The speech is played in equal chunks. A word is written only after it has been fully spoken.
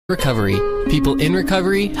Recovery. People in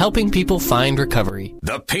recovery, helping people find recovery.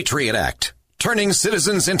 The Patriot Act. Turning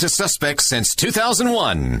citizens into suspects since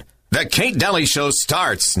 2001. The Kate Daly Show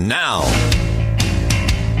starts now.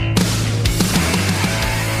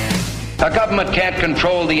 A government can't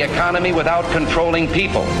control the economy without controlling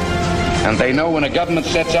people. And they know when a government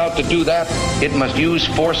sets out to do that, it must use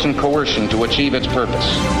force and coercion to achieve its purpose.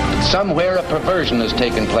 Somewhere a perversion has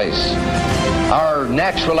taken place. Our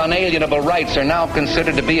natural unalienable rights are now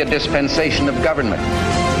considered to be a dispensation of government.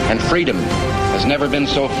 And freedom has never been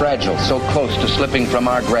so fragile, so close to slipping from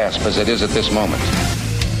our grasp as it is at this moment.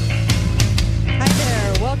 Hi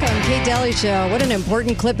there. Welcome, Kate Daly Show. What an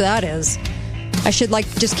important clip that is. I should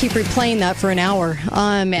just keep replaying that for an hour.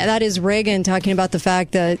 That is Reagan talking about the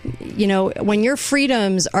fact that, when your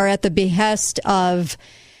freedoms are at the behest of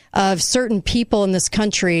certain people in this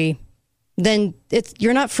country, then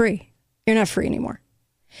you're not free. You're not free anymore.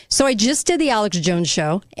 So I just did the Alex Jones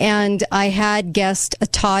show, and I had guest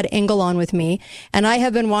Todd Engel on with me, and I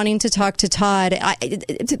have been wanting to talk to Todd.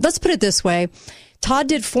 Let's put it this way. Todd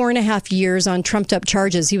did 4.5 years on trumped up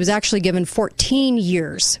charges. He was actually given 14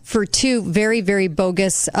 years for two very, very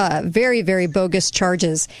bogus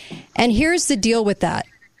charges. And here's the deal with that.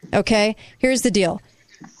 Okay? Here's the deal.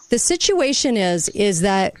 The situation is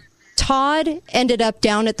that Todd ended up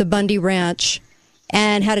down at the Bundy Ranch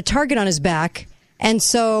and had a target on his back. And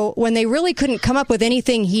so when they really couldn't come up with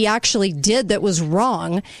anything he actually did that was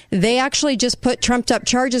wrong, they actually just put trumped up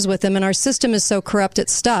charges with him, and our system is so corrupt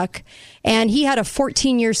it's stuck. And he had a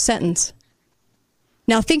 14-year sentence.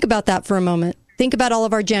 Now think about that for a moment. Think about all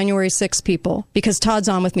of our January 6th people, because Todd's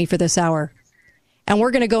on with me for this hour. And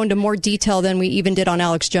we're going to go into more detail than we even did on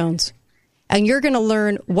Alex Jones. And you're going to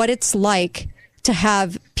learn what it's like to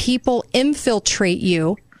have people infiltrate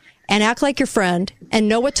you and act like your friend and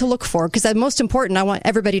know what to look for. Because most important, I want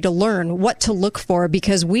everybody to learn what to look for,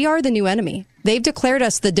 because we are the new enemy. They've declared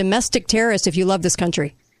us the domestic terrorist if you love this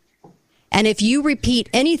country. And if you repeat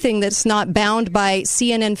anything that's not bound by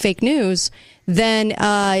CNN fake news, then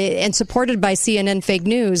and supported by CNN fake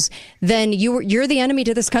news, then you're the enemy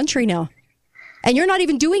to this country now. And you're not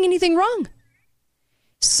even doing anything wrong.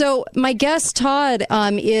 So my guest, Todd,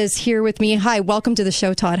 is here with me. Hi, welcome to the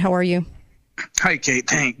show, Todd. How are you? Hi, Kate.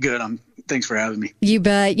 Good. Thanks for having me. You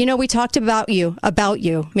bet. We talked about you.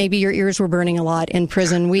 Maybe your ears were burning a lot in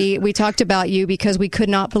prison. We talked about you because we could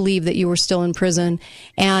not believe that you were still in prison.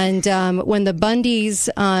 And when the Bundys,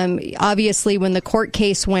 obviously when the court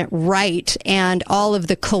case went right and all of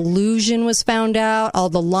the collusion was found out, all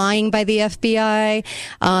the lying by the FBI,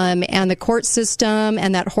 and the court system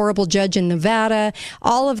and that horrible judge in Nevada,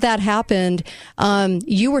 all of that happened,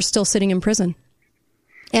 you were still sitting in prison.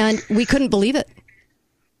 And we couldn't believe it.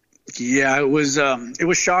 Yeah, it was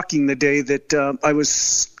shocking the day that I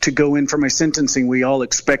was to go in for my sentencing. We all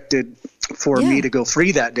expected for me to go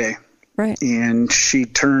free that day. Right. And she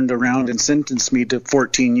turned around and sentenced me to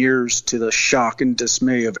 14 years, to the shock and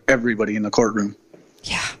dismay of everybody in the courtroom.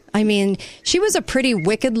 Yeah. I mean, she was a pretty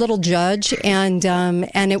wicked little judge, and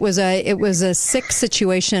it was a sick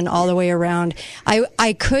situation all the way around.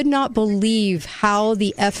 I could not believe how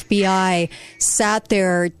the FBI sat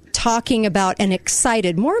there talking about and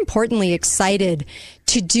excited, more importantly, excited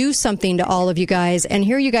to do something to all of you guys. And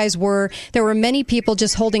here you guys were. There were many people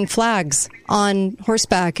just holding flags on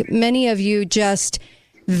horseback. Many of you just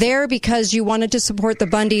there because you wanted to support the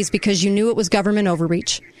Bundys because you knew it was government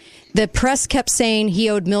overreach. The press kept saying he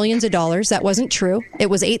owed millions of dollars. That wasn't true. It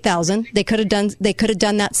was $8,000. They could have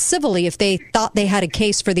done that civilly if they thought they had a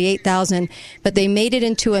case for the $8,000, but they made it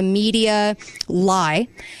into a media lie,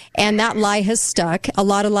 and that lie has stuck. A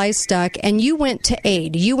lot of lies stuck, and you went to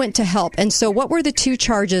aid. You went to help. And so what were the two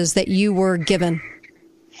charges that you were given?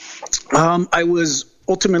 I was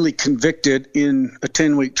ultimately convicted in a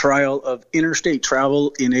 10-week trial of interstate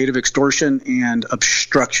travel in aid of extortion and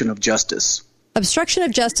obstruction of justice. Obstruction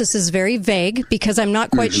of justice is very vague because I'm not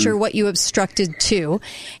quite sure what you obstructed to.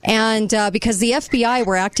 And because the FBI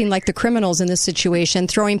were acting like the criminals in this situation,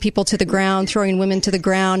 throwing people to the ground, throwing women to the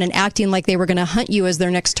ground, and acting like they were going to hunt you as their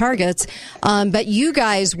next targets. But you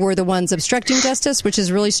guys were the ones obstructing justice, which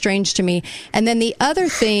is really strange to me. And then the other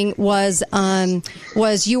thing was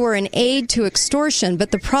you were an aid to extortion.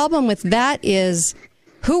 But the problem with that is,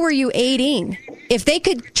 who were you aiding? If they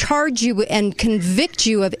could charge you and convict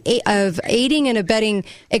you of aiding and abetting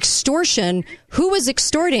extortion, who was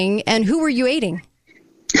extorting and who were you aiding?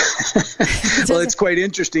 Well, it's quite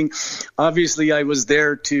interesting. Obviously, I was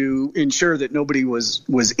there to ensure that nobody was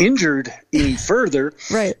injured any further.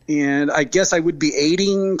 Right. And I guess I would be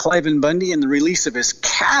aiding Cliven Bundy in the release of his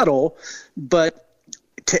cattle, but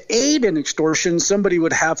to aid in extortion, somebody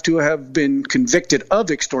would have to have been convicted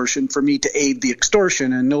of extortion for me to aid the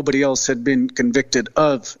extortion, and nobody else had been convicted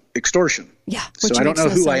of extortion. Yeah. So I don't know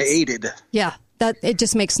who I aided. Yeah. That it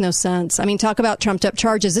just makes no sense. I mean, talk about trumped up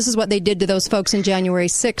charges. This is what they did to those folks in January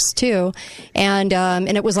 6th too, and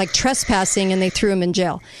it was like trespassing, and they threw them in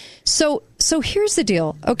jail. So here's the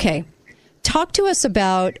deal. Okay, talk to us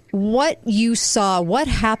about what you saw, what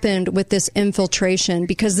happened with this infiltration,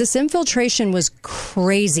 because this infiltration was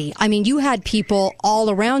crazy. I mean, you had people all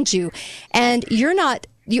around you, and we're not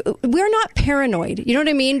paranoid. You know what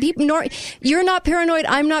I mean? You're not paranoid.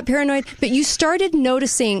 I'm not paranoid. But you started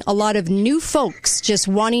noticing a lot of new folks just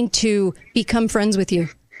wanting to become friends with you.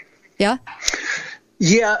 Yeah?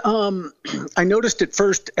 Yeah. I noticed it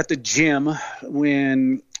first at the gym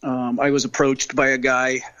when I was approached by a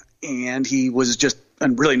guy, and he was just a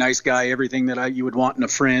really nice guy, everything that you would want in a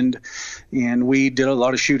friend. And we did a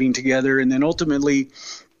lot of shooting together. And then ultimately,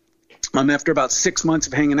 after about 6 months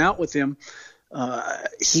of hanging out with him,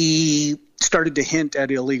 he started to hint at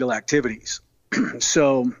illegal activities.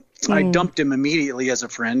 So I dumped him immediately as a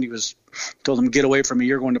friend. Told him, get away from me.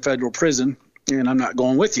 You're going to federal prison, and I'm not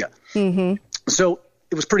going with you. Mm-hmm. So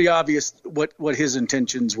it was pretty obvious what his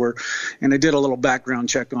intentions were. And I did a little background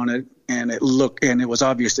check on it, and it was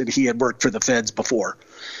obvious that he had worked for the feds before.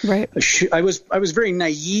 Right. I was very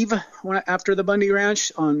naive after the Bundy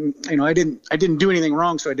Ranch. I didn't do anything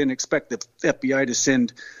wrong, so I didn't expect the FBI to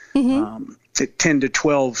send 10 to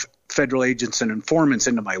 12 federal agents and informants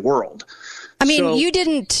into my world. I mean,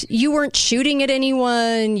 you weren't shooting at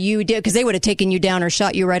anyone. You did, because they would have taken you down or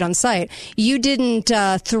shot you right on sight. You didn't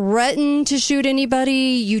threaten to shoot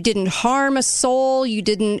anybody. You didn't harm a soul. You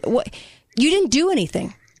didn't do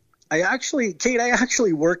anything. Kate, I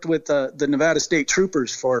actually worked with the Nevada State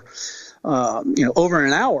Troopers for, over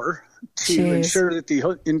an hour to ensure that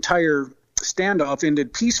the entire standoff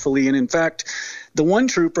ended peacefully. And in fact, the one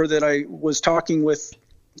trooper that I was talking with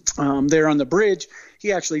there on the bridge,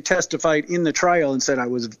 he actually testified in the trial and said I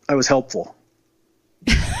was helpful.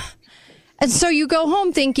 And so you go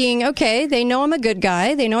home thinking, okay, they know I'm a good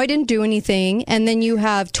guy. They know I didn't do anything. And then you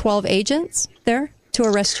have 12 agents there to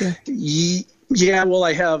arrest you. Yeah, well,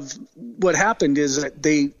 what happened is that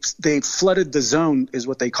they flooded the zone, is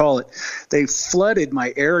what they call it. They flooded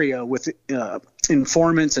my area with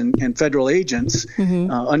informants and federal agents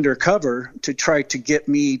undercover to try to get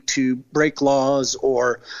me to break laws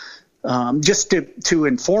or just to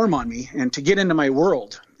inform on me and to get into my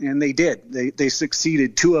world. And they did. They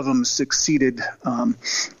succeeded. Two of them succeeded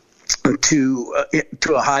to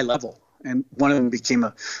a high level, and one of them became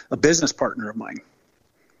a business partner of mine.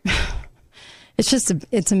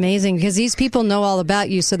 It's amazing because these people know all about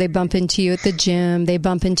you. So they bump into you at the gym. They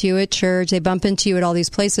bump into you at church. They bump into you at all these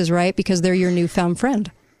places, right? Because they're your newfound friend.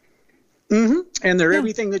 Mm-hmm. And they're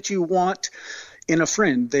everything that you want in a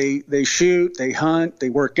friend. They shoot, they hunt, they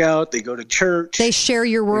work out, they go to church. They share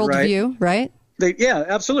your worldview, right?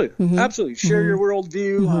 Absolutely. Mm-hmm. Absolutely. Share your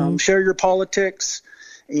worldview, share your politics.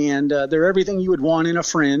 And they're everything you would want in a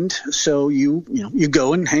friend. So you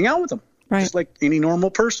go and hang out with them, just like any normal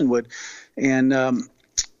person would. And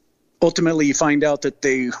ultimately, you find out that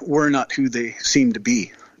they were not who they seemed to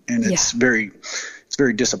be, and it's very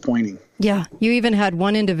disappointing. Yeah, you even had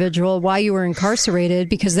one individual while you were incarcerated,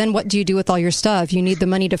 because then what do you do with all your stuff? You need the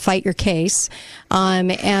money to fight your case,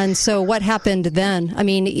 and so what happened then? I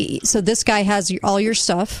mean, so this guy has all your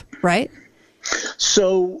stuff, right?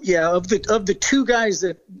 So of the two guys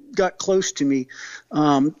that got close to me,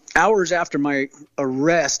 hours after my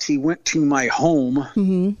arrest, he went to my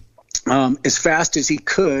home. As fast as he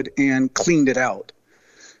could and cleaned it out.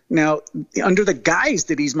 Now, under the guise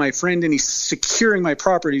that he's my friend and he's securing my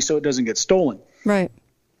property so it doesn't get stolen. Right.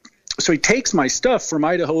 So he takes my stuff from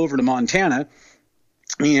Idaho over to Montana,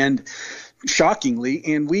 and shockingly,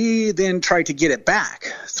 and we then try to get it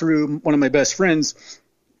back through one of my best friends.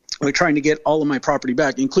 We're trying to get all of my property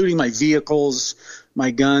back, including my vehicles, my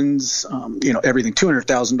guns, everything,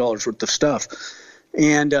 $200,000 worth of stuff.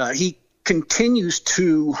 And he continues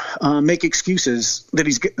to make excuses that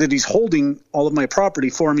he's holding all of my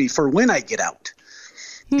property for me for when I get out.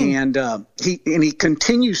 And he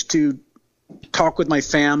continues to talk with my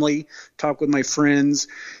family, talk with my friends,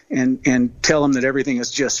 and tell them that everything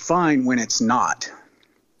is just fine when it's not.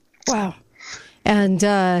 Wow. And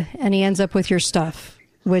he ends up with your stuff,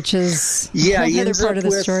 which is another part of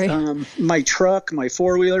the story. My truck, my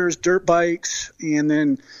four-wheelers, dirt bikes, and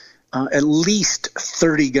then at least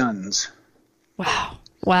 30 guns.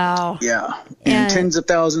 Wow. Yeah. And tens of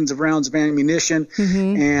thousands of rounds of ammunition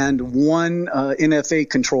and one NFA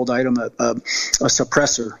controlled item, a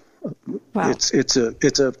suppressor, Wow. It's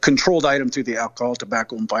a controlled item through the alcohol,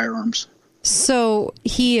 tobacco, and firearms. So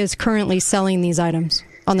he is currently selling these items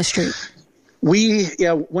on the street.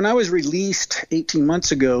 When I was released 18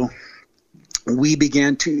 months ago,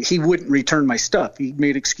 he wouldn't return my stuff. He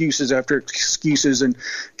made excuses after excuses and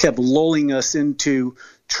kept lulling us into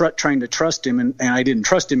trying to trust him. And I didn't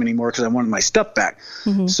trust him anymore because I wanted my stuff back.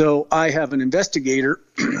 Mm-hmm. So I have an investigator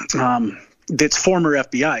that's former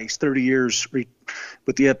FBI. He's 30 years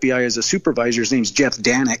with the FBI as a supervisor. His name's Jeff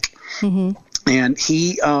Danik. Mm-hmm. And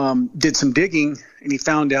he did some digging, and he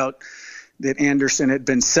found out that Anderson had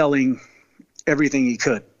been selling everything he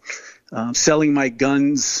could, selling my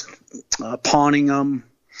guns, pawning them,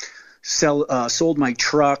 sold my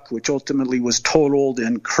truck, which ultimately was totaled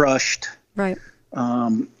and crushed. Right.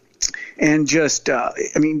 And just,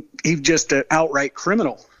 he's just an outright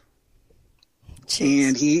criminal. Jeez.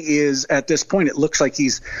 And he is, at this point, it looks like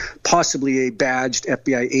he's possibly a badged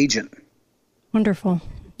FBI agent. Wonderful.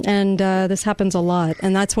 And this happens a lot.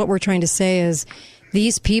 And that's what we're trying to say is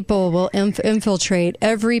these people will infiltrate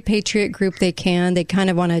every patriot group they can. They kind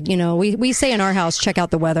of want to, we say in our house, check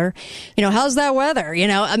out the weather. How's that weather?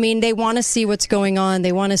 They want to see what's going on.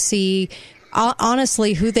 They want to see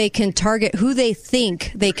honestly who they can target, who they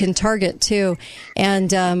think they can target too.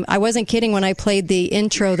 And I wasn't kidding when I played the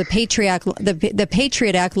intro, the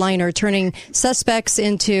Patriot Act liner, turning suspects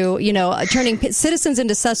into, turning citizens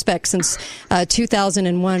into suspects since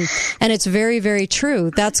 2001. And it's very, very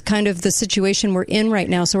true. That's kind of the situation we're in right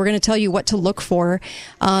now. So we're going to tell you what to look for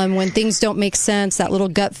when things don't make sense. That little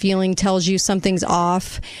gut feeling tells you something's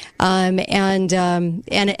off, and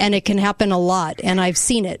it can happen a lot. And I've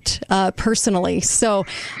seen it personally. So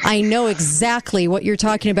I know exactly what you're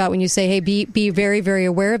talking about when you say, hey, be very, very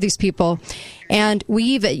aware of these people. And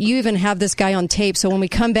you even have this guy on tape. So when we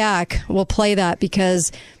come back, we'll play that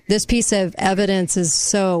because this piece of evidence is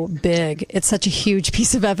so big. It's such a huge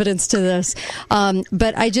piece of evidence to this.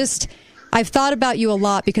 But I've thought about you a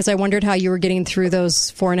lot because I wondered how you were getting through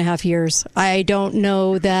those 4.5 years. I don't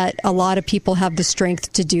know that a lot of people have the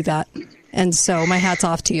strength to do that. And so my hat's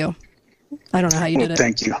off to you. I don't know how you did it.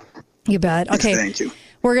 Thank you. You bet. Okay. Thank you.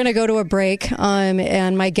 We're going to go to a break,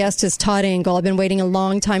 and my guest is Todd Engel. I've been waiting a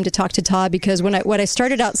long time to talk to Todd because what I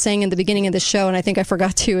started out saying in the beginning of the show, and I think I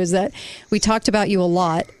forgot to, is that we talked about you a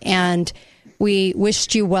lot, and we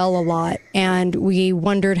wished you well a lot, and we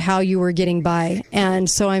wondered how you were getting by. And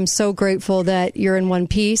so I'm so grateful that you're in one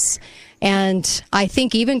piece. And I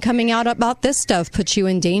think even coming out about this stuff puts you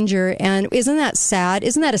in danger. And isn't that sad?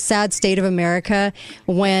 Isn't that a sad state of America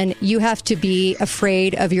when you have to be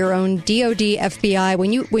afraid of your own DOD, FBI,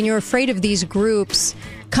 when you're afraid of these groups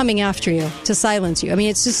coming after you to silence you?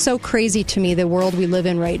 It's just so crazy to me, the world we live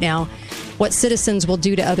in right now, what citizens will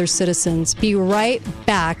do to other citizens. Be right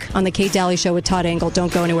back on the Kate Daly Show with Todd Engel.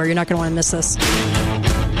 Don't go anywhere. You're not going to want to miss this.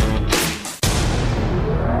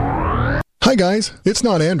 Hi guys, it's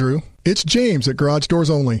not Andrew. It's James at Garage Doors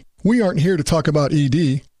Only. We aren't here to talk about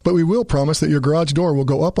ED, but we will promise that your garage door will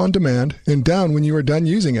go up on demand and down when you are done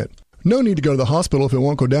using it. No need to go to the hospital if it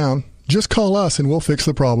won't go down. Just call us and we'll fix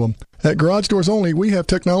the problem. At Garage Doors Only, we have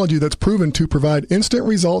technology that's proven to provide instant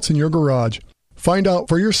results in your garage. Find out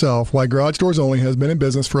for yourself why Garage Doors Only has been in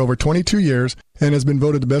business for over 22 years and has been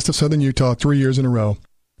voted the best of Southern Utah 3 years in a row.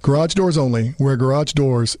 Garage Doors Only, where garage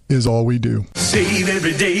doors is all we do. Save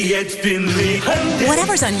every day at Finley Hyundai.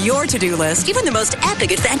 Whatever's on your to-do list, even the most epic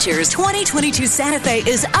adventures, 2022 Santa Fe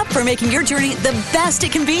is up for making your journey the best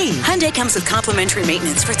it can be. Hyundai comes with complimentary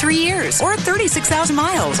maintenance for 3 years or 36,000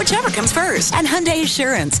 miles, whichever comes first. And Hyundai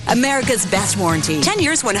Assurance, America's best warranty. 10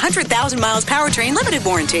 years, 100,000 miles powertrain limited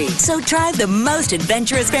warranty. So drive the most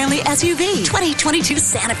adventurous family SUV, 2022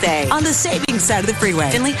 Santa Fe, on the savings side of the freeway.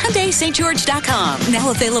 FinleyHyundaiSt. Now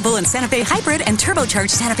available in Santa Fe Hybrid and turbocharged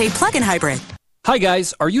Santa Fe plug-in hybrid. Hi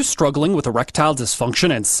guys, are you struggling with erectile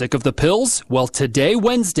dysfunction and sick of the pills? Well, today,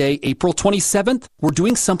 Wednesday, April 27th, we're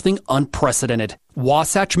doing something unprecedented.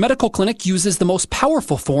 Wasatch Medical Clinic uses the most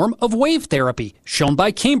powerful form of wave therapy, shown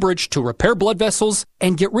by Cambridge, to repair blood vessels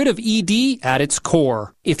and get rid of ED at its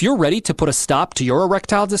core. If you're ready to put a stop to your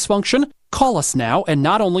erectile dysfunction, call us now, and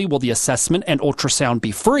not only will the assessment and ultrasound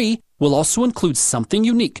be free, we'll also include something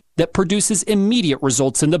unique that produces immediate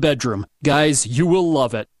results in the bedroom. Guys, you will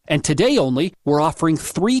love it. And today only, we're offering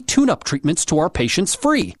 3 tune-up treatments to our patients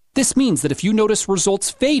free. This means that if you notice results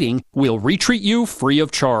fading, we'll retreat you free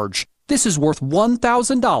of charge. This is worth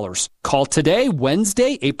 $1,000. Call today,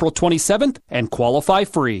 Wednesday, April 27th, and qualify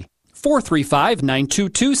free.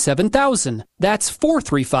 435-922-7000. That's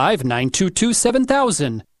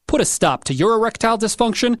 435-922-7000. Put a stop to your erectile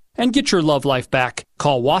dysfunction and get your love life back.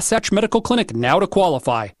 Call Wasatch Medical Clinic now to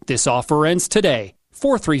qualify. This offer ends today.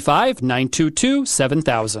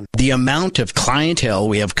 435-922-7000. The amount of clientele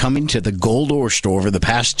we have coming to the Gold Ore Store over the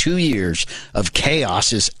past 2 years of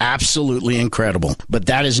chaos is absolutely incredible. But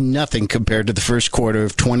that is nothing compared to the first quarter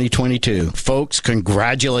of 2022. Folks,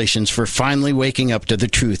 congratulations for finally waking up to the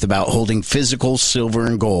truth about holding physical silver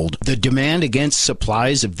and gold. The demand against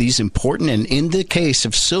supplies of these important and, in the case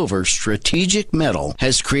of silver, strategic metal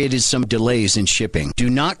has created some delays in shipping. Do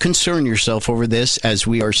not concern yourself over this, as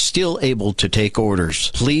we are still able to take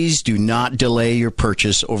orders. Please do not delay your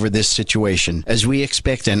purchase over this situation, as we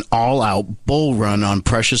expect an all-out bull run on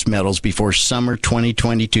precious metals before summer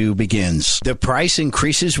 2022 begins. The price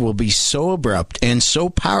increases will be so abrupt and so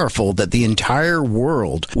powerful that the entire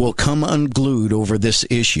world will come unglued over this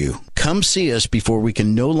issue. Come see us before we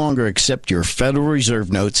can no longer accept your Federal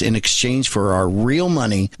Reserve notes in exchange for our real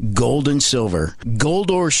money, gold and silver. Gold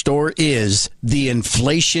Ore Store is the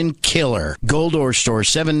inflation killer. Gold Ore Store,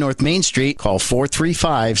 7 North Main Street. Call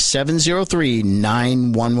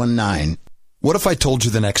 435-703-9119. What if I told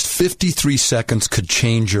you the next 53 seconds could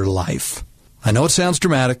change your life? I know it sounds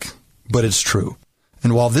dramatic, but it's true.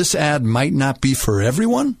 And while this ad might not be for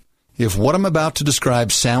everyone, if what I'm about to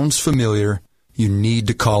describe sounds familiar, you need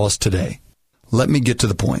to call us today. Let me get to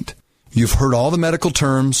the point. You've heard all the medical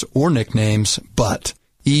terms or nicknames, but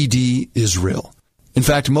ED is real. In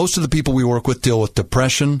fact, most of the people we work with deal with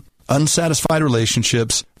depression, unsatisfied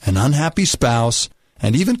relationships, an unhappy spouse,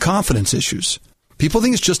 and even confidence issues. People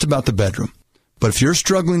think it's just about the bedroom. But if you're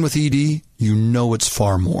struggling with ED, you know it's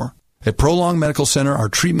far more. At Prolong Medical Center, our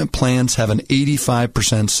treatment plans have an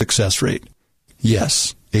 85% success rate.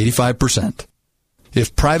 Yes, 85%.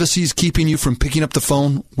 If privacy is keeping you from picking up the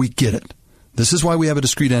phone, we get it. This is why we have a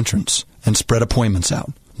discreet entrance and spread appointments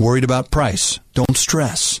out. Worried about price? Don't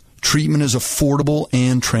stress. Treatment is affordable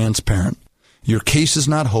and transparent. Your case is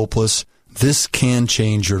not hopeless. This can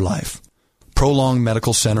change your life. Prolong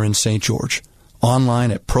Medical Center in St. George. Online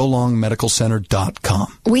at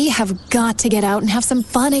prolongmedicalcenter.com. We have got to get out and have some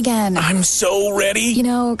fun again. I'm so ready. You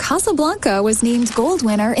know, Casablanca was named gold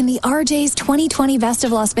winner in the RJ's 2020 Best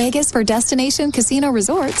of Las Vegas for Destination Casino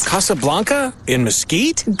Resorts. Casablanca? In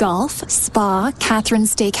Mesquite? Golf, spa, Catherine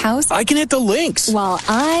Steakhouse. I can hit the links. While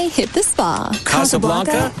I hit the spa.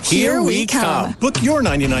 Casablanca, here we come. Book your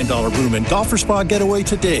 $99 room and golf or spa getaway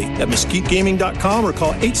today at mesquitegaming.com or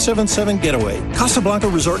call 877-GETAWAY. Casablanca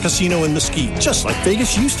Resort Casino in Mesquite. Just like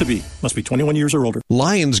Vegas used to be. Must be 21 years or older.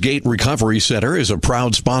 Lionsgate Recovery Center is a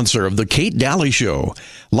proud sponsor of the Kate Daly Show.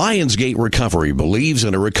 Lionsgate Recovery believes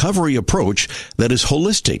in a recovery approach that is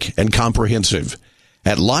holistic and comprehensive.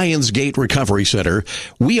 At Lionsgate Recovery Center,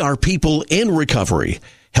 we are people in recovery,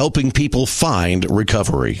 helping people find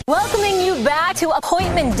recovery. Welcoming you back to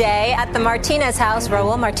appointment day at the Martinez house.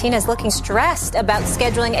 Raul Martinez looking stressed about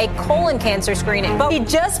scheduling a colon cancer screening, but he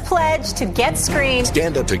just pledged to get screened.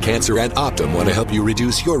 Stand Up to Cancer and Optum want to help you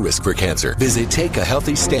reduce your risk for cancer. Visit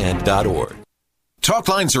takeahealthystand.org. Talk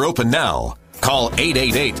lines are open now. Call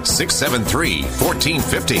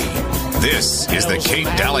 888-673-1450. This is the Kate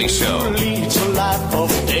Daly Show. Leads a life of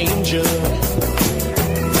danger.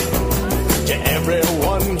 To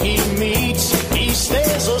everyone he meets, he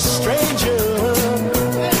stays a stranger.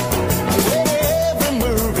 Every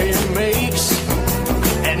move he makes,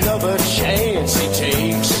 another chance he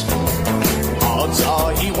takes. Odds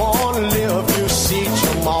are he won't live to see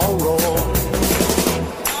tomorrow.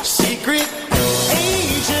 Secret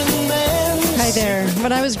Asian man. Hi there.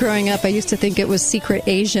 When I was growing up, I used to think it was Secret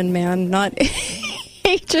Asian Man, not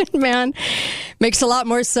Asian Man. Makes a lot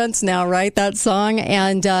more sense now, right? That song.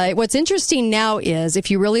 And what's interesting now is, if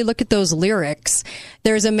you really look at those lyrics,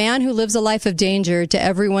 there's a man who lives a life of danger. To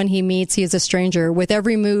everyone he meets, he is a stranger. With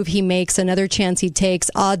every move he makes, another chance he takes,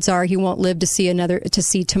 odds are he won't live to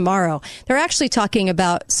see tomorrow. They're actually talking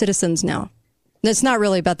about citizens now. It's not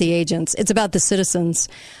really about the agents. It's about the citizens,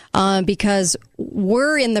 because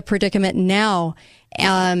we're in the predicament now.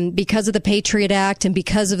 Because of the Patriot Act and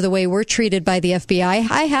because of the way we're treated by the FBI.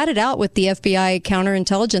 I had it out with the FBI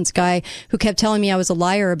counterintelligence guy who kept telling me I was a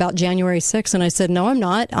liar about January 6th. And I said, no, I'm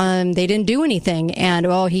not. They didn't do anything. And,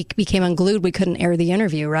 well, he became unglued. We couldn't air the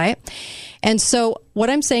interview, right? And so what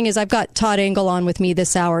I'm saying is I've got Todd Engel on with me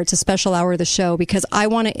this hour. It's a special hour of the show because I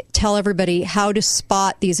want to tell everybody how to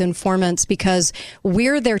spot these informants, because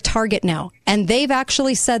we're their target now. And they've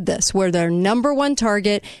actually said this. We're their number one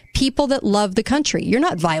target. people that love the country. You're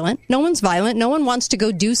not violent. No one's violent. No one wants to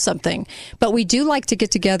go do something. But we do like to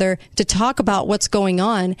get together to talk about what's going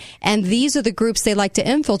on. And these are the groups they like to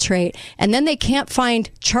infiltrate. And then they can't find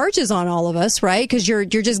charges on all of us, right? Because you're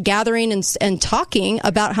just gathering and talking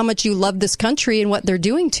about how much you love this country and what they're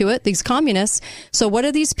doing to it, these communists. So what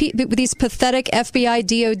do these pathetic FBI,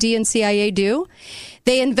 DOD, and CIA do?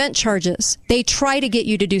 They invent charges. They try to get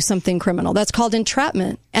you to do something criminal. That's called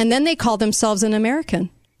entrapment. And then they call themselves an American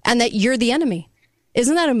and that you're the enemy.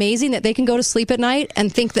 Isn't that amazing that they can go to sleep at night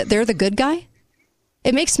and think that they're the good guy?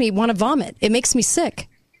 It makes me want to vomit. It makes me sick.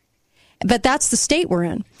 But that's the state we're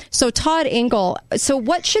in. So Todd Engel, so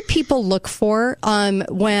what should people look for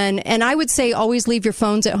when, and I would say always leave your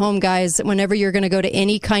phones at home, guys, whenever you're going to go to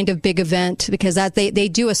any kind of big event, because that they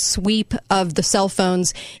do a sweep of the cell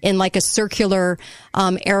phones in like a circular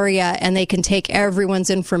area, and they can take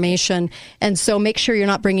everyone's information. And so make sure you're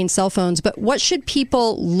not bringing cell phones. But what should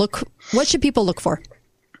people look for?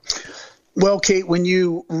 Well, Kate, when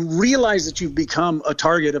you realize that you've become a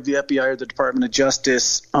target of the FBI or the Department of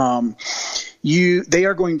Justice, they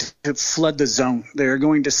are going to flood the zone. They are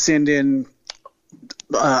going to send in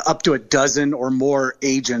up to a dozen or more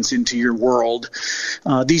agents into your world.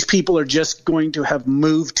 These people are just going to have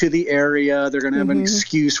moved to the area. They're going to have an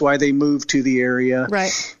excuse why they moved to the area.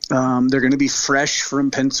 Right. They're going to be fresh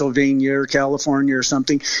from Pennsylvania or California or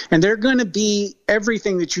something. And they're going to be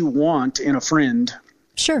everything that you want in a friend.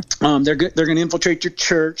 Sure. They're going to infiltrate your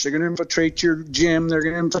church. They're going to infiltrate your gym. They're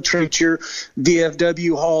going to infiltrate your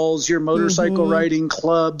VFW halls, your motorcycle riding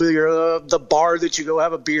club, the bar that you go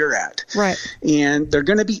have a beer at. Right. And they're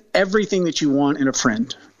going to be everything that you want in a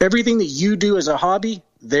friend. Everything that you do as a hobby,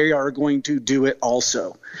 they are going to do it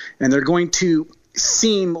also. And they're going to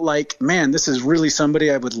seem like, man, this is really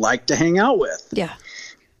somebody I would like to hang out with. Yeah.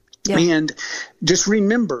 And just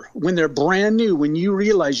remember, when they're brand new, when you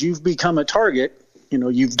realize you've become a target,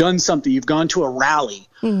 you've done something. You've gone to a rally.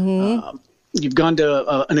 You've gone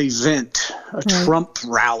to an event, a Trump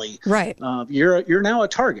rally. Right. You're now a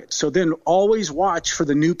target. So then always watch for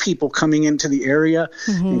the new people coming into the area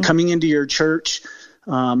and coming into your church.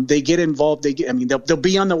 They get involved. They'll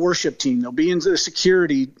be on the worship team. They'll be on the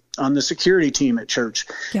security team at church.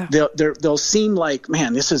 Yeah. They'll seem like,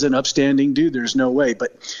 man, this is an upstanding dude. There's no way.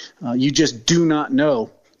 But you just do not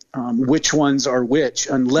know which ones are which,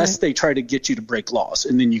 unless they try to get you to break laws,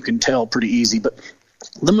 and then you can tell pretty easy. But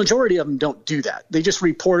the majority of them don't do that. They just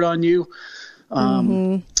report on you,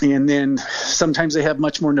 and then sometimes they have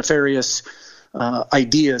much more nefarious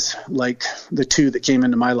ideas, like the two that came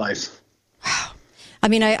into my life. Wow. I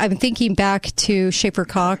mean, I'm thinking back to Schaefer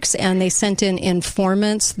Cox, and they sent in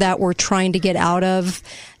informants that were trying to get out of,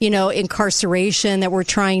 incarceration, that were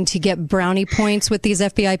trying to get brownie points with these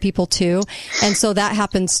FBI people too. And so that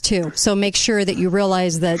happens too. So make sure that you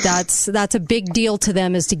realize that that's a big deal to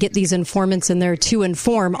them, is to get these informants in there to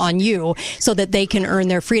inform on you so that they can earn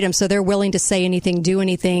their freedom. So they're willing to say anything, do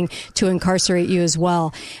anything to incarcerate you as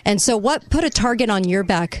well. And so what put a target on your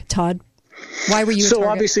back, Todd? Why were you so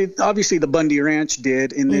obviously the Bundy Ranch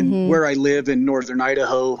did, and then where I live in northern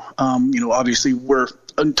Idaho, obviously we're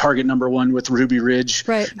on target number one with Ruby Ridge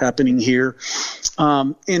happening here.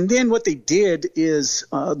 And then what they did is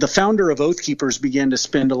the founder of Oath Keepers began to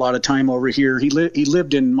spend a lot of time over here. He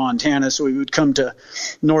lived in Montana, so he would come to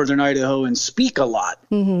northern Idaho and speak a lot.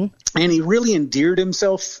 And he really endeared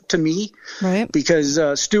himself to me, because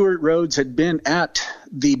Stuart Rhodes had been at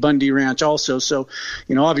the Bundy Ranch also. So,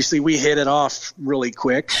 obviously we hit it off really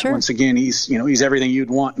quick. Sure. Once again, he's everything you'd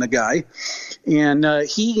want in a guy. And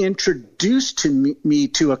he introduced me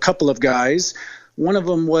to a couple of guys. One of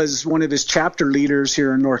them was one of his chapter leaders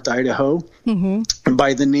here in North Idaho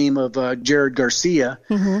by the name of Jared Garcia.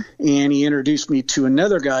 And he introduced me to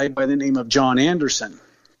another guy by the name of John Anderson.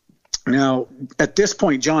 Now, at this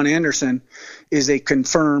point, John Anderson is a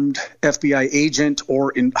confirmed FBI agent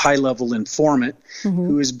or high-level informant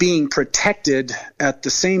who is being protected at the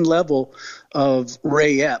same level of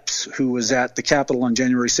Ray Epps, who was at the Capitol on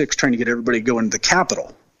January 6th trying to get everybody to go into the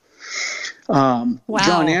Capitol. Wow,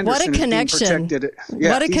 John Anderson what a connection.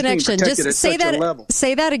 What a connection. Just say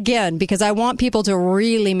that again, because I want people to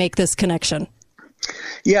really make this connection.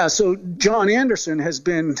 Yeah, so John Anderson has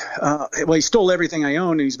been, he stole everything I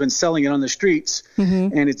own, and he's been selling it on the streets.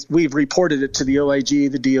 And we've reported it to the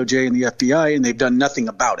OIG, the DOJ, and the FBI, and they've done nothing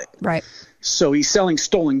about it. Right. So he's selling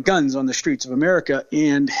stolen guns on the streets of America,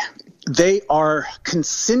 and they are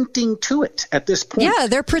consenting to it at this point. Yeah,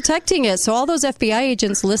 they're protecting it. So all those FBI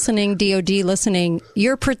agents listening, DOD listening,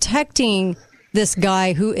 you're protecting this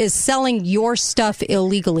guy who is selling your stuff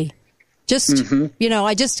illegally Just, you know,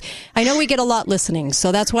 I know we get a lot listening,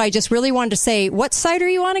 so that's why I just really wanted to say, what side are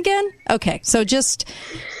you on again? Okay, so just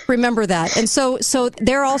remember that. And so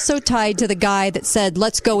they're also tied to the guy that said,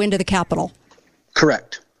 let's go into the Capitol.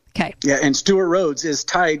 Correct. Okay. Yeah, and Stewart Rhodes is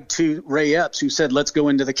tied to Ray Epps, who said, let's go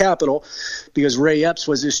into the Capitol, because Ray Epps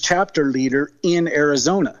was his chapter leader in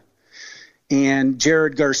Arizona. And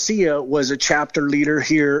Jared Garcia was a chapter leader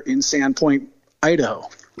here in Sandpoint, Idaho.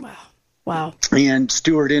 Wow. And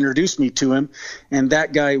Stewart introduced me to him, and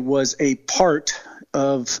that guy was a part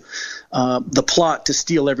of the plot to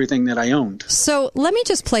steal everything that I owned. So let me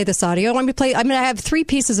just play this audio. I'm going to have 3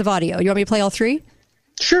 pieces of audio. You want me to play all 3?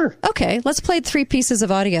 Sure. Okay, let's play 3 pieces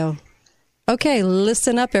of audio. Okay,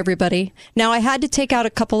 listen up, everybody. Now, I had to take out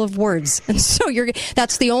a couple of words, and so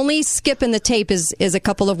that's the only skip in the tape is a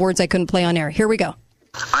couple of words I couldn't play on air. Here we go.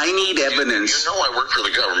 I need evidence. You know I work for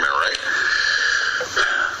the government, right?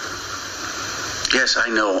 Yes, I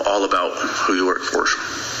know all about who you work for.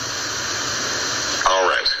 All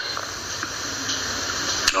right.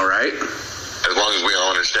 All right? As long as we all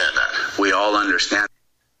understand that. We all understand.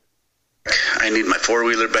 I need my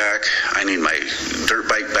 4-wheeler back. I need my dirt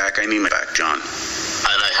bike back. I need my back, John.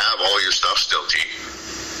 And I have all your stuff still, T.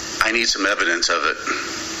 I need some evidence of it.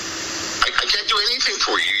 I can't do anything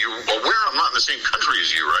for you. You're aware I'm not in the same country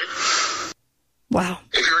as you, right? Wow.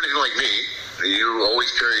 If you're anything like me, you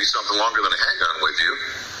always carry something longer than a handgun with you.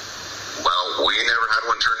 Well, we never had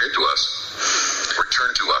one turned into us. Or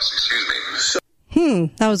turned to us, excuse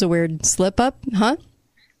me. That was a weird slip up, huh?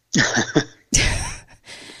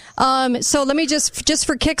 So let me just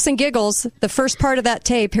for kicks and giggles, the first part of that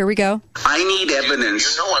tape, here we go. I need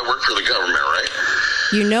evidence. You know I work for the government, right?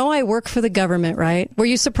 You know I work for the government, right? Were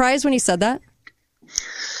you surprised when he said that?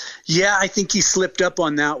 Yeah, I think he slipped up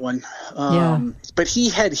on that one. Yeah. But he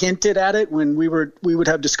had hinted at it when we would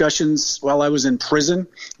have discussions while I was in prison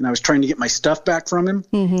and I was trying to get my stuff back from him.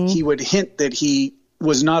 Mm-hmm. He would hint that he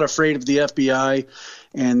was not afraid of the FBI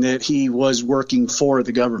and that he was working for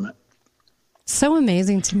the government. So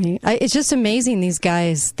amazing to me. It's just amazing these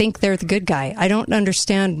guys think they're the good guy. I don't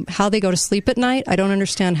understand how they go to sleep at night. I don't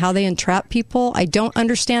understand how they entrap people. I don't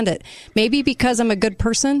understand it. Maybe because I'm a good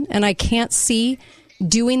person and I can't see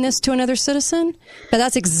doing this to another citizen, but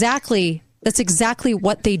that's exactly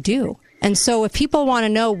what they do. And so if people want to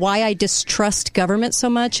know why I distrust government so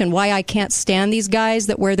much and why I can't stand these guys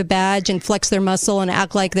that wear the badge and flex their muscle and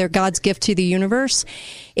act like they're God's gift to the universe,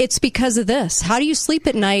 it's because of this. How do you sleep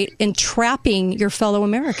at night entrapping your fellow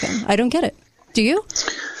American? I don't get it. Do you?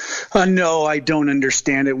 No, I don't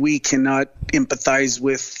understand it. We cannot empathize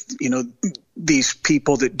with, these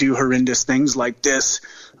people that do horrendous things like this.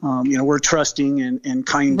 We're trusting and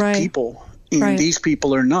kind people. And these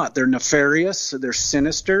people are not. They're nefarious. They're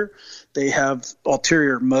sinister. They have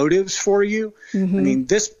ulterior motives for you. Mm-hmm. I mean,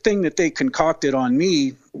 this thing that they concocted on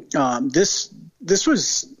me, this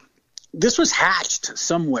was hatched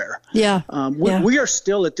somewhere. Yeah. We are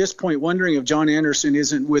still at this point wondering if John Anderson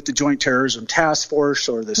isn't with the Joint Terrorism Task Force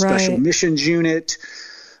or the Special Missions Unit.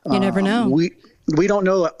 You never know. We don't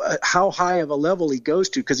know how high of a level he goes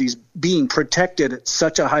to because he's being protected at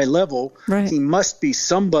such a high level. Right. He must be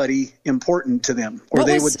somebody important to them, or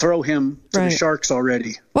they would throw him to the sharks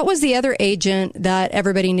already. What was the other agent that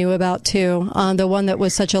everybody knew about, too? The one that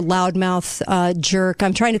was such a loudmouth jerk.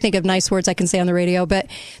 I'm trying to think of nice words I can say on the radio, but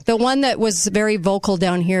the one that was very vocal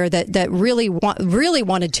down here that really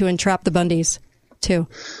wanted to entrap the Bundys, too.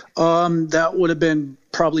 That would have been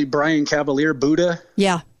probably Brian Cavalier, Buddha.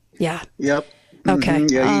 Yeah. Yep. Okay. Mm-hmm.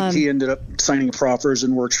 Yeah, he ended up signing proffers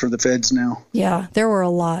and works for the feds now. Yeah, there were a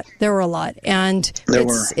lot. And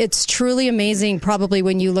it's truly amazing probably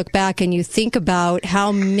when you look back and you think about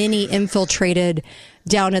how many infiltrated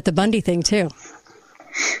down at the Bundy thing too.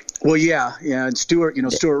 Well, yeah. And Stewart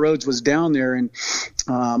Rhodes was down there. And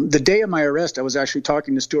the day of my arrest, I was actually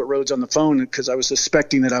talking to Stewart Rhodes on the phone because I was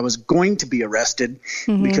suspecting that I was going to be arrested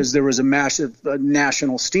because there was a massive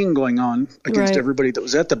national sting going on against everybody that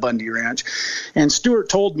was at the Bundy Ranch. And Stewart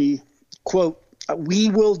told me, quote,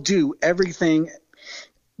 "We will do everything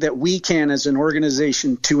that we can as an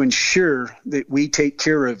organization to ensure that we take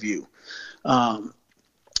care of you."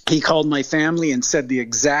 He called my family and said the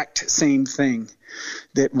exact same thing,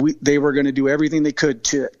 that they were going to do everything they could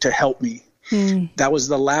to help me. That was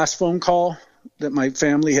the last phone call that my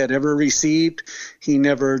family had ever received. He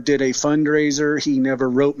never did a fundraiser. He never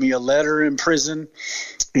wrote me a letter in prison.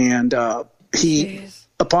 And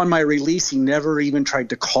upon my release, he never even tried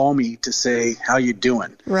to call me to say, "How you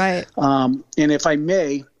doing?" Right. And if I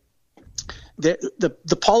may,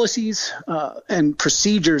 the policies and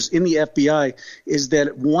procedures in the FBI is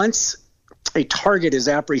that once a target is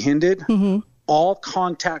apprehended, all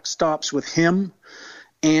contact stops with him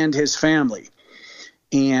and his family.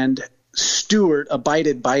 And Stewart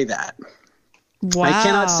abided by that. Wow. I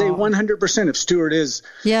cannot say 100% if Stewart is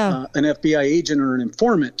an FBI agent or an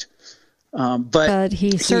informant, but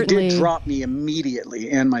he did drop me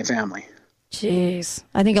immediately and my family. Jeez.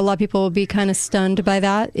 I think a lot of people will be kind of stunned by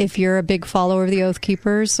that if you're a big follower of the Oath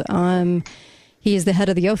Keepers. He is the head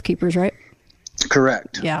of the Oath Keepers, right?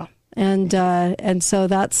 Correct. Yeah. And so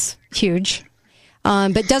that's huge.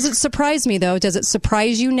 But does it surprise me, though? Does it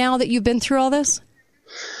surprise you now that you've been through all this?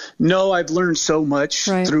 No, I've learned so much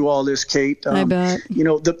through all this, Kate. I bet. You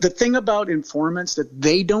know, the thing about informants that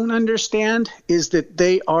they don't understand is that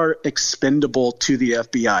they are expendable to the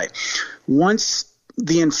FBI. Once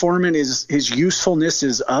the informant his usefulness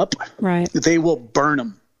is up, they will burn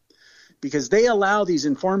him, because they allow these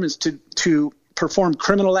informants to perform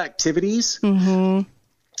criminal activities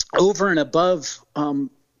over and above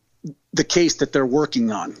the case that they're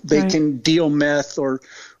working on. They can deal meth or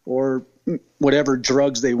whatever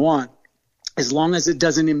drugs they want, as long as it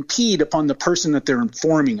doesn't impede upon the person that they're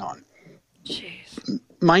informing on. Jeez.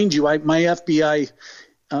 Mind you, my FBI,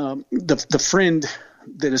 the friend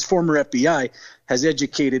that is former FBI, has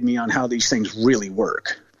educated me on how these things really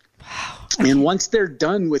work. Wow. And once they're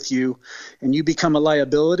done with you and you become a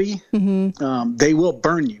liability, they will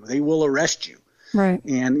burn you. They will arrest you. Right.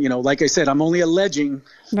 And, you know, like I said, I'm only alleging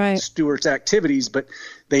Stewart's activities, but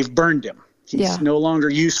they've burned him. He's no longer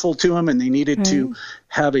useful to him, and they needed to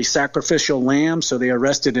have a sacrificial lamb, so they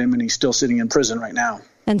arrested him, and he's still sitting in prison right now.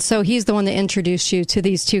 And so he's the one that introduced you to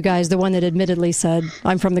these two guys, the one that admittedly said,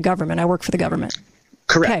 I'm from the government, I work for the government.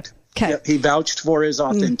 Correct. Okay. Yeah, he vouched for his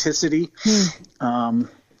authenticity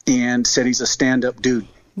and said he's a stand-up dude.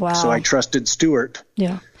 Wow. So I trusted Stewart,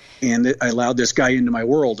 and I allowed this guy into my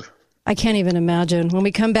world. I can't even imagine. When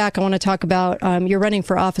we come back, I want to talk about you're running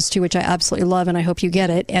for office too, which I absolutely love, and I hope you get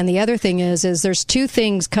it. And the other thing is there's two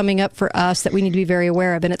things coming up for us that we need to be very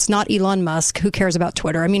aware of, and it's not Elon Musk. Who cares about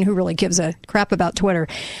Twitter? I mean, who really gives a crap about Twitter?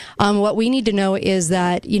 What we need to know is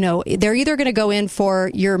that, you know, they're either going to go in for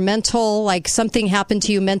your mental, like something happened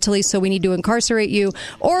to you mentally, so we need to incarcerate you,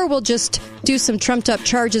 or we'll just do some trumped up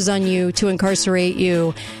charges on you to incarcerate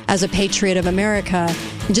you as a patriot of America.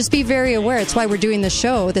 And just be very aware. It's why we're doing the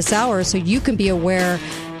show this hour, so you can be aware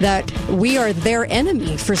that we are their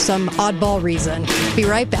enemy for some oddball reason. Be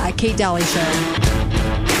right back. Kate Daly Show.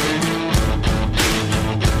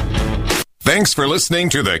 Thanks for listening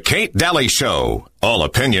to The Kate Daly Show. All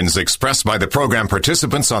opinions expressed by the program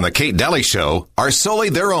participants on The Kate Daly Show are solely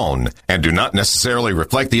their own and do not necessarily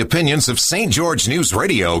reflect the opinions of St. George News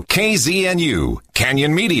Radio, KZNU,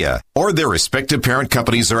 Canyon Media, or their respective parent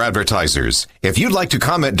companies or advertisers. If you'd like to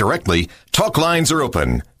comment directly, talk lines are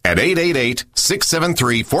open at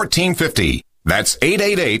 888-673-1450. That's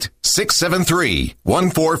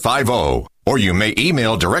 888-673-1450. Or you may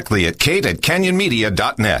email directly at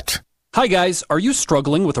kate@canyonmedia.net. Hi guys, are you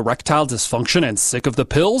struggling with erectile dysfunction and sick of the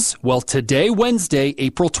pills? Well, today, Wednesday,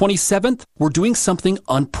 April 27th, we're doing something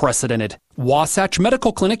unprecedented. Wasatch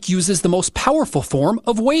Medical Clinic uses the most powerful form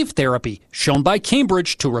of wave therapy, shown by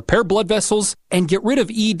Cambridge, to repair blood vessels and get rid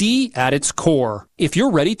of ED at its core. If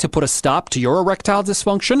you're ready to put a stop to your erectile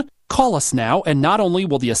dysfunction, call us now, and not only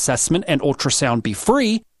will the assessment and ultrasound be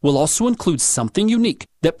free, we'll also include something unique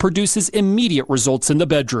that produces immediate results in the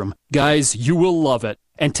bedroom. Guys, you will love it.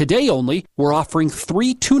 And today only, we're offering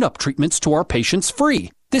 3 tune-up treatments to our patients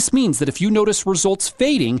free. This means that if you notice results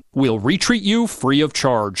fading, we'll retreat you free of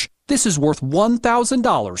charge. This is worth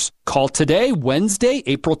 $1,000. Call today, Wednesday,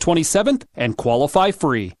 April 27th, and qualify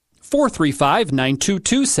free.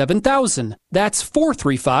 435-922-7000. That's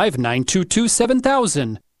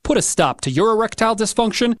 435-922-7000. Put a stop to your erectile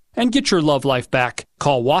dysfunction and get your love life back.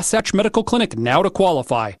 Call Wasatch Medical Clinic now to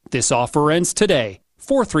qualify. This offer ends today.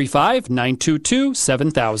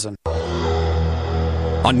 435-922-7000.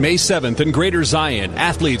 On May 7th in Greater Zion,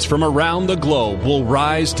 athletes from around the globe will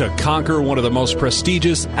rise to conquer one of the most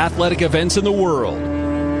prestigious athletic events in the world,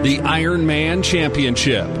 the Ironman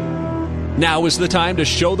Championship. Now is the time to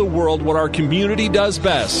show the world what our community does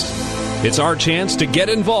best. It's our chance to get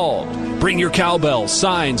involved. Bring your cowbells,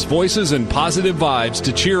 signs, voices, and positive vibes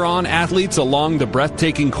to cheer on athletes along the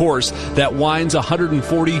breathtaking course that winds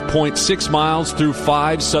 140.6 miles through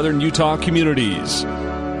 5 southern Utah communities.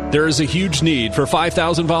 There is a huge need for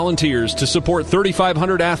 5,000 volunteers to support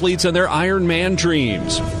 3,500 athletes and their Ironman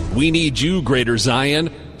dreams. We need you, Greater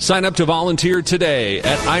Zion. Sign up to volunteer today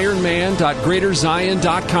at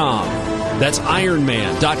ironman.greaterzion.com. That's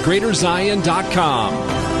ironman.greaterzion.com.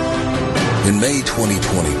 In May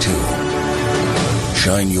 2022,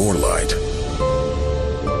 shine your light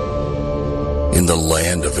in the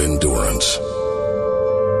land of endurance.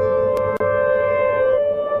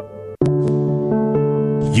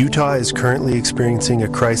 Utah is currently experiencing a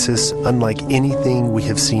crisis unlike anything we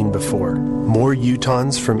have seen before. More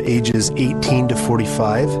Utahns from ages 18 to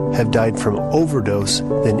 45 have died from overdose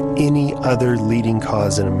than any other leading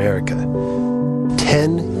cause in America.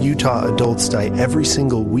 10 Utah adults die every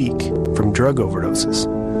single week from drug overdoses.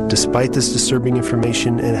 Despite this disturbing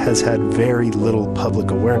information, it has had very little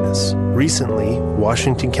public awareness. Recently,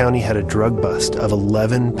 Washington County had a drug bust of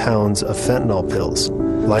 11 pounds of fentanyl pills.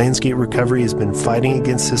 Lionsgate Recovery has been fighting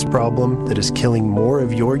against this problem that is killing more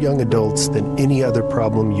of your young adults than any other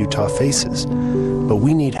problem Utah faces. But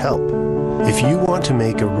we need help. If you want to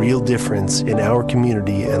make a real difference in our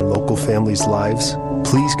community and local families' lives,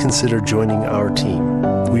 please consider joining our team.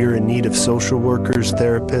 We are in need of social workers,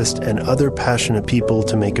 therapists, and other passionate people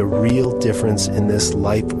to make a real difference in this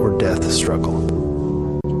life or death struggle.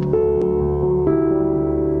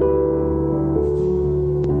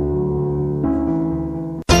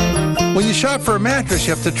 When you shop for a mattress,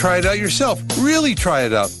 you have to try it out yourself. Really try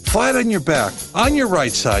it out. Flat on your back, on your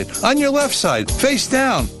right side, on your left side, face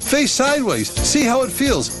down, face sideways. See how it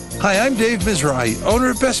feels. Hi, I'm Dave Mizrahi, owner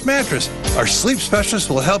of Best Mattress. Our sleep specialists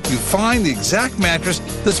will help you find the exact mattress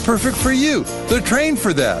that's perfect for you. They're trained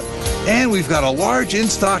for that. And we've got a large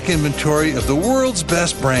in-stock inventory of the world's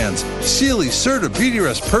best brands. Sealy, Serta,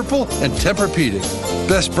 Beautyrest, Purple, and Tempur-Pedic.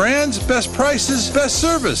 Best brands, best prices, best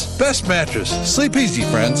service, best mattress. Sleep easy,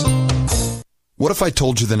 friends. What if I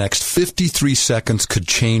told you the next 53 seconds could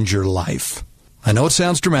change your life? I know it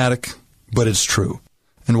sounds dramatic, but it's true.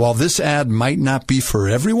 And while this ad might not be for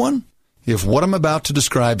everyone, if what I'm about to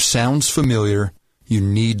describe sounds familiar, you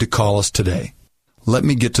need to call us today. Let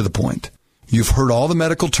me get to the point. You've heard all the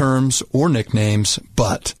medical terms or nicknames,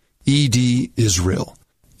 but ED is real.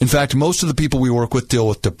 In fact, most of the people we work with deal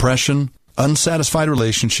with depression, unsatisfied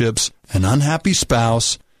relationships, an unhappy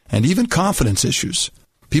spouse, and even confidence issues.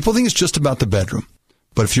 People think it's just about the bedroom.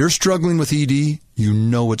 But if you're struggling with ED, you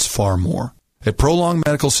know it's far more. At Prolong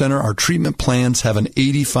Medical Center, our treatment plans have an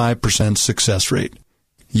 85% success rate.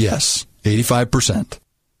 Yes, 85%.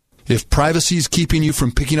 If privacy is keeping you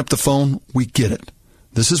from picking up the phone, we get it.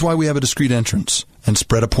 This is why we have a discreet entrance and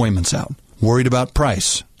spread appointments out. Worried about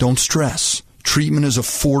price? Don't stress. Treatment is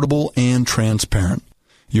affordable and transparent.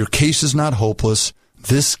 Your case is not hopeless.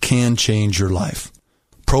 This can change your life.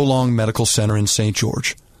 Prolong Medical Center in St.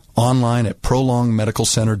 George. Online at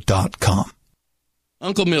prolongmedicalcenter.com.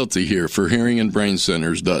 Uncle Milty here for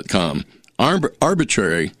hearingandbraincenters.com.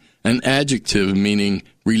 Arbitrary, an adjective meaning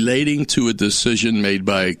relating to a decision made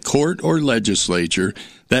by a court or legislature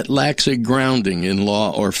that lacks a grounding in law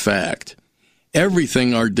or fact.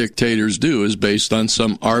 Everything our dictators do is based on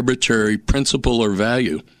some arbitrary principle or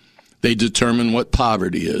value. They determine what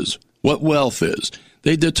poverty is, what wealth is.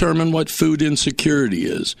 They determine what food insecurity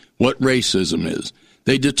is, what racism is.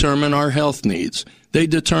 They determine our health needs. They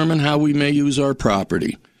determine how we may use our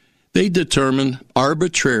property. They determine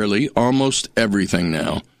arbitrarily almost everything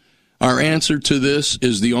now. Our answer to this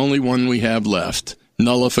is the only one we have left: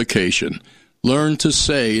 nullification. Learn to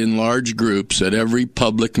say in large groups at every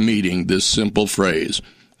public meeting this simple phrase: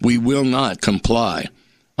 we will not comply.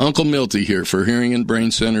 Uncle Milty here for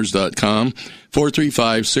hearingandbraincenters.com,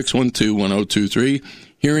 435-612-1023,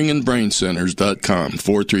 hearingandbraincenters.com,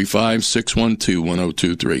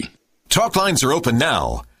 435-612-1023. Talk lines are open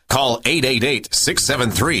now. Call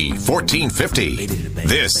 888-673-1450.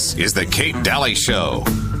 This is the Kate Daly Show.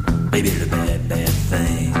 Baby did a bad, bad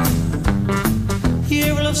thing. You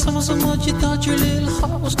ever love someone so much you thought your little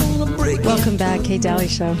heart was gonna break? Welcome back, Kate Daly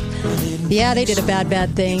Show. Yeah, they did a bad,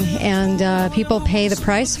 bad thing, and people pay the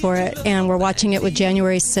price for it. And we're watching it with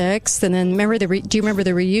January 6th. And then do you remember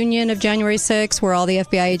the reunion of January 6th, where all the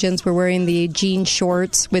FBI agents were wearing the jean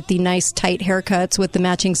shorts with the nice tight haircuts with the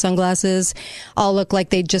matching sunglasses? All looked like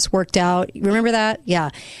they'd just worked out. Remember that?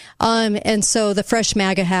 Yeah. And so the fresh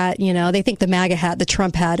MAGA hat, they think the MAGA hat, the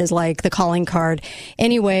Trump hat, is like the calling card.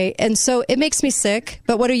 Anyway, and so it makes me sick.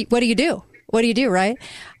 But what do you do? What do you do, right?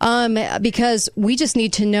 Because we just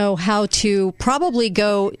need to know how to probably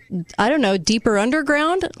go, deeper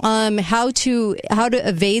underground. How to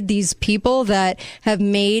evade these people that have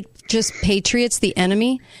made just patriots the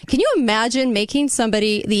enemy. Can you imagine making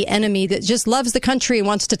somebody the enemy that just loves the country and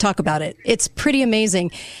wants to talk about it? It's pretty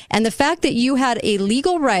amazing. And the fact that you had a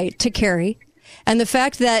legal right to carry, and the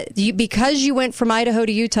fact that because you went from Idaho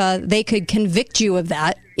to Utah, they could convict you of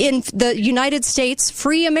that. in the United States,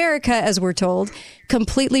 free America, as we're told,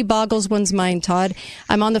 completely boggles one's mind, Todd.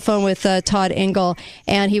 I'm on the phone with Todd Engel,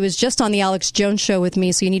 and he was just on the Alex Jones show with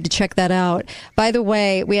me, so you need to check that out. By the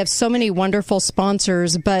way, we have so many wonderful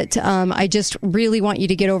sponsors, but I just really want you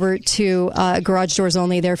to get over to Garage Doors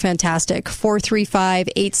Only. They're fantastic.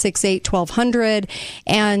 435-868-1200,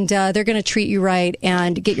 and they're going to treat you right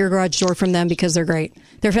and get your garage door from them because they're great.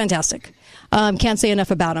 They're fantastic. Can't say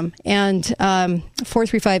enough about them. And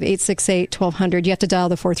 435-868-1200. You have to dial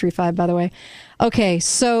the 435, by the way. Okay,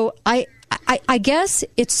 so I guess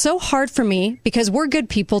it's so hard for me because we're good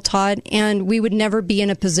people, Todd, and we would never be in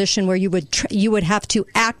a position where you would have to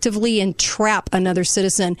actively entrap another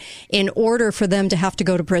citizen in order for them to have to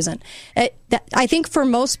go to prison. I think for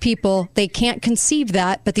most people, they can't conceive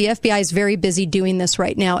that, but the FBI is very busy doing this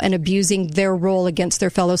right now and abusing their role against their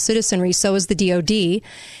fellow citizenry. So is the DOD,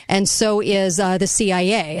 and so is the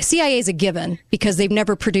CIA. CIA is a given because they've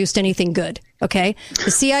never produced anything good. Okay,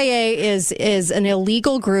 the CIA is an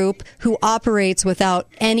illegal group who operates without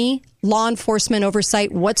any law enforcement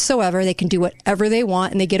oversight whatsoever. They can do whatever they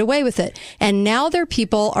want and they get away with it. And now their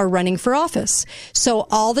people are running for office. So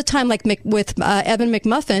all the time, like with Evan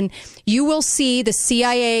McMuffin, you will see the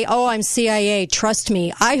CIA, oh, I'm CIA, trust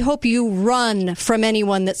me. I hope you run from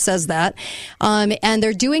anyone that says that. And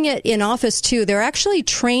they're doing it in office too. They're actually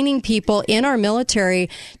training people in our military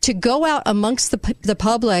to go out amongst the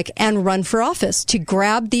public and run for office, to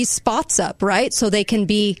grab these spots up, right? So they can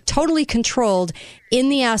be totally controlled in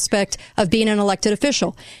the aspect of being an elected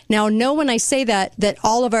official. Now, know when I say that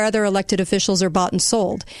all of our other elected officials are bought and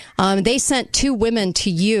sold. They sent 2 women to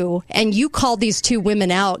you, and you called these 2 women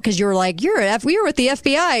out because you were like, we were with the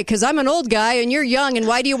FBI because I'm an old guy and you're young, and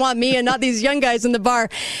why do you want me and not these young guys in the bar?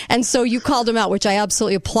 And so you called them out, which I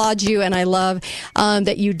absolutely applaud you, and I love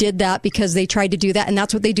that you did that because they tried to do that, and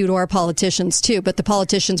that's what they do to our politicians too, but the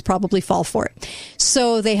politicians probably fall for it.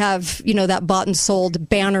 So they have, that bought and sold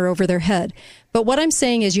banner over their head. But what I'm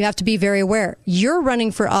saying is you have to be very aware. You're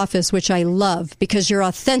running for office, which I love, because you're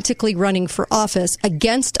authentically running for office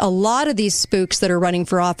against a lot of these spooks that are running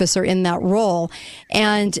for office or in that role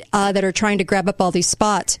and that are trying to grab up all these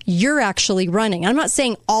spots. You're actually running. I'm not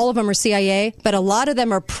saying all of them are CIA, but a lot of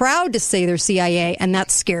them are proud to say they're CIA, and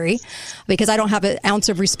that's scary because I don't have an ounce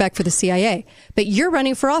of respect for the CIA. But you're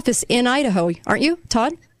running for office in Idaho, aren't you,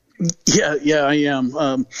 Todd? Yeah, I am.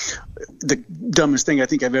 The dumbest thing I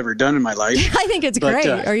think I've ever done in my life. I think it's great.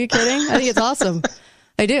 Are you kidding? I think it's awesome.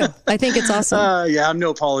 I do. I think it's awesome. Yeah, I'm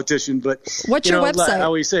no politician, but what's your website? I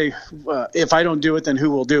always say, if I don't do it, then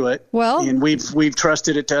who will do it? Well, and we've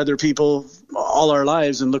trusted it to other people all our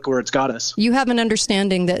lives, and look where it's got us. You have an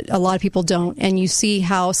understanding that a lot of people don't, and you see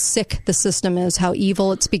how sick the system is, how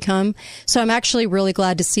evil it's become. So I'm actually really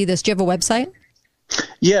glad to see this. Do you have a website?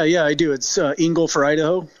 Yeah, I do. It's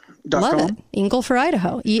EngelForIdaho.com. Love it. Engel for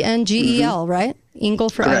Idaho. ENGEL, right?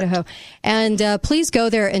 Engel for Correct. Idaho. And please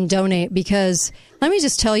go there and donate, because let me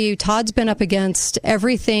just tell you, Todd's been up against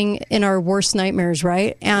everything in our worst nightmares,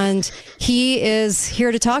 right? And he is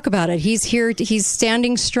here to talk about it. He's here. He's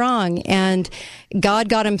standing strong, and God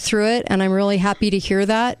got him through it. And I'm really happy to hear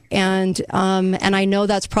that. And I know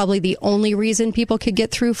that's probably the only reason people could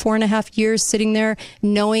get through 4.5 years sitting there,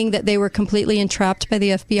 knowing that they were completely entrapped by the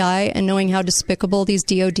FBI and knowing how despicable these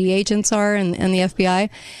DOD agents are and the FBI.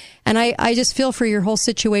 And I just feel for your whole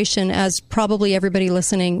situation, as probably everybody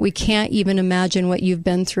listening. We can't even imagine what you've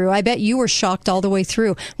been through. I bet you were shocked all the way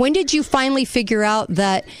through. When did you finally figure out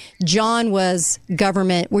that John was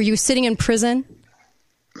government? Were you sitting in prison?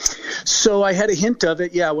 So I had a hint of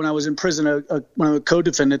it. Yeah, when I was in prison, one of the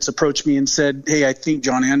co-defendants approached me and said, "Hey, I think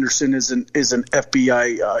John Anderson is an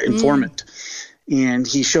FBI informant." And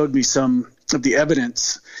he showed me some of the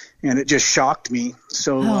evidence, and it just shocked me.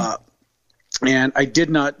 So and I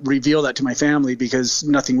did not reveal that to my family because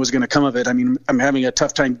nothing was going to come of it. I mean, I'm having a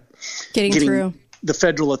tough time getting through the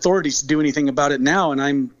federal authorities to do anything about it now, and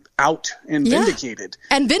I'm out and vindicated.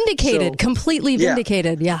 And vindicated, completely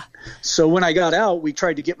vindicated, yeah. So when I got out, we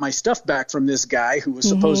tried to get my stuff back from this guy who was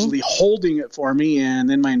supposedly holding it for me, and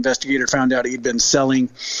then my investigator found out he'd been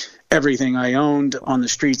selling everything I owned on the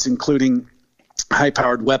streets, including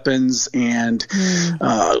high-powered weapons and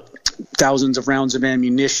thousands of rounds of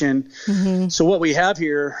ammunition. So what we have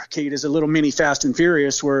here, Kate, is a little mini Fast and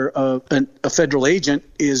Furious where a federal agent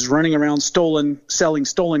is running around selling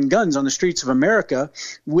stolen guns on the streets of America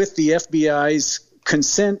with the FBI's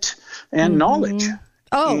consent and knowledge.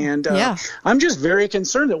 I'm just very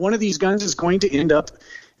concerned that one of these guns is going to end up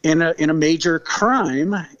in a major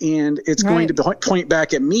crime, and it's going to point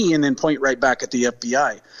back at me and then point right back at the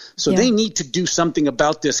FBI. So they need to do something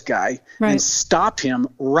about this guy and stop him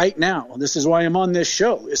right now. This is why I'm on this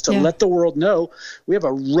show, is to let the world know we have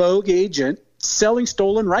a rogue agent selling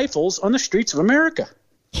stolen rifles on the streets of America.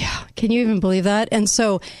 Yeah. Can you even believe that? And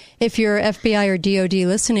so if you're FBI or DOD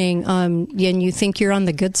listening, and you think you're on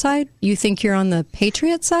the good side, you think you're on the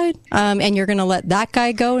Patriot side, and you're going to let that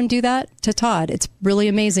guy go and do that to Todd. It's really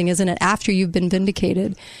amazing, isn't it? After you've been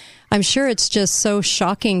vindicated. I'm sure it's just so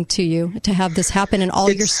shocking to you to have this happen and all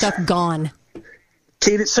your stuff gone.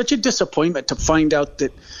 Kate, it's such a disappointment to find out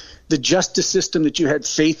that the justice system that you had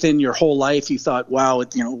faith in your whole life, you thought, wow,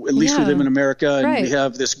 at least we live in America and we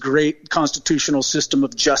have this great constitutional system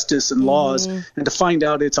of justice and laws, and to find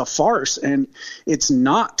out it's a farce and it's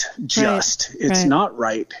not just, it's not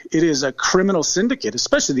right. It is a criminal syndicate,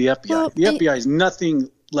 especially the FBI. Well, the FBI is nothing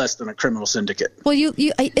less than a criminal syndicate. Well,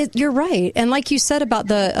 you're right, and like you said about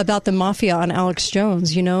the mafia on Alex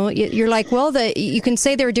Jones, you're like, well, you can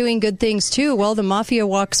say they're doing good things too. Well, the mafia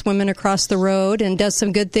walks women across the road and does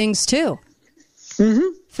some good things too.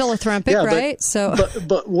 Mm-hmm. Philanthropic, right?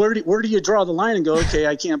 But where do you draw the line and go, okay,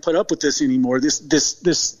 I can't put up with this anymore.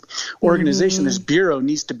 This organization, this bureau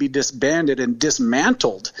needs to be disbanded and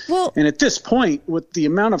dismantled. Well, and at this point, with the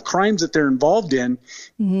amount of crimes that they're involved in,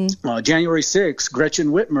 January 6th,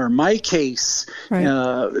 Gretchen Whitmer, my case,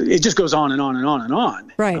 it just goes on and on and on and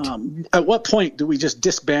on. Right. At what point do we just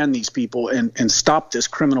disband these people and stop this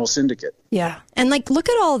criminal syndicate? Yeah. And look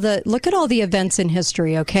at all the events in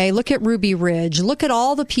history, okay? Look at Ruby Ridge. Look at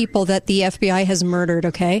all the people that the FBI has murdered,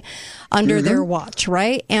 okay, under their watch,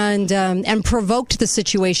 right? And provoked the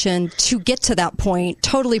situation to get to that point,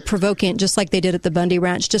 totally provoking, just like they did at the Bundy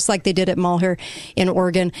Ranch, just like they did at Malheur in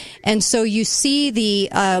Oregon. And so you see the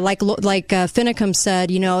like Finicum said,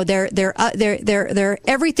 they're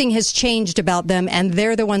everything has changed about them, and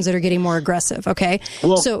they're the ones that are getting more aggressive, okay?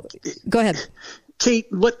 Well, so go ahead. Kate,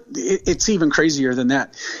 it's even crazier than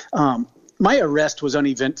that. My arrest was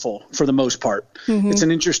uneventful for the most part. It's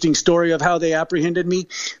an interesting story of how they apprehended me.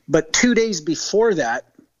 But 2 days before that,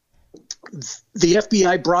 the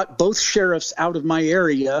FBI brought both sheriffs out of my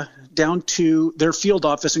area down to their field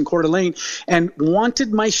office in Coeur d'Alene and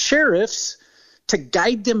wanted my sheriffs to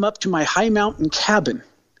guide them up to my high mountain cabin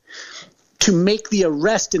to make the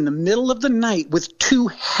arrest in the middle of the night with 2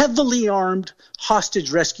 heavily armed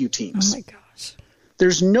hostage rescue teams. Oh, my gosh.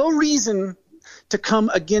 There's no reason to come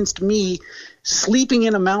against me sleeping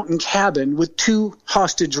in a mountain cabin with 2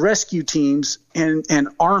 hostage rescue teams and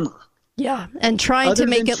armor. Yeah, and trying to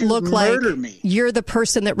make it look like you're the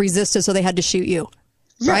person that resisted, so they had to shoot you.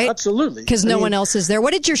 Yeah, right? Absolutely. Because no one else is there.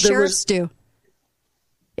 What did your sheriffs do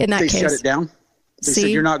in that case? They shut it down. They said,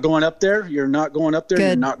 you're not going up there. You're not going up there. Good.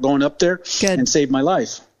 You're not going up there. Good. And saved my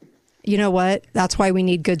life. You know what? That's why we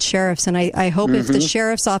need good sheriffs. And I hope if the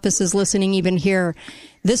sheriff's office is listening even here,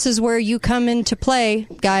 this is where you come into play,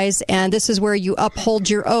 guys, and this is where you uphold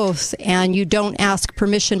your oath, and you don't ask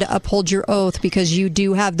permission to uphold your oath because you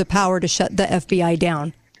do have the power to shut the FBI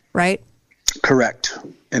down, right? Correct.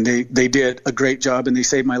 And they did a great job, and they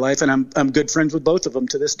saved my life, and I'm good friends with both of them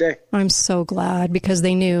to this day. I'm so glad, because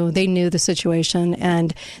they knew the situation,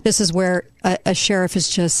 and this is where a sheriff is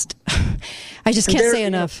just I just can't say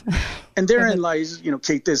enough. And therein lies,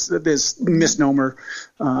 Kate, this misnomer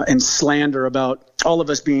and slander about all of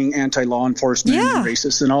us being anti-law enforcement and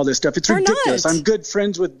racist and all this stuff. It's ridiculous. I'm good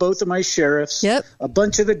friends with both of my sheriffs, a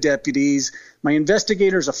bunch of the deputies. My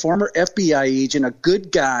investigator is a former FBI agent, a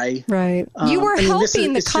good guy. Right. You were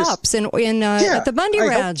helping the cops at the Bundy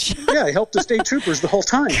Ranch. I helped the state troopers the whole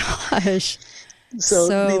time. Gosh.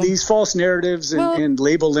 So these false narratives and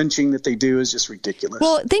label lynching that they do is just ridiculous.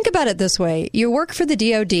 Well, think about it this way. You work for the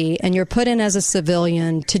DOD and you're put in as a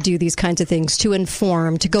civilian to do these kinds of things, to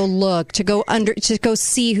inform, to go look, to go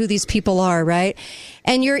see who these people are, right?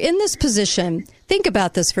 And you're in this position. Think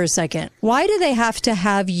about this for a second. Why do they have to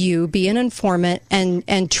have you be an informant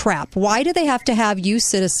and trap? Why do they have to have you,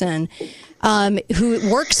 citizen,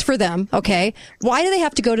 who works for them, okay? Why do they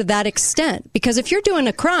have to go to that extent? Because if you're doing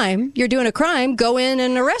a crime, go in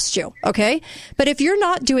and arrest you, okay? But if you're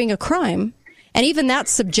not doing a crime, and even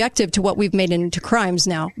that's subjective to what we've made into crimes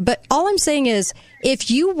now. But all I'm saying is, if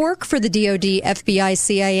you work for the DOD, FBI,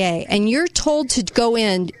 CIA, and you're told to go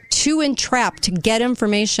in to entrap, to get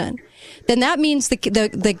information, then that means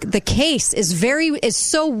the case is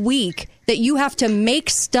so weak that you have to make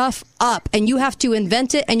stuff up and you have to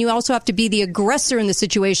invent it, and you also have to be the aggressor in the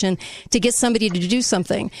situation to get somebody to do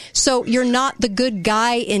something. So you're not the good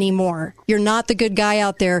guy anymore. You're not the good guy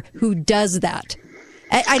out there who does that.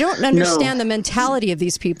 I don't understand the mentality of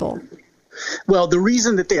these people. Well, the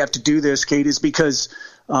reason that they have to do this, Kate, is because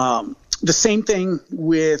the same thing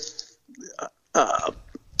with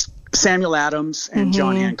Samuel Adams and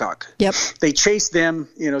John Hancock. Yep. They chased them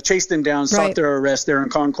down, sought their arrest there in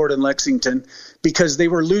Concord and Lexington because they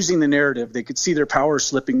were losing the narrative. They could see their power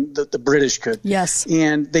slipping, the British could. Yes.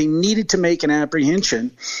 And they needed to make an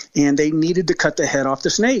apprehension, and they needed to cut the head off the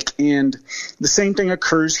snake. And the same thing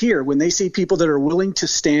occurs here. When they see people that are willing to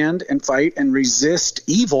stand and fight and resist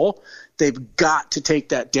evil, they've got to take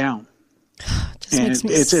that down. And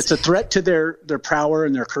it's a threat to their power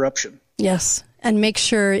and their corruption. Yes. And make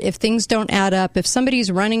sure if things don't add up, if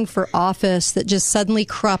somebody's running for office that just suddenly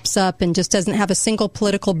crops up and just doesn't have a single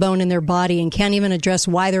political bone in their body and can't even address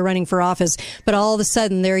why they're running for office, but all of a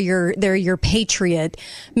sudden they're your patriot,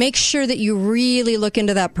 make sure that you really look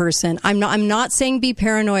into that person. I'm not saying be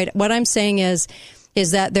paranoid. What I'm saying is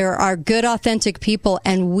that there are good, authentic people,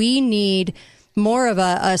 and we need more of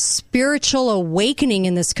a spiritual awakening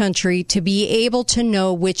in this country to be able to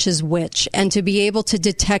know which is which and to be able to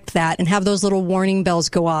detect that and have those little warning bells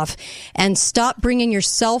go off and stop bringing your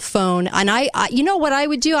cell phone. And I you know what I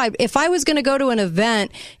would do? If I was going to go to an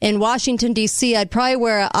event in Washington, D.C., I'd probably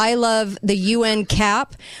wear a I Love the UN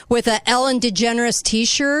cap with a Ellen DeGeneres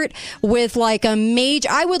T-shirt with like a major,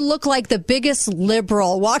 I would look like the biggest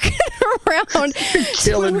liberal walking around.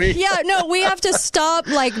 Killing me. Yeah, no, we have to stop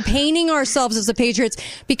like painting ourselves as the Patriots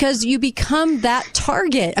because you become that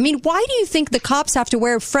target. I mean, why do you think the cops have to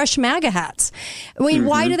wear fresh MAGA hats? I mean,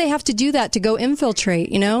 why do they have to do that to go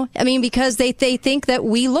infiltrate, you know? I mean, because they think that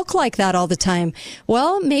we look like that all the time.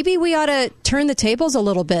 Well, maybe we ought to turn the tables a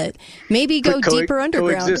little bit. Maybe go deeper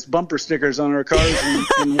underground. Coexist bumper stickers on our cars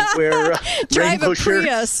and wear rainbow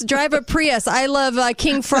shirts. Drive a Prius. I love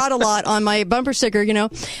King Fraud-a-Lot on my bumper sticker, you know,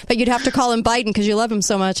 but you'd have to call him Biden because you love him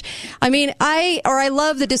so much. I mean, I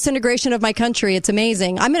love the disintegration of my country. It's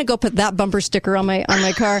amazing. I'm going to go put that bumper sticker on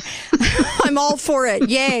my car. I'm all for it.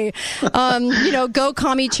 Yay. Go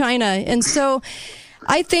commie China. And so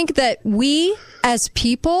I think that we as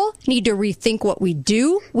people need to rethink what we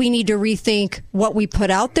do. We need to rethink what we put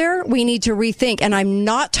out there. We need to rethink. And I'm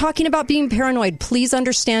not talking about being paranoid. Please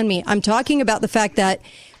understand me. I'm talking about the fact that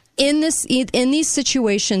in these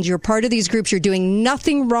situations, you're part of these groups, you're doing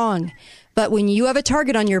nothing wrong. But when you have a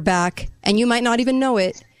target on your back and you might not even know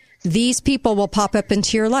it, these people will pop up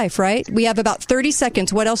into your life, right? We have about 30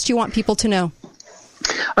 seconds. What else do you want people to know?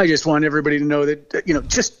 I just want everybody to know that,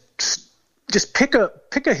 just pick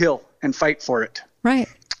a hill and fight for it. Right.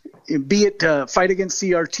 Be it fight against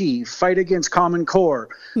CRT, fight against Common Core,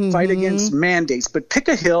 fight against mandates, but pick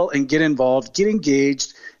a hill and get involved, get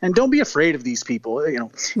engaged, and don't be afraid of these people.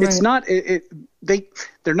 It's not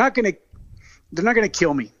they're not going to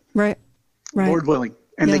kill me. Right. Lord willing.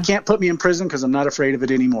 And they can't put me in prison because I'm not afraid of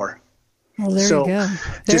it anymore. Well, there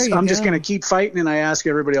you go. I'm just going to keep fighting, and I ask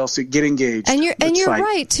everybody else to get engaged. And you're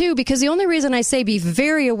right too, because the only reason I say be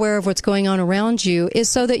very aware of what's going on around you is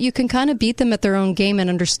so that you can kind of beat them at their own game and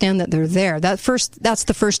understand that they're there. That's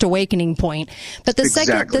the first awakening point. But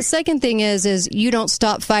the second thing is you don't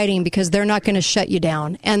stop fighting because they're not going to shut you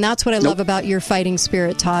down. And that's what I love about your fighting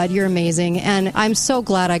spirit, Todd. You're amazing, and I'm so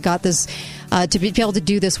glad I got this to be able to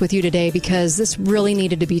do this with you today because this really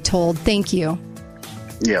needed to be told. Thank you.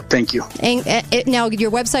 Yeah, thank you. And now,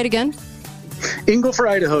 your website again?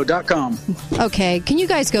 EngleForIdaho.com. Okay, can you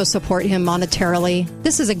guys go support him monetarily?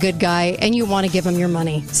 This is a good guy, and you want to give him your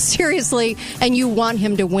money. Seriously, and you want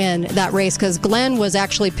him to win that race, because Glenn was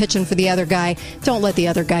actually pitching for the other guy. Don't let the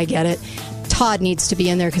other guy get it. Todd needs to be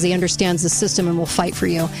in there because he understands the system and will fight for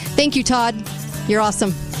you. Thank you, Todd. You're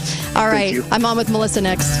awesome. All right, I'm on with Melissa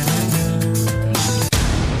next.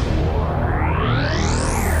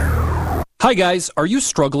 Hi guys, are you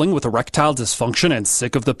struggling with erectile dysfunction and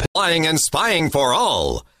sick of the Flying and spying for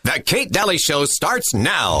all? The Kate Daly Show starts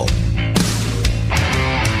now.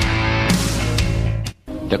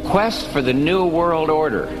 The quest for the New World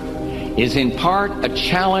Order is in part a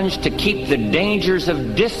challenge to keep the dangers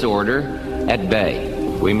of disorder at bay.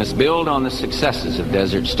 We must build on the successes of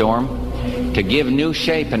Desert Storm to give new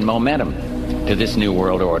shape and momentum to this New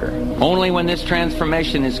World Order. Only when this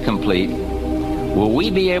transformation is complete will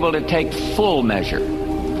we be able to take full measure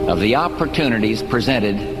of the opportunities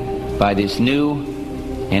presented by this new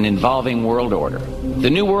and evolving world order. The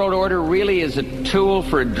New World Order really is a tool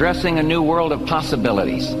for addressing a new world of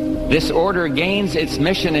possibilities. This order gains its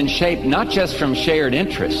mission and shape not just from shared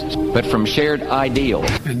interests, but from shared ideals.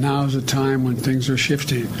 And now is a time when things are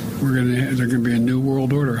shifting. There's going to be a new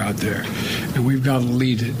world order out there, and we've got to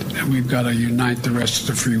lead it, and we've got to unite the rest of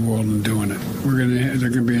the free world in doing it. There's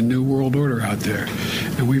going to be a new world order out there,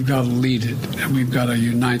 and we've got to lead it, and we've got to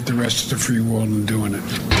unite the rest of the free world in doing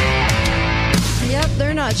it. Yep,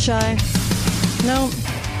 they're not shy. No.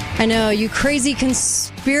 I know, you crazy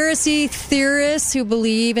conspiracy theorists who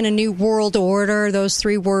believe in a new world order, those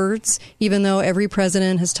 3 words, even though every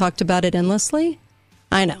president has talked about it endlessly.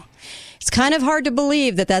 I know. It's kind of hard to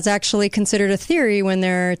believe that that's actually considered a theory when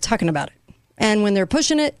they're talking about it, and when they're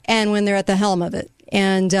pushing it, and when they're at the helm of it.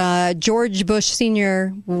 And George Bush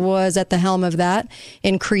Sr. was at the helm of that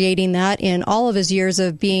in creating that in all of his years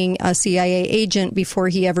of being a CIA agent before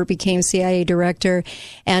he ever became CIA director,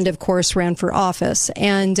 and of course ran for office.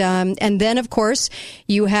 And then of course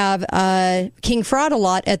you have King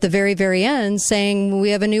Fraud-A-Lot at the very, very end saying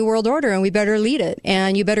we have a new world order and we better lead it,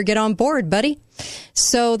 and you better get on board, buddy.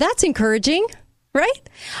 So that's encouraging.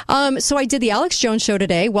 Right? So I did the Alex Jones Show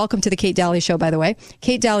today. Welcome to the Kate Daly Show, by the way.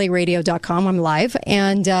 KateDalyRadio.com. I'm live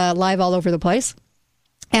and live all over the place.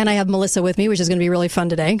 And I have Melissa with me, which is going to be really fun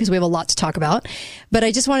today because we have a lot to talk about. But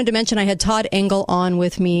I just wanted to mention I had Todd Engel on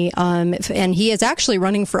with me, and he is actually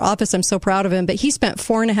running for office. I'm so proud of him. But he spent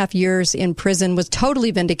 4.5 years in prison, was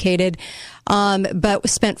totally vindicated, but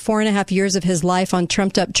spent 4.5 years of his life on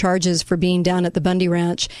trumped-up charges for being down at the Bundy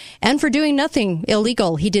Ranch and for doing nothing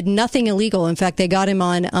illegal. He did nothing illegal. In fact, they got him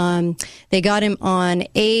on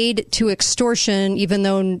aid to extortion, even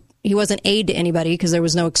though he wasn't aid to anybody because there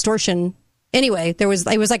was no extortion. Anyway, it was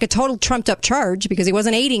like a total trumped up charge because he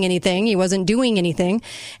wasn't aiding anything. He wasn't doing anything.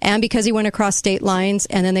 And because he went across state lines,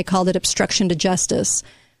 and then they called it obstruction to justice.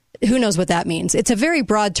 Who knows what that means? It's a very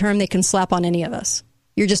broad term they can slap on any of us.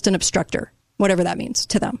 You're just an obstructor, whatever that means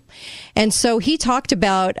to them. And so he talked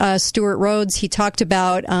about Stuart Rhodes. He talked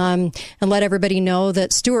about, and let everybody know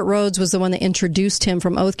that Stuart Rhodes was the one that introduced him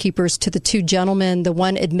from Oath Keepers to the 2 gentlemen, the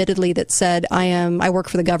one admittedly that said, I work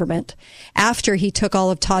for the government, after he took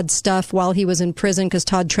all of Todd's stuff while he was in prison because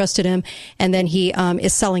Todd trusted him. And then he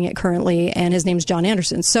is selling it currently, and his name's John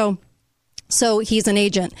Anderson. So he's an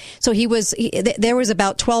agent. So there was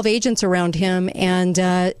about 12 agents around him.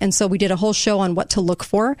 And so we did a whole show on what to look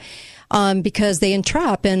for. Because they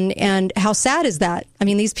entrap, and how sad is that? I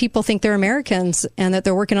mean, these people think they're Americans and that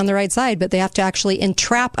they're working on the right side, but they have to actually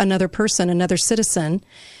entrap another person, another citizen.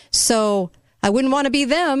 So I wouldn't want to be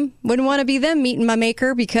them. Wouldn't want to be them meeting my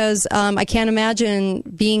maker because I can't imagine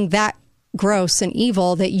being that gross and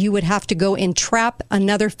evil that you would have to go entrap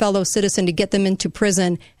another fellow citizen to get them into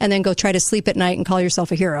prison and then go try to sleep at night and call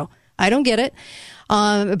yourself a hero. I don't get it.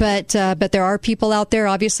 But there are people out there,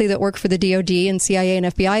 obviously, that work for the DOD and CIA and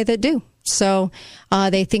FBI that do. So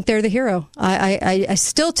they think they're the hero. I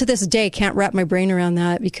still to this day can't wrap my brain around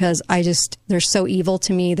that because they're so evil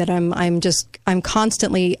to me that I'm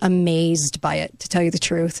constantly amazed by it, to tell you the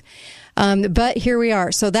truth. But here we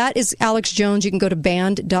are. So that is Alex Jones. You can go to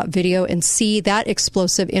band.video and see that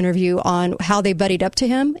explosive interview on how they buddied up to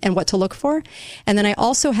him and what to look for. And then I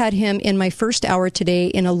also had him in my first hour today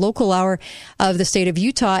in a local hour of the state of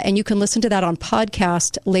Utah. And you can listen to that on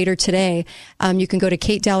podcast later today. You can go to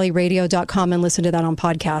KateDalyRadio.com and listen to that on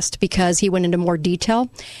podcast because he went into more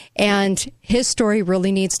detail. And his story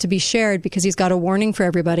really needs to be shared because he's got a warning for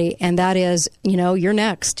everybody. And that is, you're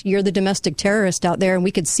next. You're the domestic terrorist out there. And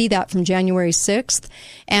we could see that from January 6th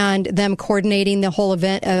and them coordinating the whole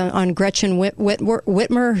event on Gretchen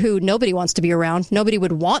Whitmer, who nobody wants to be around. Nobody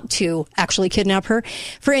would want to actually kidnap her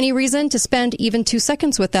for any reason to spend even 2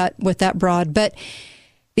 seconds with that broad. But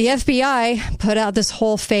the FBI put out this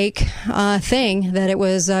whole fake thing that it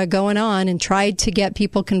was going on and tried to get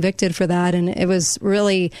people convicted for that. And it was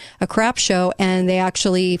really a crap show, and they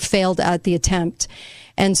actually failed at the attempt.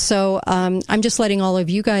 And so I'm just letting all of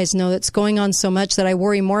you guys know that's going on so much that I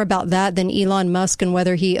worry more about that than Elon Musk and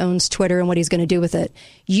whether he owns Twitter and what he's going to do with it.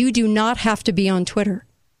 You do not have to be on Twitter.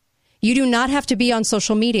 You do not have to be on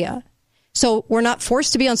social media. So we're not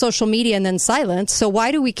forced to be on social media and then silenced. So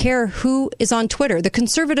why do we care who is on Twitter? The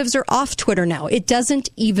conservatives are off Twitter now. It doesn't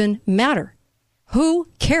even matter. Who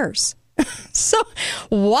cares? So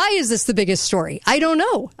why is this the biggest story? I don't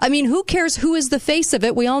know. I mean, who cares who is the face of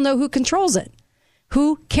it? We all know who controls it.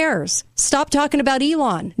 Who cares? Stop talking about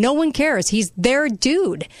Elon. No one cares. He's their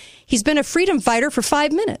dude. He's been a freedom fighter for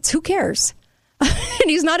 5 minutes. Who cares? And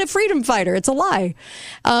he's not a freedom fighter. It's a lie.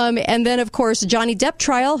 And then, of course, Johnny Depp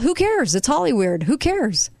trial. Who cares? It's Hollywood. Who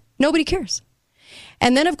cares? Nobody cares.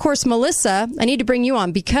 And then, of course, Melissa, I need to bring you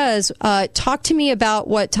on because talk to me about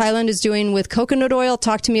what Thailand is doing with coconut oil.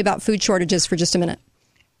 Talk to me about food shortages for just a minute.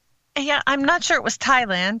 Yeah, I'm not sure it was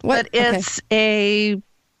Thailand, but it's a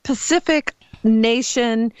Pacific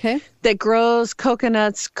nation that grows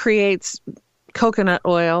coconuts, creates coconut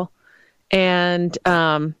oil, and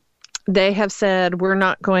they have said we're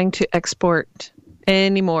not going to export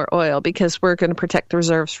any more oil because we're going to protect the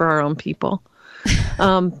reserves for our own people.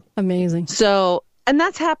 Amazing. So And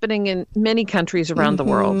that's happening in many countries around the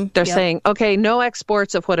world. They're saying, okay, no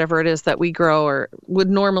exports of whatever it is that we grow or would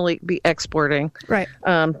normally be exporting. Right.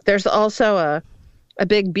 There's also a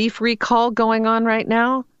big beef recall going on right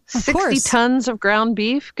now. 60 tons of ground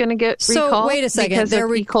beef going to get recalled. So wait a second. Because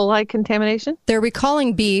of E. coli contamination? They're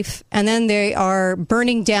recalling beef, and then they are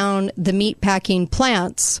burning down the meat packing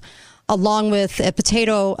plants, along with a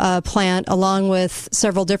potato plant, along with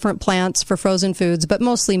several different plants for frozen foods, but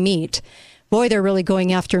mostly meat. Boy, they're really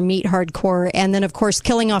going after meat hardcore. And then, of course,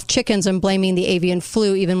 killing off chickens and blaming the avian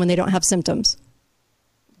flu even when they don't have symptoms.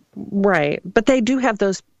 Right. But they do have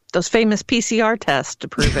those famous PCR tests to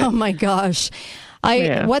prove it. Oh, my gosh.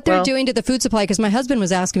 What they're doing to the food supply, because my husband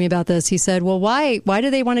was asking me about this. He said, well, why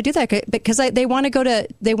do they want to do that? Because they want to go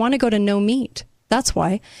to no meat. That's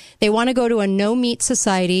why. They want to go to a no-meat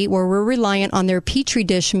society where we're reliant on their Petri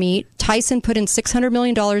dish meat. Tyson put in $600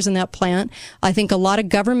 million in that plant. I think a lot of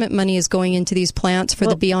government money is going into these plants for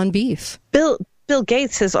the Beyond Beef. Bill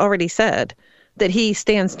Gates has already said that he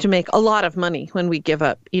stands to make a lot of money when we give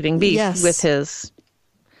up eating beef with his...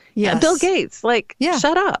 Yes. Bill Gates,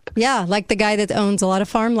 shut up. Yeah, like the guy that owns a lot of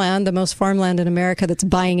farmland, the most farmland in America, that's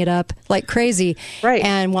buying it up like crazy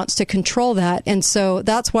and wants to control that. And so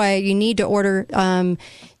that's why you need to order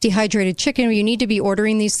dehydrated chicken. You need to be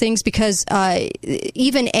ordering these things because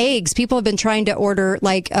even eggs, people have been trying to order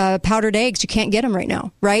powdered eggs. You can't get them right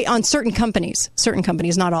now, right? On certain companies,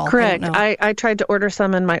 not all. Correct. I tried to order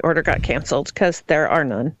some and my order got canceled because there are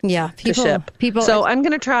none to ship. So I'm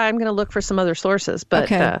going to look for some other sources.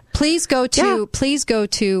 But please go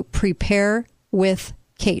to Prepare with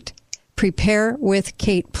Kate. Prepare with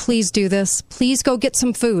Kate. Please do this. Please go get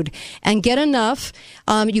some food and get enough.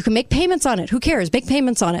 You can make payments on it. Who cares? Make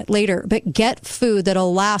payments on it later. But get food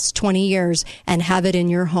that'll last 20 years and have it in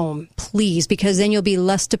your home, please, because then you'll be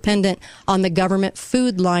less dependent on the government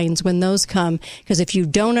food lines when those come. Because if you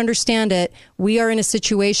don't understand it, we are in a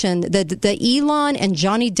situation that the Elon and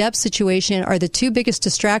Johnny Depp situation are the two biggest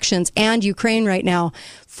distractions, and Ukraine right now,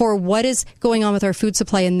 for what is going on with our food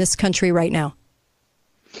supply in this country right now.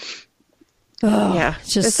 Oh, yeah,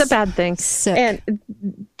 it's a bad thing. Sick. And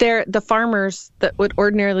the farmers that would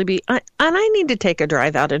ordinarily be, and I need to take a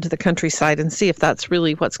drive out into the countryside and see if that's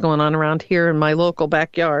really what's going on around here in my local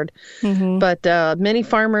backyard. Mm-hmm. But many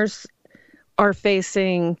farmers are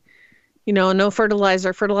facing, no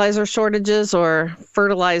fertilizer shortages or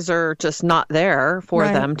fertilizer just not there for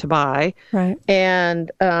them to buy. Right.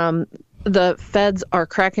 And the feds are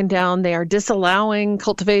cracking down. They are disallowing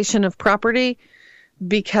cultivation of property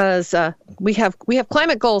because we have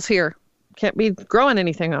climate goals here. Can't be growing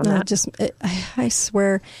anything on that. I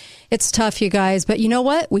swear, it's tough, you guys. But you know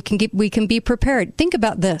what? We can be prepared. Think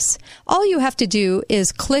about this. All you have to do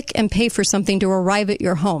is click and pay for something to arrive at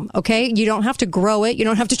your home. Okay, you don't have to grow it. You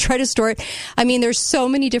don't have to try to store it. I mean, there's so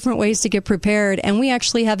many different ways to get prepared, and we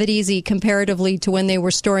actually have it easy comparatively to when they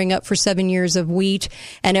were storing up for 7 years of wheat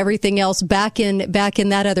and everything else back in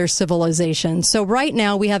that other civilization. So right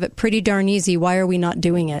now we have it pretty darn easy. Why are we not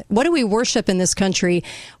doing it? What do we worship in this country?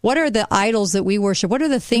 What are the idols that we worship? What are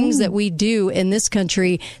the things that we do in this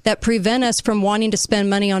country that prevent us from wanting to spend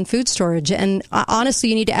money on food storage? And honestly,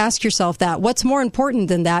 you need to ask yourself that. What's more important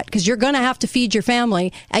than that? Because you're going to have to feed your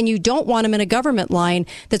family, and you don't want them in a government line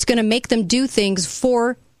that's going to make them do things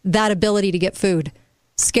for that ability to get food.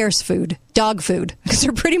 Scarce food, dog food. Because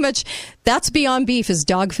they're pretty much, that's Beyond Beef is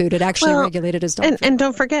dog food. It actually regulated as dog food. And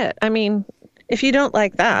don't forget, I mean, if you don't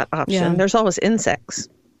like that option, there's always insects.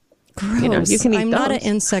 Gross. You can eat I'm those. not an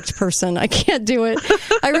insect person. I can't do it.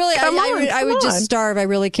 I really, I would just starve. I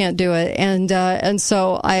really can't do it. And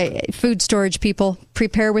so food storage people,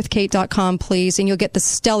 preparewithkate.com, please. And you'll get the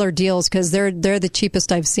stellar deals because they're the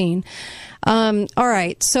cheapest I've seen. All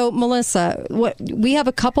right. So Melissa, we have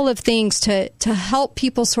a couple of things to help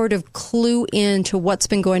people sort of clue into what's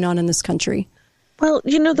been going on in this country. Well,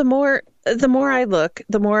 the more I look,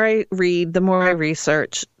 the more I read, the more I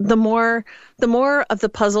research, the more of the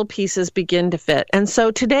puzzle pieces begin to fit. And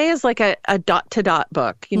so today is like a dot-to-dot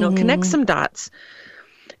book, connect some dots.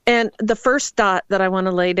 And the first dot that I want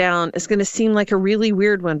to lay down is going to seem like a really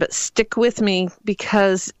weird one, but stick with me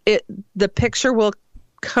because the picture will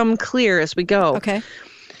come clear as we go. Okay.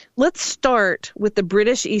 Let's start with the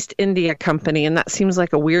British East India Company, and that seems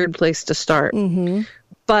like a weird place to start. Mm-hmm.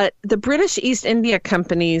 But the British East India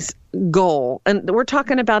Company's goal, and we're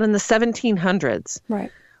talking about in the 1700s,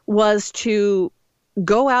 was to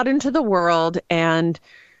go out into the world and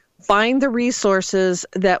find the resources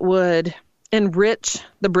that would enrich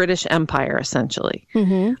the British Empire, essentially.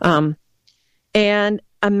 Mm-hmm. And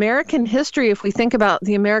American history, if we think about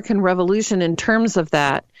the American Revolution in terms of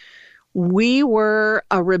that, we were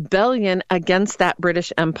a rebellion against that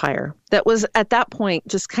British Empire that was at that point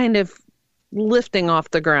just kind of lifting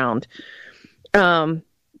off the ground. The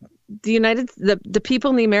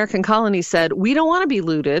people in the American colonies said, we don't want to be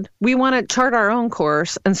looted. We want to chart our own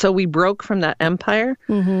course. And so we broke from that empire.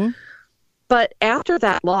 Mm-hmm. But after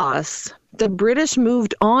that loss, the British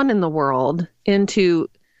moved on in the world into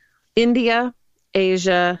India,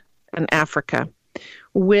 Asia, and Africa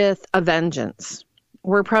with a vengeance.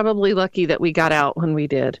 We're probably lucky that we got out when we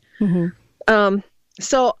did. Mm-hmm.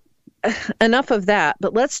 So enough of that,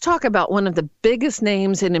 but let's talk about one of the biggest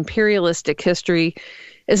names in imperialistic history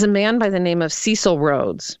is a man by the name of Cecil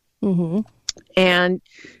Rhodes. Mm-hmm. And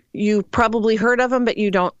you've probably heard of him, but you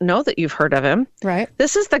don't know that you've heard of him. Right.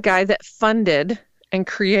 This is the guy that funded and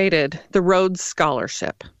created the Rhodes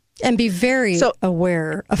Scholarship. And be very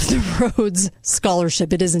aware of the Rhodes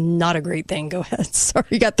Scholarship. It is not a great thing. Go ahead. Sorry,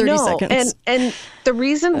 you got 30 seconds. And the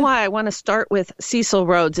reason why I want to start with Cecil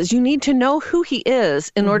Rhodes is you need to know who he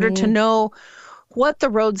is in order to know what the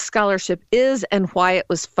Rhodes Scholarship is and why it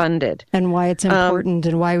was funded. And why it's important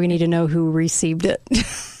and why we need to know who received it.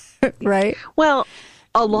 Right? Well,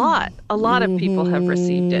 a lot of people have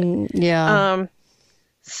received it. Yeah.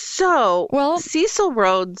 Cecil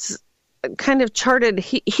Rhodes kind of charted,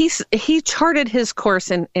 he charted his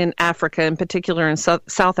course in Africa, in particular in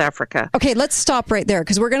South Africa. Okay, let's stop right there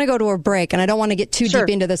because we're going to go to a break, and I don't want to get too deep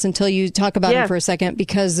into this until you talk about him for a second,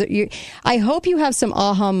 because I hope you have some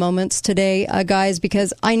aha moments today, guys,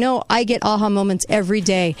 because I know I get aha moments every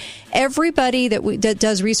day. Everybody that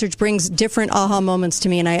does research brings different aha moments to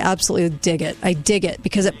me, and I absolutely dig it. I dig it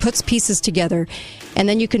because it puts pieces together, and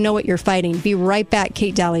then you can know what you're fighting. Be right back,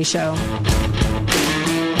 Kate Daly Show.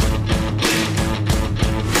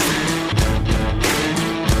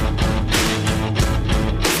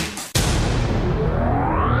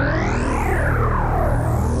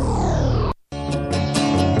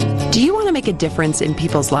 Do you want to make a difference in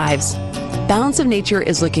people's lives? Balance of Nature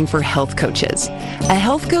is looking for health coaches. A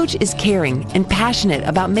health coach is caring and passionate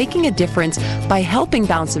about making a difference by helping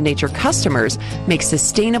Balance of Nature customers make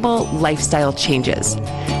sustainable lifestyle changes.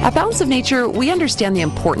 At Balance of Nature, we understand the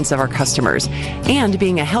importance of our customers, and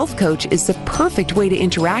being a health coach is the perfect way to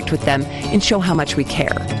interact with them and show how much we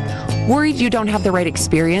care. Worried you don't have the right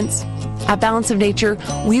experience? At Balance of Nature,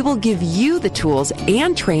 we will give you the tools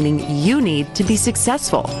and training you need to be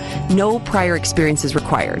successful. No prior experience is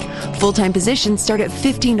required. Full-time positions start at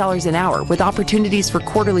 $15 an hour with opportunities for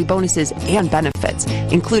quarterly bonuses and benefits,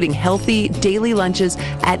 including healthy daily lunches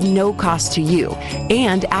at no cost to you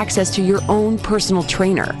and access to your own personal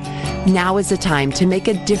trainer. Now is the time to make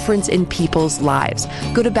a difference in people's lives.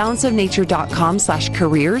 Go to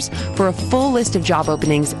balanceofnature.com/careers for a full list of job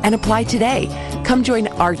openings and apply today. Come join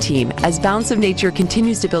our team as Balance of Nature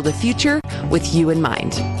continues to build a future with you in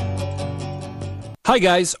mind. Hi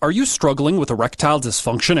guys, are you struggling with erectile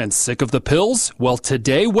dysfunction and sick of the pills? Well,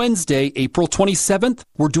 today, Wednesday, April 27th,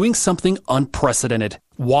 we're doing something unprecedented.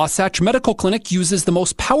 Wasatch Medical Clinic uses the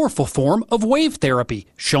most powerful form of wave therapy,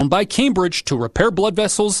 shown by Cambridge, to repair blood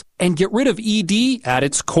vessels and get rid of ED at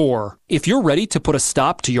its core. If you're ready to put a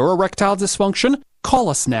stop to your erectile dysfunction, call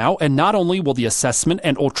us now, and not only will the assessment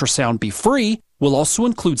and ultrasound be free, we'll also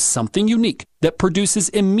include something unique that produces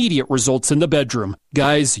immediate results in the bedroom.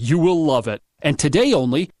 Guys, you will love it. And today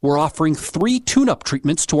only, we're offering 3 tune-up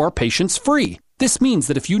treatments to our patients free. This means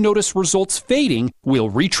that if you notice results fading,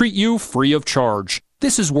 we'll retreat you free of charge.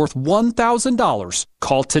 This is worth $1,000.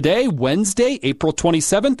 Call today, Wednesday, April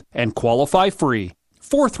 27th, and qualify free.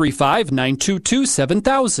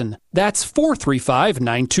 435-922-7000. That's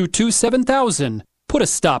 435-922-7000. Put a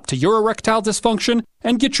stop to your erectile dysfunction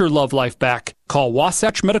and get your love life back. Call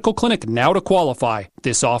Wasatch Medical Clinic now to qualify.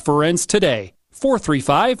 This offer ends today.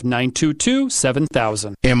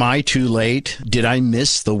 435-922-7000. Am I too late? Did I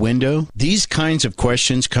miss the window? These kinds of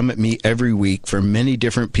questions come at me every week from many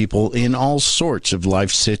different people in all sorts of life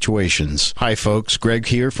situations. Hi folks, Greg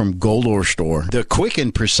here from Gold Ore Store. The quick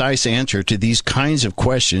and precise answer to these kinds of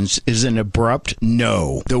questions is an abrupt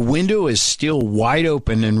no. The window is still wide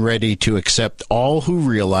open and ready to accept all who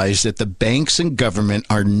realize that the banks and government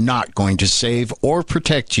are not going to save or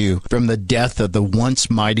protect you from the death of the once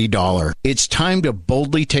mighty dollar. It's time to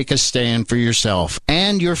boldly take a stand for yourself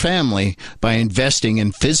and your family by investing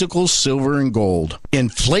in physical silver and gold.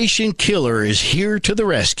 Inflation Killer is here to the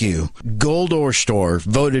rescue. Gold Ore Store,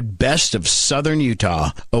 voted best of Southern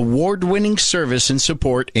Utah. Award-winning service and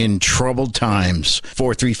support in troubled times.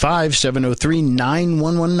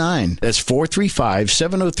 435-703-9119. That's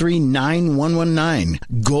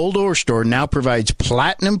 435-703-9119. Gold Ore Store now provides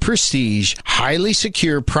platinum prestige, highly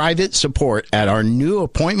secure private support at our new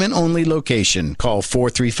appointment-only location information. Call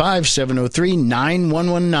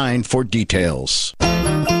 435-703-9119 for details.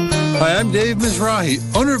 Hi, I'm Dave Mizrahi,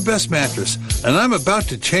 owner of Best Mattress, and I'm about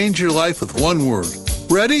to change your life with one word.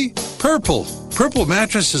 Ready? Purple. Purple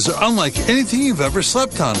mattresses are unlike anything you've ever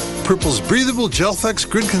slept on. Purple's breathable GelFlex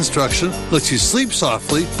grid construction lets you sleep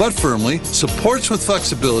softly but firmly, supports with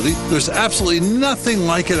flexibility. There's absolutely nothing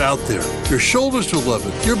like it out there. Your shoulders will love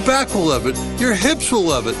it. Your back will love it. Your hips will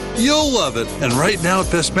love it. You'll love it. And right now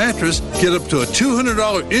at Best Mattress, get up to a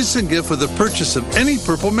 $200 instant gift with the purchase of any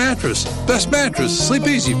Purple mattress. Best Mattress. Sleep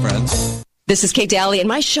easy, friends. This is Kate Daly, and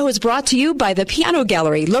my show is brought to you by the Piano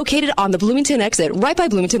Gallery, located on the Bloomington exit, right by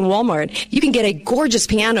Bloomington Walmart. You can get a gorgeous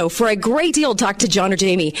piano for a great deal. Talk to John or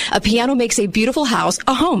Jamie. A piano makes a beautiful house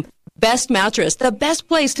a home. Best Mattress, the best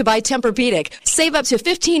place to buy Tempur-Pedic. Save up to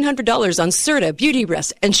 $1,500 on Serta,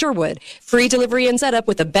 Beautyrest, and Sherwood. Free delivery and setup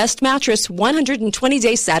with the Best Mattress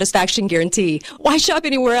 120-day satisfaction guarantee. Why shop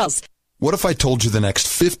anywhere else? What if I told you the next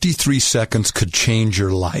 53 seconds could change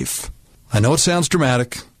your life? I know it sounds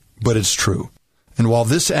dramatic, but it's true. And while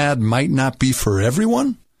this ad might not be for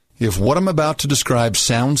everyone, if what I'm about to describe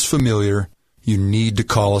sounds familiar, you need to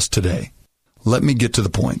call us today. Let me get to the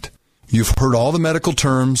point. You've heard all the medical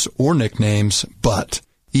terms or nicknames, but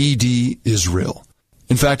ED is real.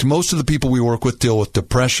 In fact, most of the people we work with deal with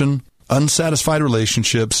depression, unsatisfied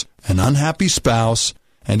relationships, an unhappy spouse,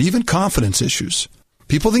 and even confidence issues.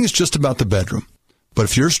 People think it's just about the bedroom. But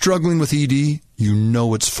if you're struggling with ED, you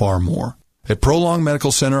know it's far more. At Prolong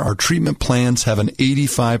Medical Center, our treatment plans have an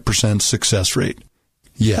 85% success rate.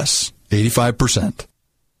 Yes, 85%.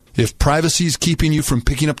 If privacy is keeping you from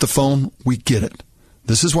picking up the phone, we get it.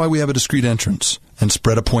 This is why we have a discreet entrance and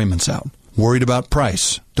spread appointments out. Worried about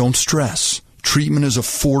price? Don't stress. Treatment is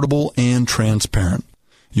affordable and transparent.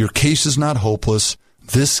 Your case is not hopeless.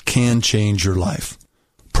 This can change your life.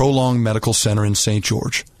 Prolong Medical Center in St.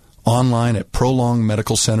 George. Online at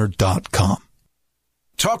prolongmedicalcenter.com.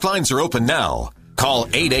 Talk lines are open now. Call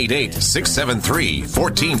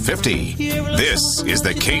 888-673-1450. This is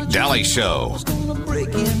the Kate Daly Show. I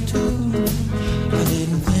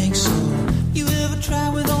didn't think so. You ever try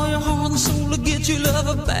with all your heart and soul to get your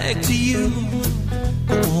lover back to you?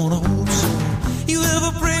 I wanna hope so. You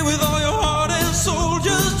ever pray with all your heart and soul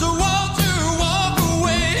just to walk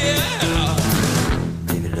away?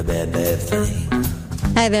 Maybe the bad thing.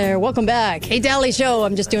 Hi there. Welcome back. Hey, Daly Show.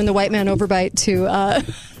 I'm just doing the white man overbite to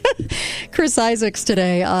Chris Isaacs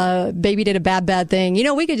today. Baby did a bad thing. You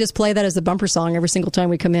know, we could just play that as the bumper song every single time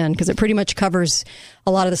we come in because it pretty much covers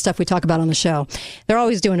a lot of the stuff we talk about on the show. They're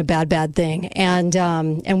always doing a bad thing, and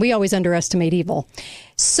we always underestimate evil.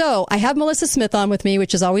 So I have Melissa Smith on with me,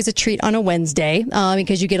 which is always a treat on a Wednesday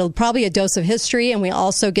because you get probably a dose of history, and we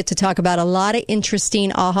also get to talk about a lot of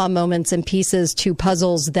interesting aha moments and pieces to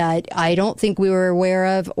puzzles that I don't think we were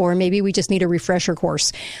aware of, or maybe we just need a refresher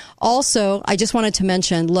course. Also, I just wanted to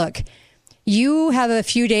mention, look, you have a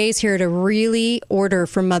few days here to really order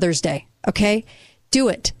for Mother's Day, okay? Do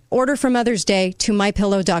it. Order for Mother's Day to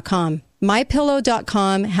MyPillow.com.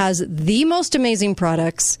 MyPillow.com has the most amazing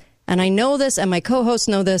products. And I know this, and my co-hosts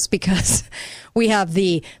know this because we have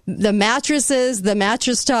the mattresses, the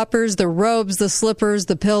mattress toppers, the robes, the slippers,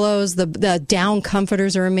 the pillows, the down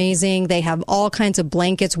comforters are amazing. They have all kinds of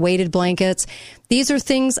blankets, weighted blankets. These are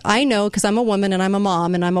things I know because I'm a woman and I'm a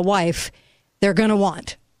mom and I'm a wife. They're going to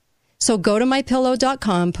want. So go to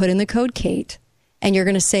MyPillow.com, put in the code Kate, and you're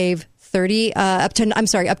going to save up to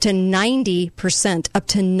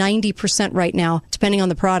 90% right now, depending on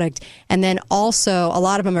the product. And then also a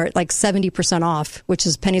lot of them are like 70% off, which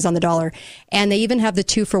is pennies on the dollar. And they even have the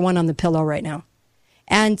 2-for-1 on the pillow right now.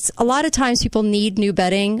 And a lot of times people need new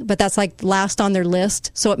bedding, but that's like last on their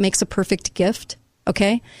list. So it makes a perfect gift.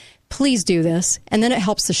 Okay. Please do this. And then it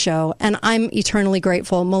helps the show. And I'm eternally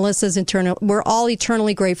grateful. We're all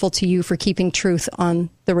eternally grateful to you for keeping truth on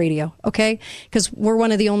the radio. Okay. Because we're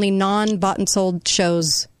one of the only non-bought and sold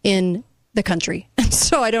shows in the country. And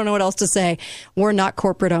so I don't know what else to say. We're not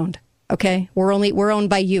corporate owned. Okay. We're owned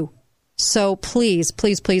by you. So please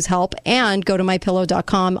help and go to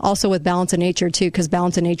MyPillow.com. Also with Balance of Nature too, because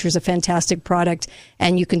Balance of Nature is a fantastic product,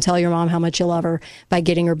 and you can tell your mom how much you love her by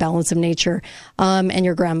getting her Balance of Nature, and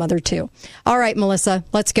your grandmother too. All right, Melissa,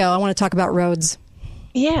 let's go. I want to talk about roads.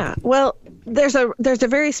 Yeah, well, there's a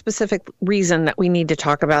very specific reason that we need to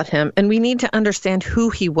talk about him, and we need to understand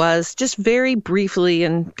who he was, just very briefly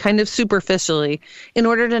and kind of superficially, in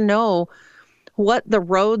order to know what the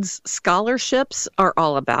Rhodes scholarships are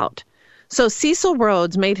all about. So Cecil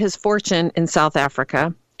Rhodes made his fortune in South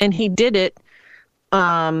Africa, and he did it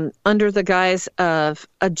under the guise of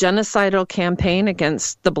a genocidal campaign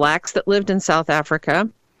against the blacks that lived in South Africa.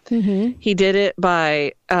 Mm-hmm. He did it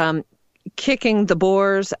by kicking the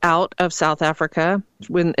Boers out of South Africa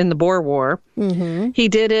in the Boer War. Mm-hmm. He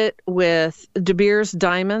did it with De Beers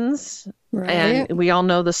diamonds. Right. And we all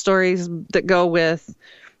know the stories that go with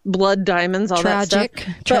blood diamonds, all that stuff.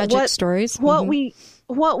 Tragic stories.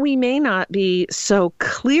 What we may not be so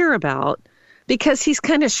clear about, because he's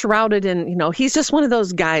kind of shrouded in, he's just one of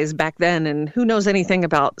those guys back then, and who knows anything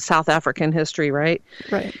about South African history, right?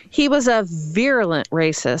 Right. He was a virulent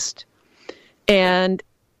racist. And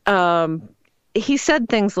he said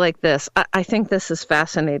things like this. I think this is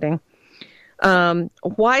fascinating.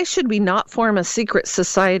 Why should we not form a secret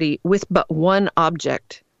society with but one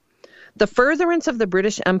object? The furtherance of the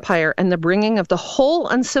British Empire and the bringing of the whole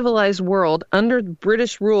uncivilized world under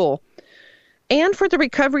British rule, and for the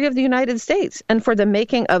recovery of the United States, and for the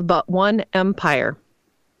making of but one empire.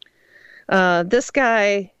 This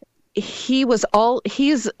guy, he's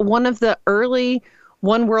one of the early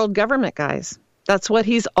one world government guys. That's what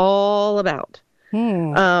he's all about.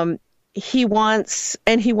 He wants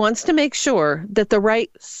to make sure that the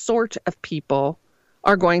right sort of people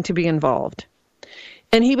are going to be involved.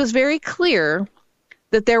 And he was very clear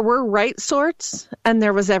that there were right sorts and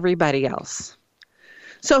there was everybody else.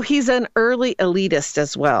 So he's an early elitist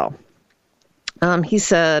as well. He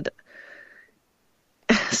said,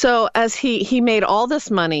 so as he made all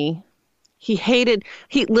this money, he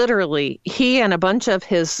and a bunch of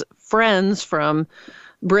his friends from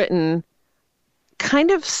Britain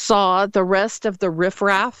kind of saw the rest of the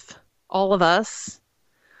riffraff, all of us,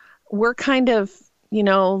 we're kind of,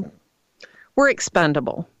 we're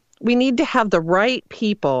expendable. We need to have the right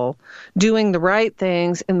people doing the right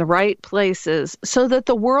things in the right places so that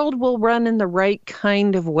the world will run in the right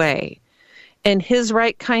kind of way. And his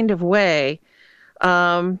right kind of way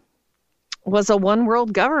was a one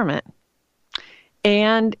world government.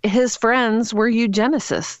 And his friends were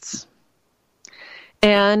eugenicists.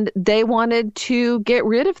 And they wanted to get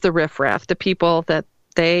rid of the riffraff, the people that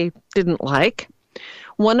they didn't like.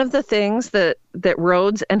 One of the things that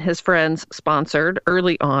Rhodes and his friends sponsored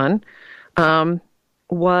early on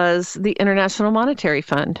was the International Monetary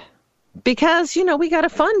Fund. Because, we got to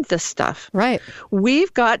fund this stuff. Right.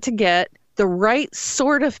 We've got to get the right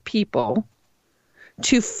sort of people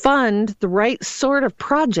to fund the right sort of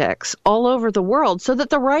projects all over the world so that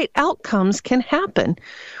the right outcomes can happen.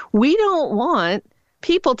 We don't want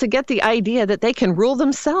people to get the idea that they can rule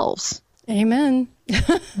themselves. Amen.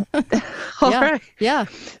 All right. Yeah.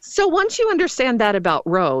 So once you understand that about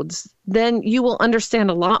Rhodes, then you will understand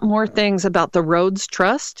a lot more things about the Rhodes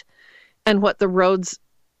Trust and what the Rhodes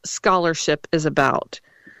Scholarship is about.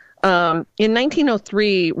 In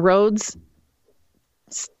 1903, Rhodes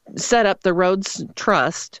set up the Rhodes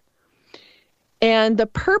Trust, and the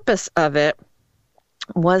purpose of it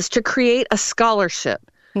was to create a scholarship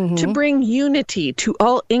to bring unity to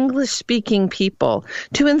all English-speaking people,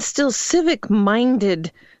 to instill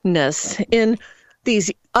civic-mindedness in these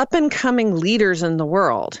up-and-coming leaders in the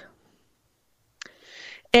world.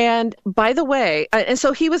 And by the way, and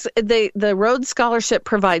so the Rhodes Scholarship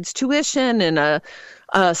provides tuition and a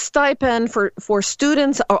stipend for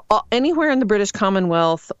students anywhere in the British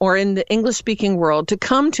Commonwealth or in the English-speaking world to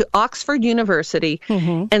come to Oxford University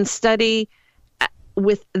and study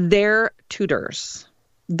with their tutors.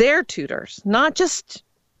 Their tutors, not just,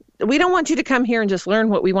 we don't want you to come here and just learn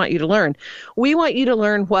what we want you to learn. We want you to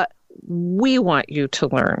learn what we want you to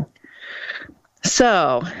learn.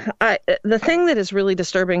 So the thing that is really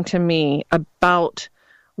disturbing to me about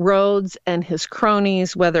Rhodes and his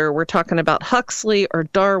cronies, whether we're talking about Huxley or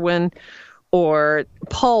Darwin or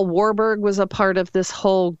Paul Warburg was a part of this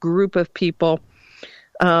whole group of people,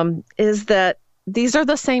 is that these are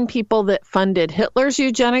the same people that funded Hitler's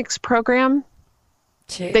eugenics program.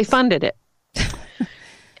 Jeez. They funded it.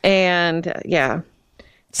 And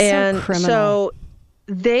so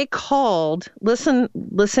they called,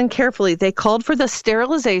 listen carefully, they called for the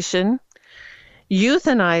sterilization,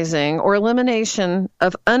 euthanizing, or elimination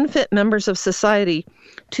of unfit members of society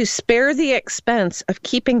to spare the expense of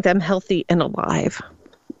keeping them healthy and alive.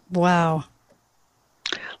 Wow.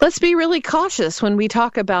 Let's be really cautious when we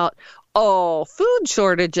talk about, food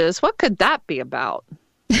shortages. What could that be about?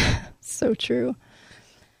 So true.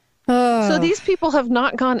 So these people have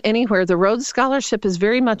not gone anywhere. The Rhodes Scholarship is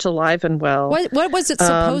very much alive and well. What was it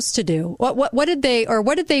supposed to do? What did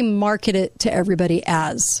they market it to everybody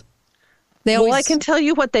as? I can tell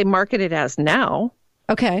you what they market it as now.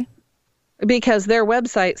 Okay. Because their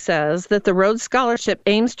website says that the Rhodes Scholarship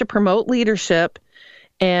aims to promote leadership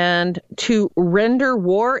and to render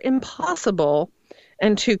war impossible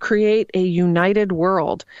and to create a united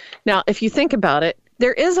world. Now, if you think about it,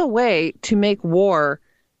 there is a way to make war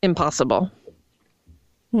impossible.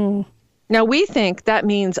 Now, we think that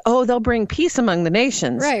means, they'll bring peace among the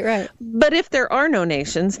nations. Right. But if there are no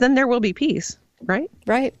nations, then there will be peace, right?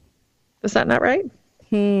 Right. Is that not right?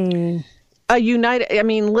 Listen,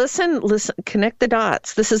 connect the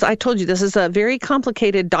dots. I told you, this is a very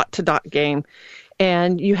complicated dot-to-dot game.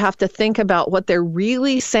 And you have to think about what they're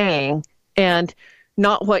really saying and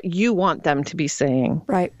not what you want them to be saying.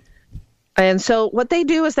 Right. And so what they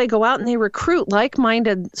do is they go out and they recruit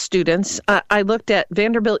like-minded students. I looked at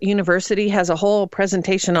Vanderbilt University has a whole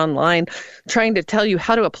presentation online trying to tell you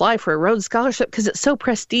how to apply for a Rhodes Scholarship because it's so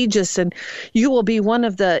prestigious and you will be one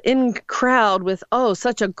of the in crowd with,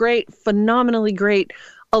 such a great, phenomenally great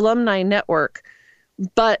alumni network.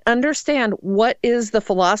 But understand what is the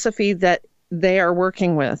philosophy that they are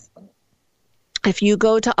working with. If you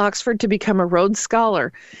go to Oxford to become a Rhodes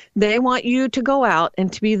Scholar, they want you to go out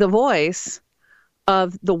and to be the voice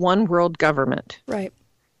of the one world government. Right.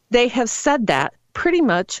 They have said that pretty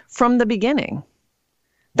much from the beginning.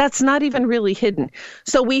 That's not even really hidden.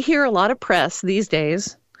 So we hear a lot of press these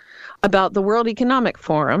days about the World Economic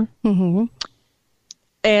Forum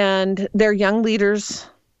and their Young Leaders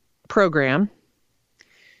program.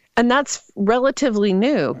 And that's relatively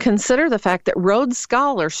new. Consider the fact that Rhodes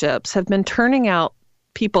Scholarships have been turning out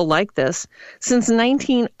people like this since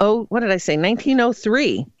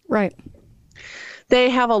 1903. Right. They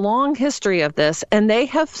have a long history of this, and they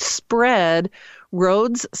have spread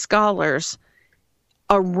Rhodes Scholars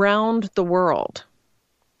around the world,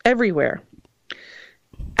 everywhere.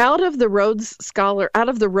 Out of the Rhodes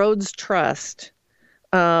Trust,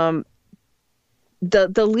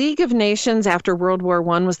 The League of Nations after World War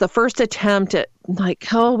I was the first attempt at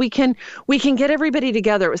we can get everybody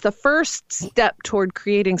together. It was the first step toward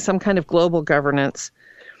creating some kind of global governance.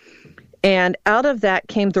 And out of that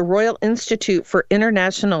came the Royal Institute for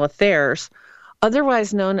International Affairs,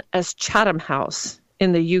 otherwise known as Chatham House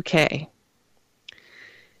in the UK.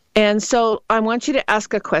 And so I want you to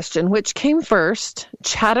ask a question. Which came first,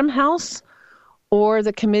 Chatham House or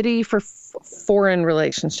the Committee for Foreign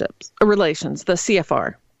Relations, the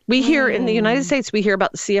CFR? We hear in the United States, we hear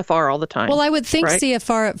about the CFR all the time. Well, I would think right?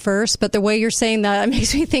 CFR at first, but the way you're saying that, it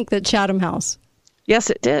makes me think that Chatham House. Yes,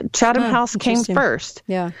 it did. Chatham House came first.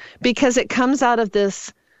 Yeah. Because it comes out of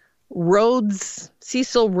this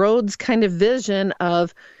Cecil Rhodes kind of vision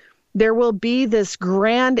of there will be this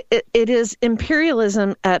grand, it is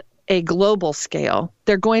imperialism at a global scale.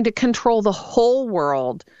 They're going to control the whole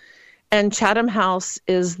world. And Chatham House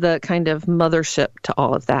is the kind of mothership to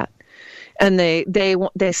all of that. And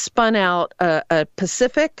they spun out a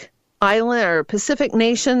Pacific Island or Pacific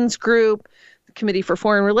Nations group. The Committee for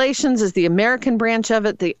Foreign Relations is the American branch of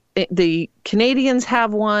it. The Canadians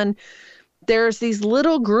have one. There's these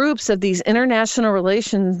little groups of these international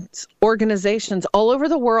relations organizations all over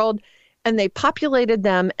the world, and they populated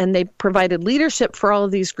them and they provided leadership for all of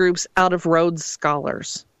these groups out of Rhodes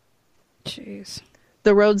Scholars. Jeez.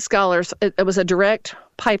 The Rhodes Scholars, it was a direct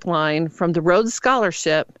pipeline from the Rhodes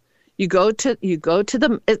Scholarship. You go to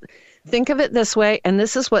think of it this way, and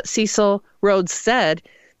this is what Cecil Rhodes said.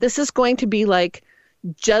 This is going to be like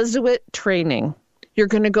Jesuit training. You're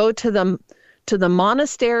going to go to the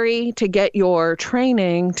monastery to get your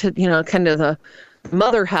training to, kind of the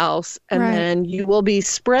mother house, and then you will be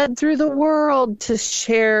spread through the world to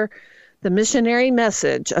share the missionary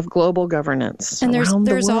message of global governance. And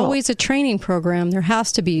there's always a training program. There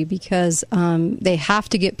has to be, because they have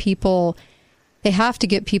to get people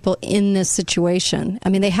in this situation.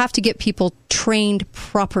 They have to get people trained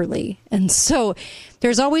properly. And so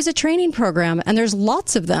there's always a training program, and there's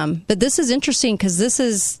lots of them. But this is interesting because this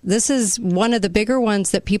is one of the bigger ones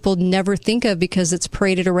that people never think of, because it's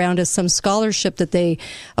paraded around as some scholarship that they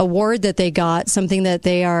award that they got, something that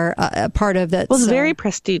they are a part of. That's very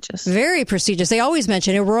prestigious. Very prestigious. They always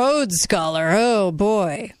mention a Rhodes Scholar. Oh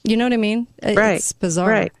boy, you know what I mean? Right. It's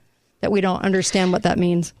bizarre that we don't understand what that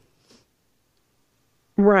means.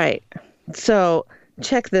 Right. So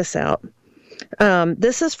check this out.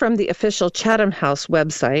 This is from the official Chatham House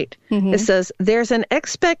website. Mm-hmm. It says, there's an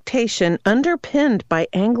expectation underpinned by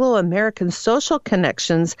Anglo-American social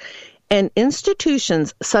connections and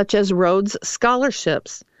institutions such as Rhodes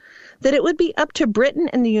Scholarships that it would be up to Britain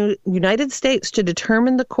and the United States to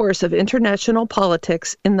determine the course of international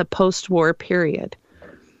politics in the post-war period.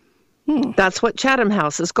 That's what Chatham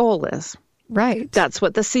House's goal is. Right. That's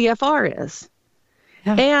what the CFR is.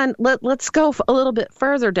 Yeah. And let's go a little bit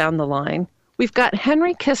further down the line. We've got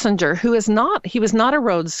Henry Kissinger, who was not a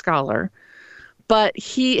Rhodes Scholar, but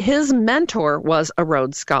his mentor was a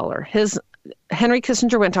Rhodes Scholar. Henry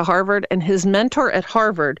Kissinger went to Harvard, and his mentor at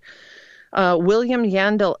Harvard, William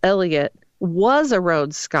Yandell Elliott, was a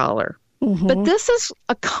Rhodes Scholar. But this is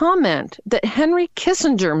a comment that Henry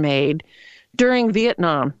Kissinger made during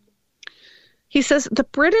Vietnam. He says, the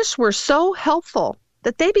British were so helpful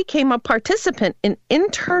that they became a participant in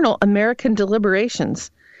internal American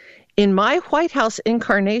deliberations. In my White House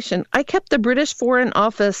incarnation, I kept the British Foreign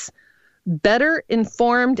Office better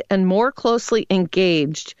informed and more closely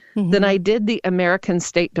engaged than I did the American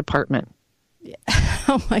State Department.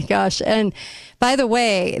 Oh my gosh. And by the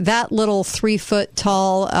way, that little 3-foot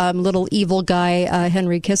tall, little evil guy,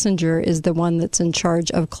 Henry Kissinger, is the one that's in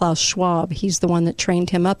charge of Klaus Schwab. He's the one that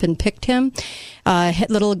trained him up and picked him.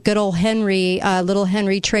 Good old Henry, little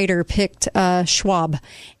Henry Trader picked Schwab.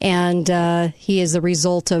 And he is the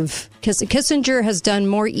result of Kissinger has done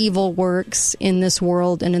more evil works in this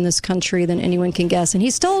world and in this country than anyone can guess. And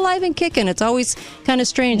he's still alive and kicking. It's always kind of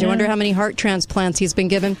strange. I wonder how many heart transplants he's been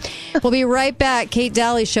given. We'll be right back. Kate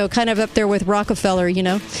Daly Show, kind of up there with Rockefeller, you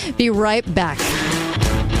know. Be right back.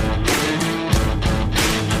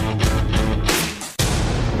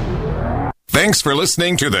 Thanks for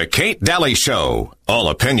listening to The Kate Daly Show. All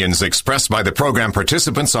opinions expressed by the program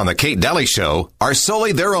participants on The Kate Daly Show are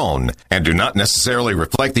solely their own and do not necessarily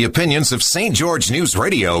reflect the opinions of St. George News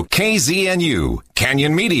Radio, KZNU,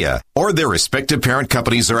 Canyon Media, or their respective parent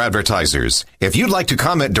companies or advertisers. If you'd like to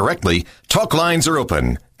comment directly, talk lines are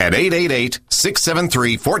open at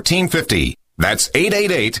 888-673-1450. That's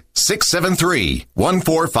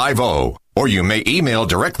 888-673-1450. Or you may email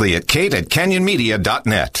directly at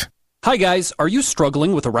kate@canyonmedia.net. Hi guys, are you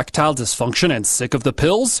struggling with erectile dysfunction and sick of the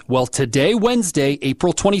pills? Well, today, Wednesday,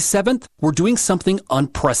 April 27th, we're doing something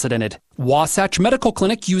unprecedented. Wasatch Medical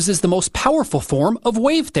Clinic uses the most powerful form of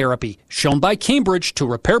wave therapy, shown by Cambridge to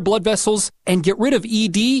repair blood vessels and get rid of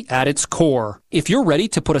ED at its core. If you're ready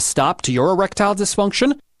to put a stop to your erectile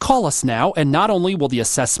dysfunction, call us now, and not only will the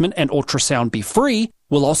assessment and ultrasound be free,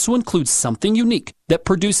 we'll also include something unique that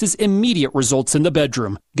produces immediate results in the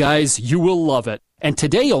bedroom. Guys, you will love it. And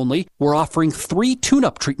today only, we're offering 3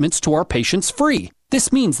 tune-up treatments to our patients free.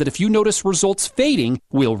 This means that if you notice results fading,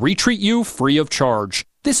 we'll retreat you free of charge.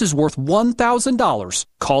 This is worth $1,000.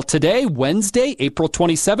 Call today, Wednesday, April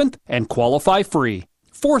 27th, and qualify free.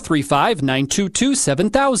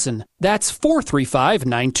 435-922-7000. That's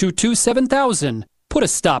 435-922-7000. Put a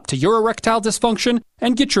stop to your erectile dysfunction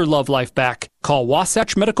and get your love life back. Call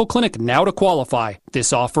Wasatch Medical Clinic now to qualify.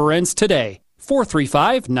 This offer ends today.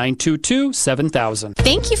 435-922-7000.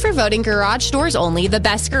 Thank you for voting Garage Doors Only the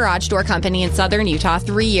best garage door company in Southern Utah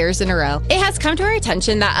 3 years in a row. It has come to our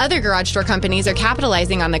attention that other garage door companies are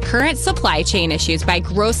capitalizing on the current supply chain issues by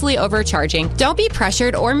grossly overcharging. Don't be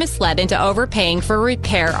pressured or misled into overpaying for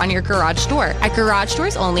repair on your garage door. At Garage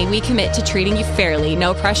Doors Only, we commit to treating you fairly,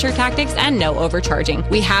 no pressure tactics, and no overcharging.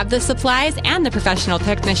 We have the supplies and the professional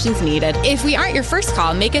technicians needed. If we aren't your first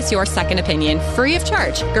call, make us your second opinion, free of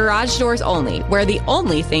charge. Garage Doors Only, where the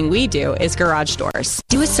only thing we do is garage doors.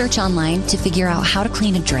 Do a search online to figure out how to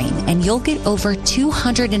clean a drain, and you'll get over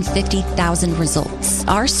 250,000 results.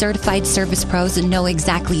 Our certified service pros know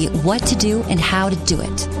exactly what to do and how to do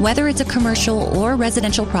it. Whether it's a commercial or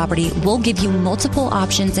residential property, we'll give you multiple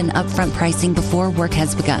options and upfront pricing before work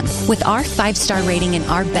has begun. With our 5-star rating and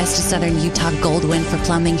our Best of Southern Utah Gold Win for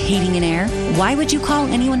plumbing, heating, and air, why would you call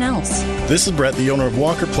anyone else? This is Brett, the owner of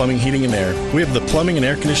Walker Plumbing, Heating, and Air. We have the plumbing and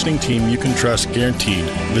air conditioning team you can trust, guaranteed.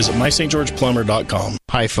 Visit mystgeorgeplumber.com.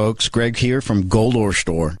 Hi folks, Greg here from Gold Ore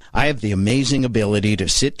Store. I have the amazing ability to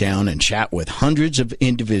sit down and chat with hundreds of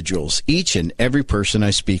individuals. Each and every person I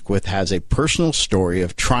speak with has a personal story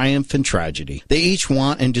of triumph and tragedy. They each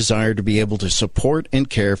want and desire to be able to support and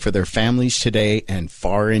care for their families today and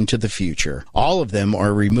far into the future. All of them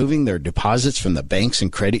are removing their deposits from the banks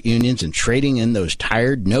and credit unions and trading in those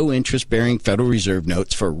tired, no interest bearing Federal Reserve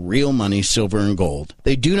notes for real money, silver and gold.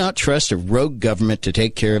 They do not trust a rogue government to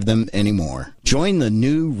take care of them anymore. Join the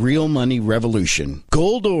new real money revolution.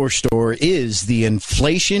 Gold Ore Store is the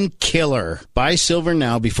inflation killer. Buy silver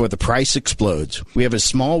now before the price explodes. We have a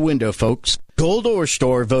small window, folks. Gold Ore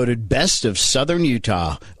Store voted Best of Southern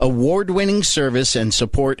Utah. Award-winning service and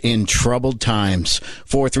support in troubled times.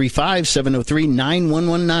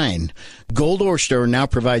 435-703-9119. Gold Ore Store now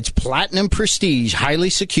provides platinum prestige,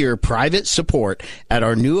 highly secure private support at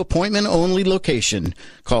our new appointment-only location.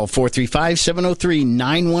 Call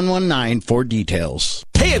 435-703-9119 for details.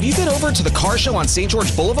 Hey, have you been over to the car show on St.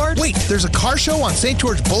 George Boulevard? Wait, there's a car show on St.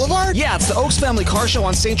 George Boulevard? Yeah, it's the Oaks Family Car Show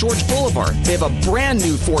on St. George Boulevard. They have a brand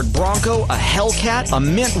new Ford Bronco, a Hellcat, a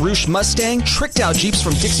Mint Rouge Mustang, tricked out Jeeps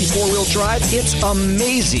from Dixie 4-wheel drive. It's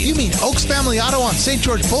amazing. You mean Oaks Family Auto on St.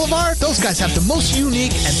 George Boulevard? Those guys have the most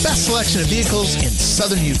unique and best selection of vehicles in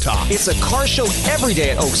southern Utah. It's a car show every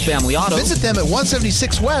day at Oaks Family Auto. Visit them at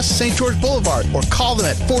 176 West St. George Boulevard or call them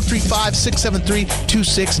at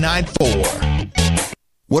 435-673-2694.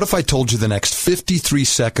 What if I told you the next 53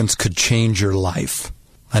 seconds could change your life?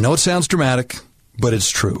 I know it sounds dramatic, but it's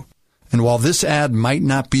true. And while this ad might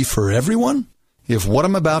not be for everyone, if what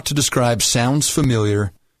I'm about to describe sounds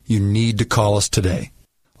familiar, you need to call us today.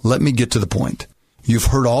 Let me get to the point. You've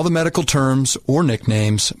heard all the medical terms or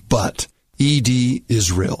nicknames, but ED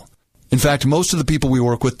is real. In fact, most of the people we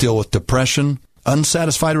work with deal with depression,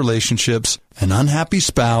 unsatisfied relationships, an unhappy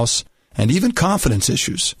spouse, and even confidence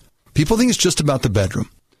issues. People think it's just about the bedroom.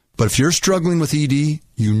 But if you're struggling with ED,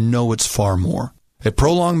 you know it's far more. At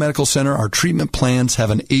Prolong Medical Center, our treatment plans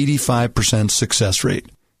have an 85% success rate.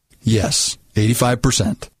 Yes,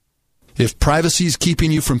 85%. If privacy is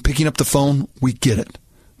keeping you from picking up the phone, we get it.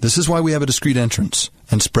 This is why we have a discreet entrance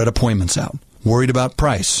and spread appointments out. Worried about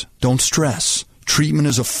price? Don't stress. Treatment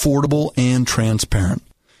is affordable and transparent.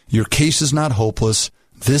 Your case is not hopeless.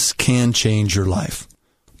 This can change your life.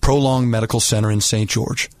 Prolong Medical Center in St.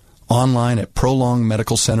 George. Online at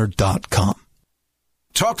prolongmedicalcenter.com.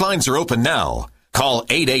 Talk lines are open now. Call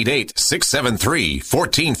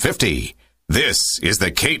 888-673-1450. This is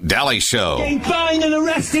the Kate Daly Show. Getting fined and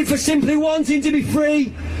arrested for simply wanting to be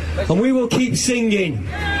free, and we will keep singing.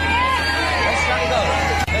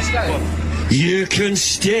 Let's go. You can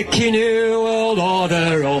stick your new world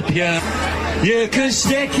order up, yeah. You can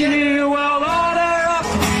stick your new world order up.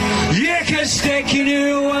 You can stick your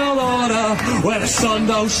new world order where the sun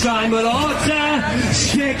don't shine but ought to.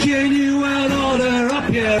 Stick your new world order up,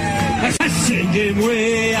 yeah. Singing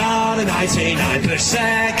we are the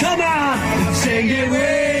 99%. Come on, singing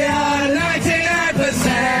we are the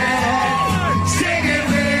 99%.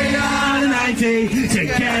 Singing we are the 90.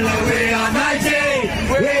 Together we are 90.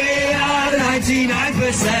 We are the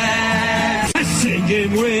 99%.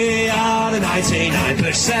 Singing we are the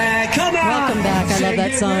 99%. Come on. Welcome back. I love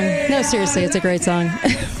that song. No, seriously, it's a great song.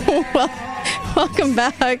 Well, welcome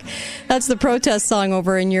back. That's the protest song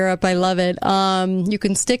over in Europe. I love it. You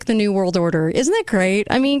can stick the New World Order. Isn't it great?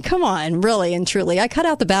 I mean, come on, really and truly. I cut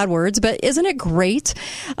out the bad words, but isn't it great?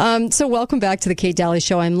 So welcome back to the Kate Daly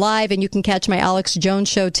Show. I'm live, and you can catch my Alex Jones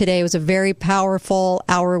show today. It was a very powerful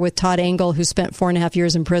hour with Todd Engel, who spent 4.5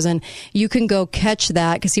 years in prison. You can go catch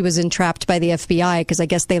that because he was entrapped by the FBI, because I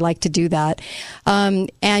guess they like to do that.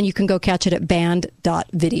 And you can go catch it at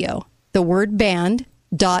band.video. The word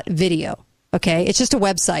band.video. Okay, it's just a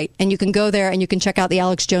website, and you can go there and you can check out the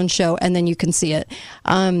Alex Jones show, and then you can see it.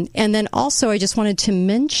 And then also, I just wanted to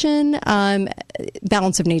mention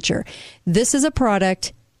Balance of Nature. This is a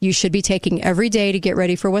product you should be taking every day to get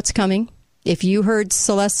ready for what's coming. If you heard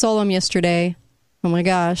Celeste Solum yesterday, oh my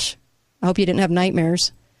gosh, I hope you didn't have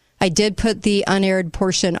nightmares. I did put the unaired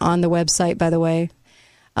portion on the website, by the way.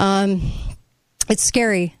 It's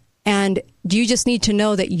scary, and you just need to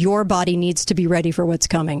know that your body needs to be ready for what's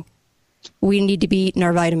coming. We need to be eating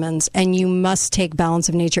our vitamins, and you must take Balance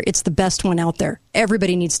of Nature. It's the best one out there.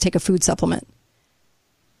 Everybody needs to take a food supplement.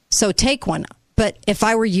 So take one. But if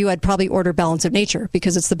I were you, I'd probably order Balance of Nature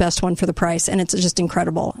because it's the best one for the price, and it's just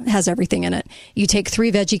incredible. It has everything in it. You take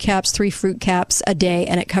 3 veggie caps, 3 fruit caps a day,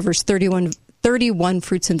 and it covers 31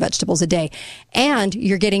 fruits and vegetables a day. And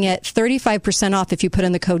you're getting it 35% off if you put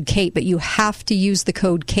in the code KATE, but you have to use the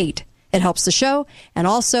code KATE. It helps the show, and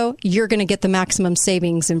also you're going to get the maximum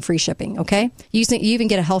savings and free shipping. Okay, you even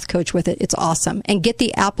get a health coach with it. It's awesome. And get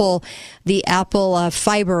the apple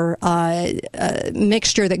fiber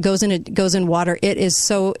mixture that goes in water.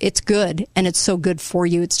 It's good, and it's so good for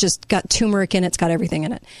you. It's just got turmeric in it. It's got everything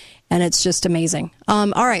in it, and it's just amazing.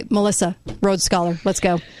 All right, Melissa, Rhodes Scholar, let's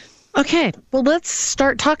go. Okay, well, let's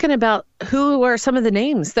start talking about who are some of the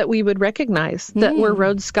names that we would recognize that were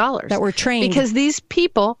Rhodes Scholars, that were trained, because these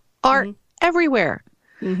people are everywhere.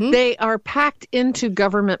 They are packed into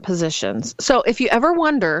government positions. So if you ever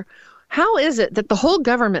wonder, how is it that the whole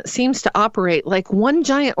government seems to operate like one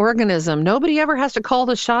giant organism? Nobody ever has to call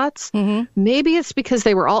the shots. Maybe it's because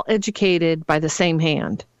they were all educated by the same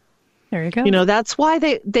hand. There you go. You know, that's why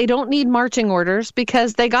they don't need marching orders,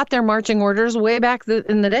 because they got their marching orders way back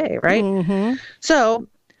in the day, right? So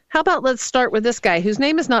how about let's start with this guy whose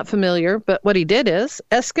name is not familiar, but what he did is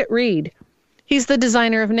Esket Reed. He's the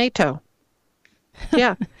designer of NATO.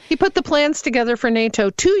 Yeah. He put the plans together for NATO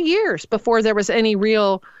 2 years before there was any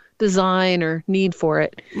real design or need for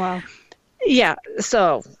it. Wow. Yeah,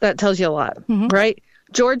 so that tells you a lot, right?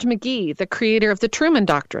 George McGee, the creator of the Truman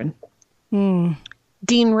Doctrine.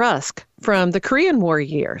 Dean Rusk from the Korean War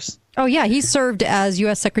years. Oh, yeah. He served as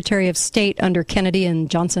U.S. Secretary of State under Kennedy and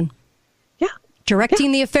Johnson. Yeah.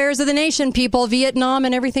 Directing the affairs of the nation, people, Vietnam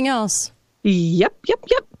and everything else. Yep.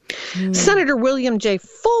 Senator William J.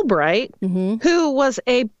 Fulbright, who was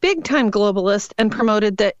a big-time globalist and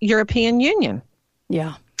promoted the European Union.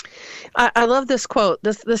 Yeah. I love this quote.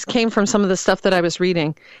 This came from some of the stuff that I was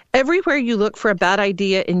reading. Everywhere you look for a bad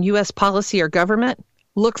idea in U.S. policy or government,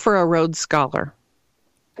 look for a Rhodes Scholar.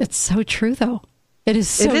 It's so true, though. It is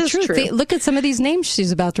so true. Look at some of these names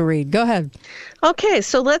she's about to read. Go ahead. Okay,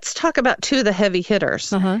 so let's talk about two of the heavy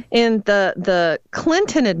hitters. In the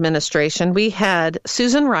Clinton administration, we had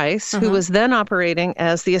Susan Rice, who was then operating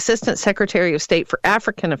as the Assistant Secretary of State for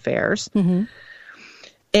African Affairs,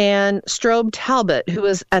 and Strobe Talbott, who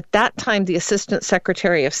was at that time the Assistant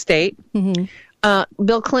Secretary of State.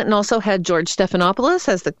 Bill Clinton also had George Stephanopoulos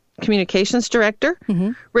as the Communications Director,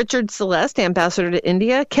 Richard Celeste, Ambassador to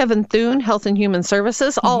India, Kevin Thune, Health and Human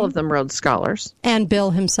Services, all of them Rhodes Scholars. And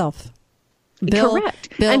Bill himself.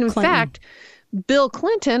 Correct. Bill and in Clinton. fact, Bill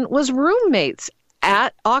Clinton was roommates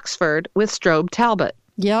at Oxford with Strobe Talbott.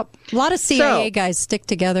 Yep. A lot of CIA guys stick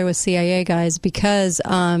together with CIA guys because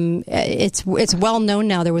it's well known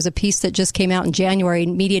now. There was a piece that just came out in January,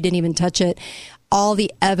 and media didn't even touch it. All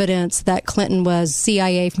the evidence that Clinton was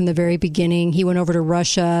CIA from the very beginning. He went over to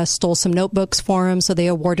Russia, stole some notebooks for him, so they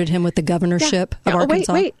awarded him with the governorship of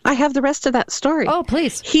Arkansas. Wait. I have the rest of that story. Oh,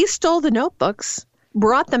 please. He stole the notebooks,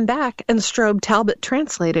 brought them back, and Strobe Talbott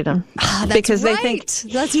translated them. Because they think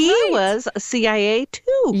he was a CIA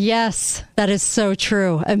too. Yes, that is so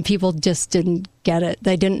true. And people just didn't get it.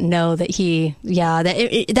 They didn't know that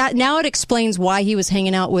that now it explains why he was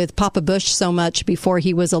hanging out with Papa Bush so much before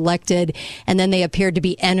he was elected. And then they appeared to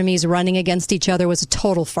be enemies running against each other. It was a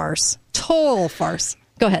total farce. Total farce.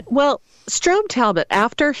 Go ahead. Well, Strobe Talbott,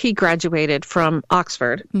 after he graduated from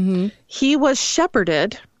Oxford, he was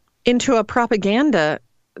shepherded into a propaganda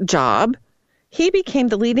job. He became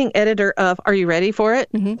the leading editor of, are you ready for it?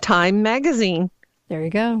 Time magazine. There you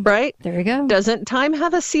go. Right? There you go. Doesn't Time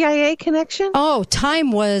have a CIA connection? Oh,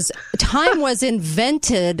 Time was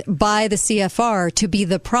invented by the CFR to be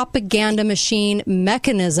the propaganda machine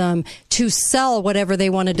mechanism to sell whatever they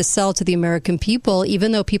wanted to sell to the American people,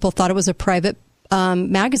 even though people thought it was a private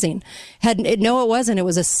magazine. No, it wasn't. It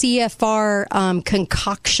was a CFR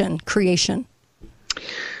concoction creation.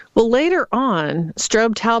 Well, later on,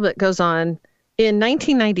 Strobe Talbott goes on. In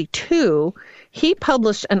 1992, he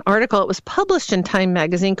published an article. It was published in Time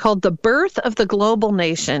magazine called The Birth of the Global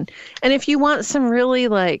Nation. And if you want some really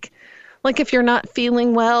like if you're not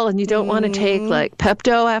feeling well and you don't want to take like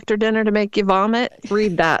Pepto after dinner to make you vomit,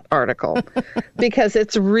 read that article because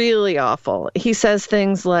it's really awful. He says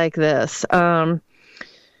things like this.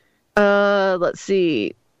 Let's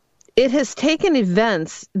see. It has taken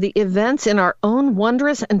the events in our own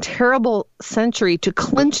wondrous and terrible century to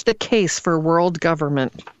clinch the case for world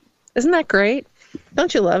government. Isn't that great?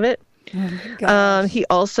 Don't you love it? He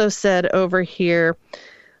also said over here,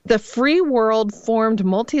 the free world formed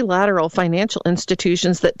multilateral financial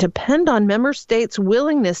institutions that depend on member states'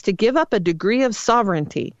 willingness to give up a degree of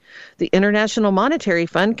sovereignty. The International Monetary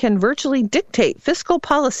Fund can virtually dictate fiscal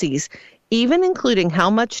policies, even including how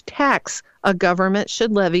much tax a government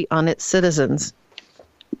should levy on its citizens.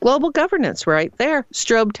 Global governance right there.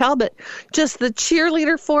 Strobe Talbott, just the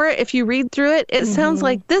cheerleader for it. If you read through it, it sounds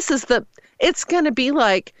like it's going to be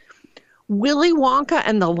like Willy Wonka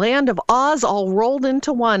and the Land of Oz all rolled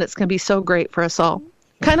into one. It's going to be so great for us all.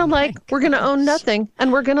 Kind of like we're going to own nothing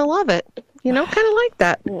and we're going to love it. You know, kind of like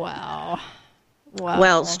that. Wow.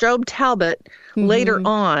 Well, Strobe Talbott, later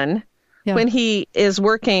on, when he is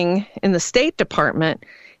working in the State Department,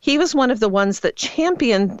 he was one of the ones that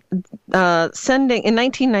championed sending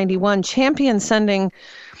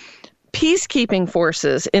peacekeeping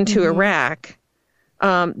forces into Iraq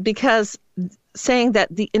because saying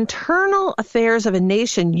that the internal affairs of a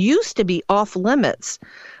nation used to be off limits,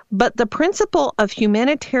 but the principle of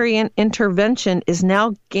humanitarian intervention is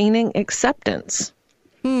now gaining acceptance.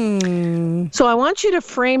 So I want you to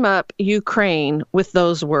frame up Ukraine with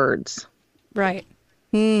those words. Right.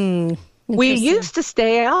 We used to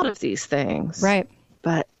stay out of these things. Right.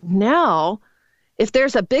 But now, if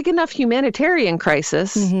there's a big enough humanitarian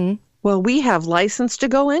crisis, well, we have license to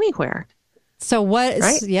go anywhere. So what?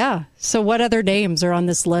 Right? Yeah. So what other names are on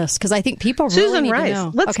this list? Because I think people really Susan need Rice. to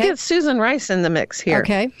know. Let's get Susan Rice in the mix here.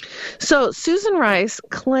 Okay. So Susan Rice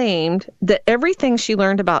claimed that everything she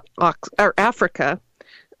learned about Africa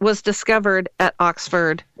was discovered at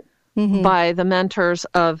Oxford by the mentors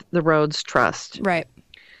of the Rhodes Trust. Right.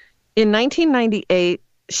 In 1998,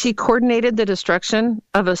 she coordinated the destruction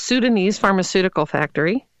of a Sudanese pharmaceutical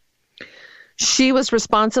factory. She was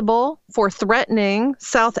responsible for threatening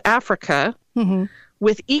South Africa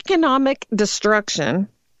with economic destruction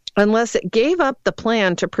unless it gave up the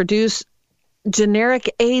plan to produce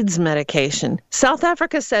generic AIDS medication. South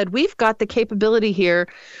Africa said, we've got the capability here.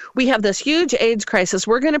 We have this huge AIDS crisis.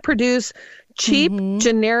 We're going to produce cheap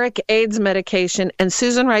generic AIDS medication. And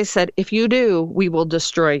Susan Rice said, if you do, we will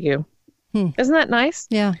destroy you. Isn't that nice?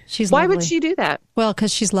 Yeah, she's Why lovely. would she do that? Well,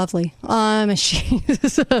 because she's lovely.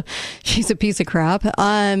 She's a piece of crap.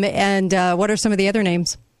 And what are some of the other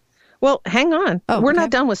names? Well, hang on. We're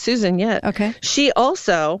not done with Susan yet. Okay. She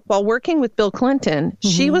also, while working with Bill Clinton,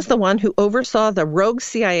 she was the one who oversaw the rogue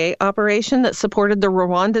CIA operation that supported the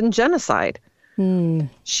Rwandan genocide.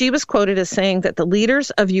 She was quoted as saying that the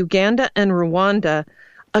leaders of Uganda and Rwanda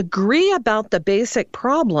agree about the basic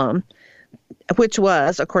problem, which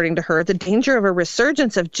was, according to her, the danger of a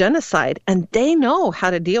resurgence of genocide, and they know how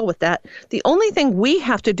to deal with that. The only thing we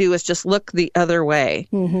have to do is just look the other way.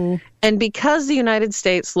 And because the United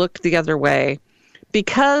States looked the other way,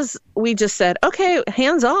 because we just said, okay,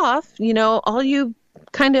 hands off, all you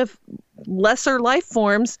kind of lesser life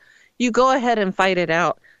forms, you go ahead and fight it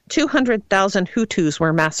out. 200,000 Hutus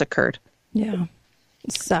were massacred. Yeah.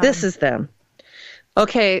 This is them.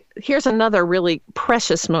 Okay, here's another really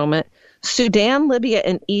precious moment. Sudan, Libya,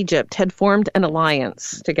 and Egypt had formed an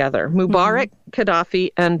alliance together, Mubarak,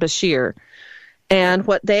 Gaddafi, and Bashir. And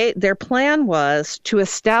what their plan was to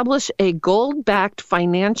establish a gold-backed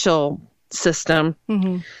financial system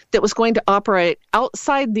that was going to operate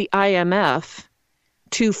outside the IMF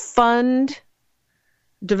to fund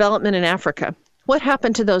development in Africa. What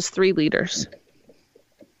happened to those three leaders?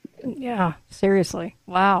 Yeah, seriously.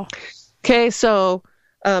 Wow. Okay, so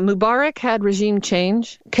Mubarak had regime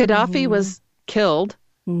change. Gaddafi was killed.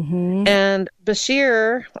 And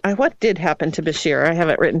Bashir, what did happen to Bashir? I have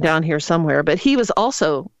it written down here somewhere, but he was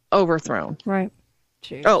also overthrown. Right.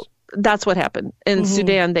 Jeez. Oh, that's what happened. In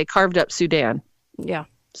Sudan, they carved up Sudan. Yeah.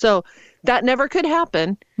 So that never could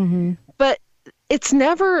happen, but it's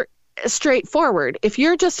never straightforward. If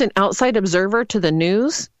you're just an outside observer to the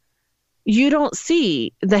news, you don't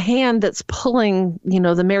see the hand that's pulling,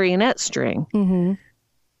 the marionette string.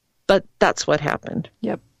 But that's what happened.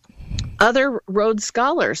 Yep. Other Rhodes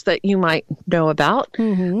Scholars that you might know about.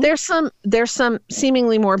 There's some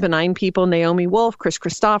seemingly more benign people, Naomi Wolf, Chris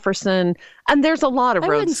Christopherson, and there's a lot of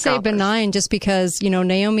Rhodes Scholars. I wouldn't say benign just because,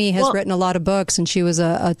 Naomi has written a lot of books and she was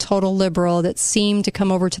a total liberal that seemed to come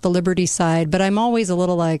over to the liberty side. But I'm always a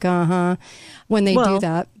little like, when they do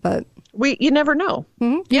that. But you never know.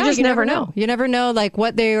 You just never know. You never know like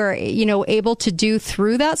what they were, able to do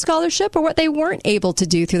through that scholarship or what they weren't able to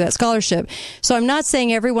do through that scholarship. So I'm not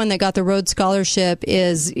saying everyone that got the Rhodes Scholarship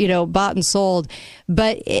is, bought and sold,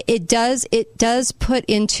 but it does put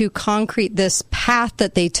into concrete this path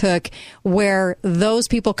that they took where those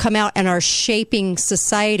people come out and are shaping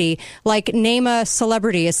society. Like name a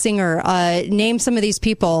celebrity, a singer, name some of these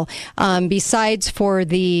people, besides for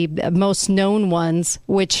the most known ones,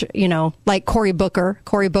 which, like Cory Booker.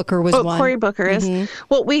 Cory Booker was one. Cory Booker is.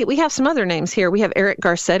 Well, we have some other names here. We have Eric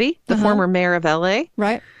Garcetti, the former mayor of LA.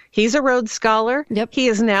 Right. He's a Rhodes Scholar. Yep. He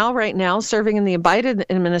is right now serving in the Biden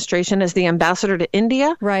administration as the ambassador to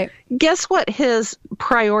India. Right. Guess what his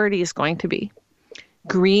priority is going to be?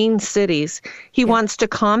 Green cities. He wants to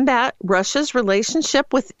combat Russia's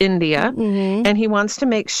relationship with India, and he wants to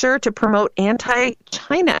make sure to promote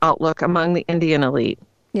anti-China outlook among the Indian elite.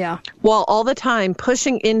 Yeah. While all the time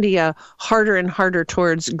pushing India harder and harder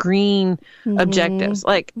towards green objectives.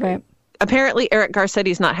 Like, apparently Eric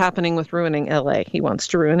Garcetti's not happening with ruining LA. He wants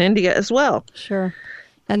to ruin India as well. Sure.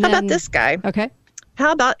 And how about this guy? Okay.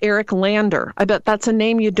 How about Eric Lander? I bet that's a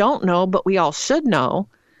name you don't know, but we all should know.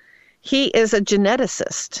 He is a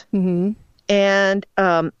geneticist. And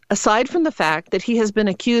aside from the fact that he has been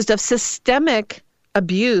accused of systemic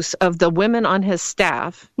abuse of the women on his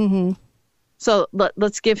staff, so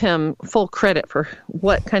let's give him full credit for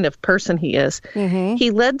what kind of person he is.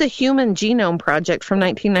 He led the Human Genome Project from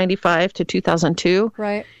 1995 to 2002.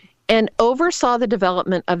 Right. And oversaw the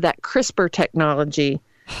development of that CRISPR technology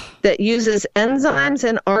that uses enzymes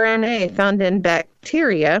and RNA found in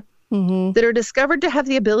bacteria that are discovered to have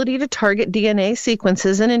the ability to target DNA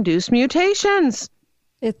sequences and induce mutations.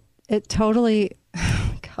 It totally,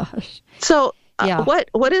 gosh. So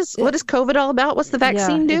what is COVID all about? What's the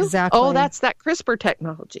vaccine do? Exactly. Oh, that's that CRISPR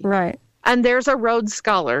technology. Right. And there's a Rhodes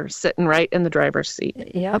Scholar sitting right in the driver's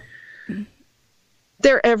seat. Yep.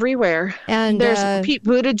 They're everywhere. And there's Pete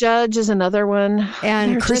Buttigieg is another one.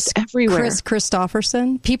 And they're Chris everywhere. Chris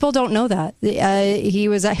Christopherson. People don't know that. He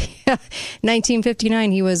was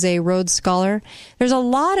 1959. He was a Rhodes Scholar. There's a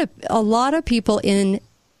lot of people in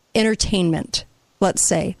entertainment, let's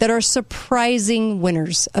say, that are surprising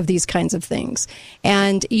winners of these kinds of things.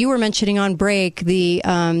 And you were mentioning on break the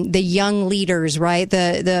young leaders, right?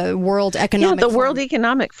 The World Economic Forum. World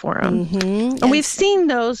Economic Forum. Mm-hmm. And we've seen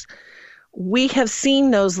those. We have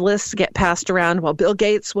seen those lists get passed around. Well, Bill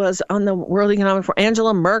Gates was on the World Economic Forum,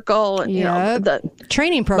 Angela Merkel, and the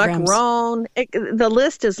training programs. Macron. The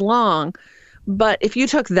list is long, but if you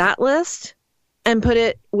took that list and put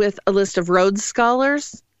it with a list of Rhodes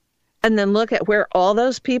Scholars, and then look at where all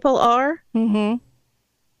those people are,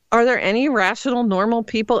 are there any rational, normal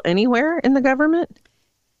people anywhere in the government?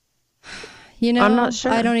 I'm not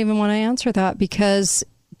sure. I don't even want to answer that because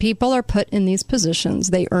people are put in these positions.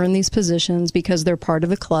 They earn these positions because they're part of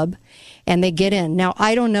the club and they get in. Now,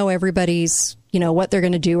 I don't know everybody's, what they're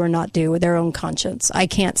going to do or not do with their own conscience. I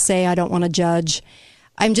can't say. I don't want to judge.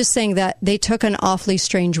 I'm just saying that they took an awfully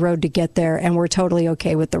strange road to get there and were totally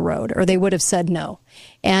okay with the road, or they would have said no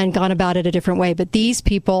and gone about it a different way. But these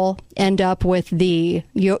people end up with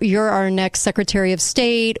you're our next Secretary of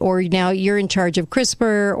State, or now you're in charge of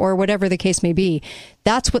CRISPR, or whatever the case may be.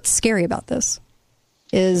 That's what's scary about this.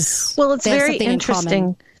 It's very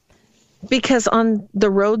interesting because on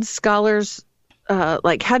the Rhodes Scholars,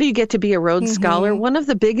 how do you get to be a Rhodes Scholar? One of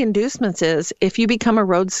the big inducements is if you become a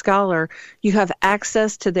Rhodes Scholar, you have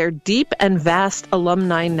access to their deep and vast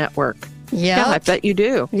alumni network. Yeah, I bet you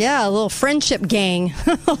do. Yeah, a little friendship gang,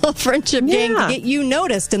 to get you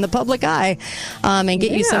noticed in the public eye, and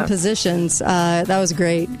get you some positions. That was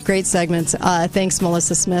great. Great segments. Thanks,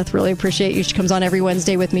 Melissa Smith. Really appreciate you. She comes on every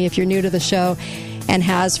Wednesday with me if you're new to the show, and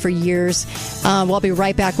has for years. We'll be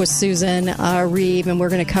right back with Susan Reeve, and we're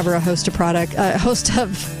going to cover a host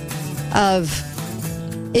of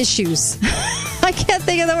issues. I can't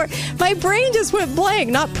think of the word. My brain just went blank.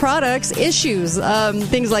 Not products, issues,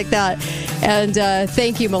 things like that. And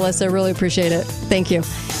thank you, Melissa. Really appreciate it. Thank you.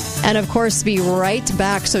 And of course, be right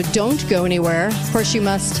back. So don't go anywhere. Of course, you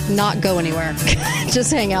must not go anywhere.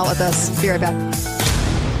 Just hang out with us. Be right back.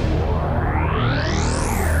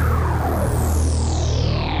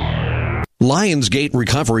 Lionsgate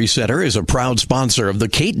Recovery Center is a proud sponsor of the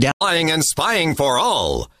Kate Daly. Flying and spying for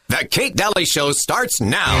all. The Kate Daly Show starts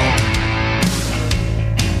now.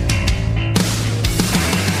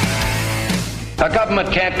 A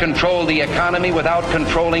government can't control the economy without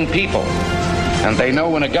controlling people. And they know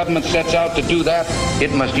when a government sets out to do that,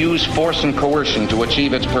 it must use force and coercion to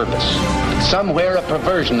achieve its purpose. Somewhere a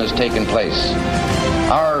perversion has taken place.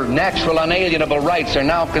 Our natural unalienable rights are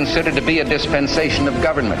now considered to be a dispensation of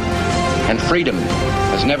government. And freedom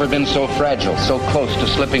has never been so fragile, so close to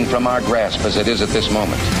slipping from our grasp as it is at this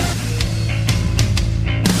moment.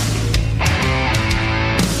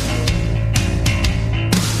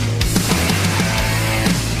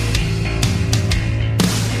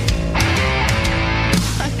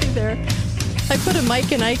 Hi there. I put a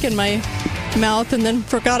Mike and Ike in my mouth and then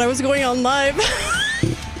forgot I was going on live.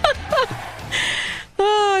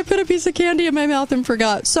 I put a piece of candy in my mouth and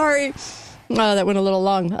forgot. Sorry. That went a little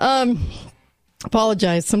long.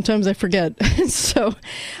 Apologize. Sometimes I forget. So,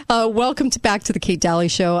 welcome back to the Kate Daly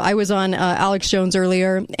Show. I was on Alex Jones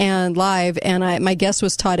earlier and live, and my guest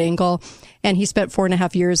was Todd Engel, and he spent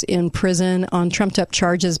 4.5 years in prison on trumped-up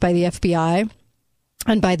charges by the FBI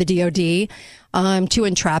and by the DOD to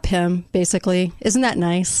entrap him, basically. Isn't that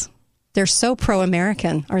nice? They're so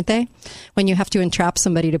pro-American, aren't they? When you have to entrap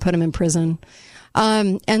somebody to put them in prison.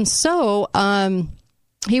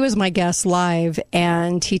 He was my guest live,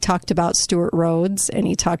 and he talked about Stuart Rhodes, and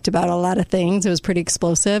he talked about a lot of things. It was pretty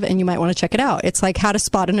explosive, and you might want to check it out. It's like how to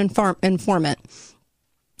spot an informant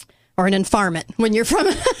or an infarment when you're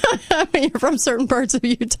from certain parts of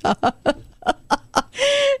Utah.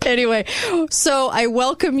 Anyway, so I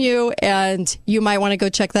welcome you, and you might want to go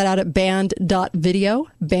check that out at band.video,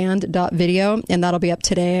 and that'll be up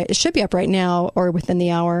today. It should be up right now or within the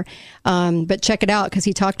hour, but check it out because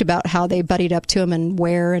he talked about how they buddied up to him and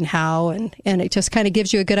where and how, and it just kind of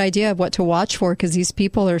gives you a good idea of what to watch for because these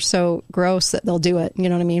people are so gross that they'll do it, you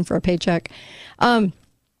know what I mean, for a paycheck.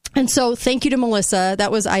 And so thank you to Melissa.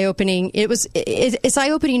 That was eye-opening. It's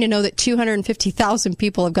eye-opening to know that 250,000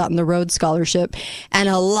 people have gotten the Rhodes Scholarship, and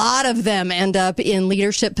a lot of them end up in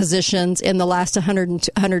leadership positions in the last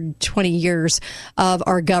 120 years of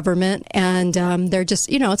our government. And they're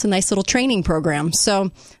just, it's a nice little training program.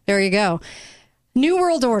 So there you go. New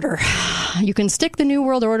World Order. You can stick the New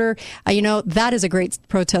World Order. That is a great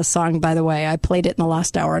protest song, by the way. I played it in the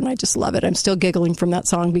last hour, and I just love it. I'm still giggling from that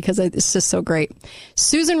song because it's just so great.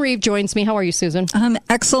 Susan Reeve joins me. How are you, Susan? I'm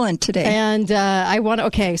excellent today. And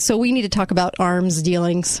so we need to talk about arms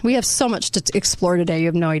dealings. We have so much to explore today. You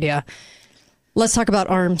have no idea. Let's talk about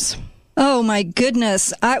arms. Oh, my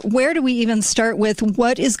goodness. Where do we even start with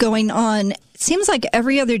what is going on? It seems like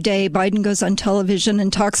every other day Biden goes on television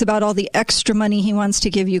and talks about all the extra money he wants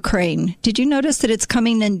to give Ukraine. Did you notice that it's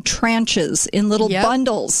coming in tranches, in little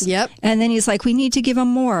bundles? Yep. And then he's like, we need to give them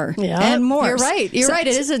more and more. You're right. You're right.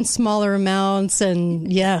 It is in smaller amounts.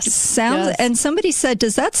 And yes. And somebody said,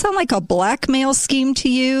 does that sound like a blackmail scheme to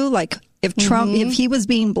you? Like, if Trump, if he was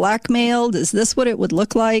being blackmailed, is this what it would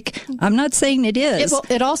look like? I'm not saying it is.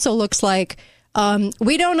 It also looks like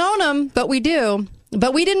we don't own him, but we do.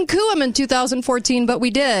 But we didn't coup him in 2014, but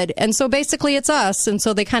we did. And so basically it's us. And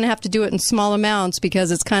so they kind of have to do it in small amounts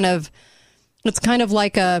because it's kind of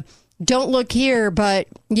like a don't look here, but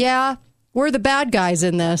yeah, we're the bad guys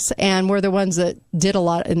in this. And we're the ones that did a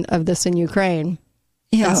lot of this in Ukraine.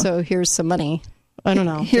 Yeah. And so here's some money. I don't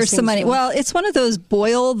know. Here's some money. Well, it's one of those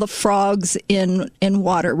boil the frogs in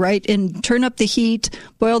water, right? And turn up the heat,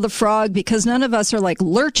 boil the frog, because none of us are like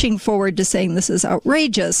lurching forward to saying this is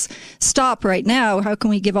outrageous. Stop right now. How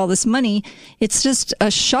can we give all this money? It's just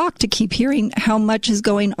a shock to keep hearing how much is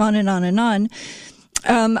going on and on and on.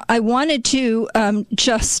 I wanted to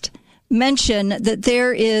just mention that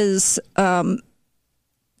there is,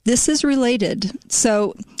 this is related.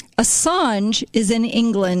 So Assange is in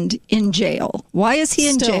England in jail. Why is he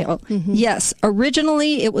in jail? Mm-hmm. Yes.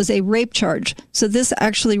 Originally, it was a rape charge. So this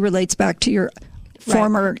actually relates back to your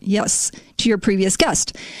to your previous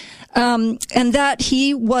guest. And that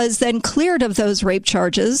he was then cleared of those rape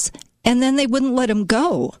charges, and then they wouldn't let him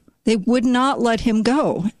go. They would not let him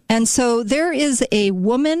go. And so there is a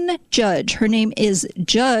woman judge. Her name is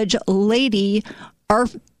Judge Lady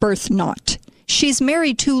Arbuthnot. She's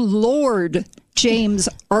married to Lord James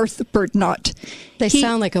Arbuthnot. They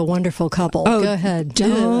sound like a wonderful couple. Oh, go ahead.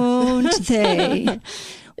 Don't they?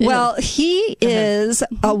 Well, he is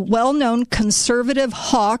a well-known conservative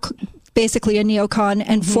hawk, basically a neocon,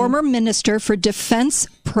 and former minister for defense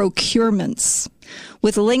procurements,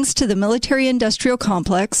 with links to the military-industrial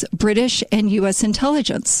complex, British and U.S.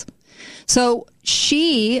 intelligence. So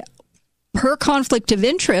her conflict of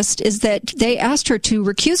interest is that they asked her to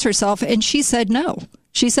recuse herself, and she said no.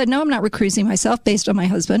 She said, no, I'm not recusing myself based on my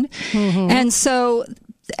husband. Mm-hmm. And so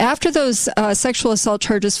after those sexual assault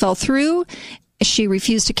charges fell through, she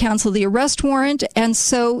refused to cancel the arrest warrant. And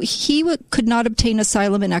so he could not obtain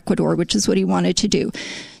asylum in Ecuador, which is what he wanted to do.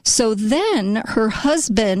 So then her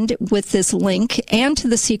husband, with this link and to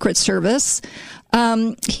the Secret Service,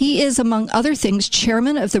 he is, among other things,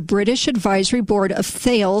 chairman of the British Advisory Board of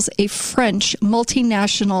Thales, a French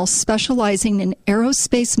multinational specializing in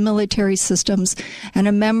aerospace military systems, and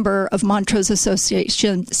a member of Montrose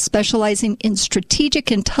Association specializing in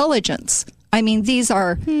strategic intelligence. I mean, these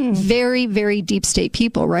are very, very deep state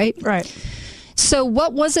people, right? Right. So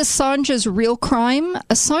what was Assange's real crime?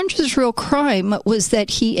 Assange's real crime was that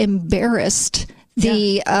he embarrassed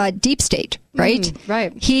the deep state, right?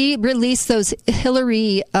 Right. He released those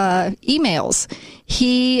Hillary emails.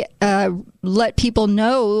 He let people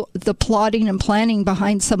know the plotting and planning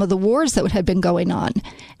behind some of the wars that had been going on.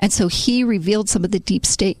 And so he revealed some of the deep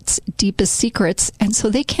state's deepest secrets. And so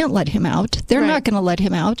they can't let him out. They're not going to let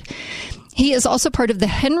him out. He is also part of the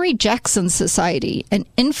Henry Jackson Society, an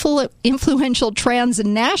influential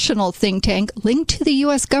transnational think tank linked to the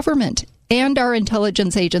U.S. government and our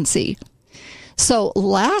intelligence agency. So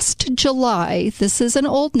last July, this is an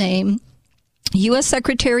old name, U.S.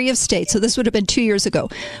 Secretary of State, so this would have been 2 years ago,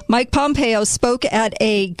 Mike Pompeo spoke at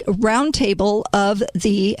a roundtable of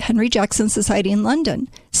the Henry Jackson Society in London.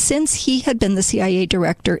 Since he had been the CIA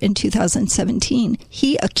director in 2017,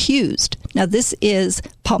 he accused, now this is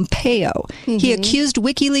Pompeo, he accused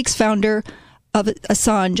WikiLeaks founder of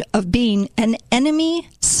Assange of being an enemy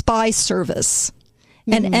spy service.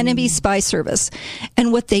 An enemy spy service.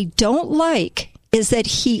 And what they don't like is that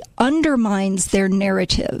he undermines their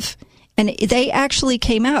narrative. And they actually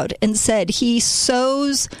came out and said he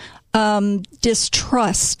sows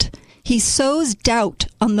distrust. He sows doubt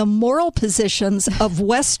on the moral positions of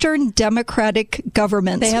Western democratic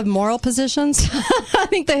governments. They have moral positions? I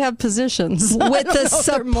think they have positions. With the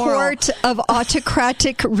support of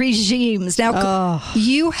autocratic regimes. Now,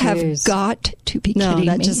 you have got to be kidding me.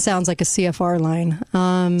 No, that just sounds like a CFR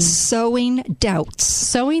line. Sowing doubts.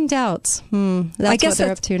 Sowing doubts. That's what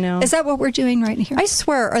they're up to now. Is that what we're doing right here? I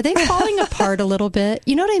swear, are they falling apart a little bit?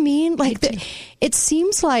 You know what I mean? Like, it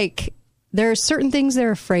seems like there are certain things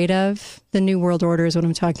they're afraid of. The New World Order is what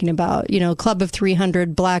I'm talking about. You know, Club of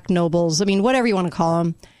 300, Black Nobles. I mean, whatever you want to call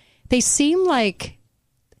them. They seem like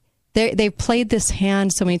they've played this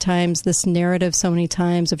hand so many times, this narrative so many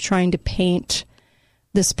times of trying to paint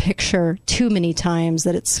this picture too many times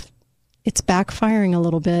that it's backfiring a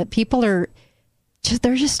little bit. People they're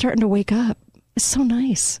just starting to wake up. It's so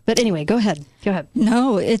nice. But anyway, go ahead.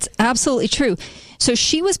 No, it's absolutely true. So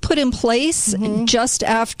she was put in place just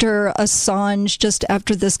after Assange, just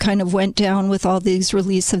after this kind of went down with all these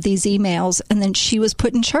release of these emails. And then she was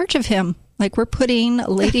put in charge of him. Like we're putting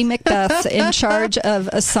Lady Macbeth in charge of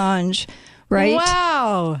Assange, right?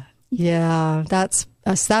 Wow. Yeah, that's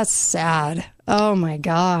sad. Oh my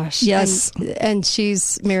gosh. Yes. And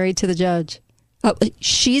she's married to the judge. Oh,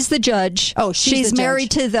 she's the judge. Oh, she's married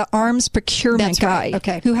to the arms procurement guy,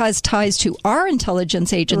 who has ties to our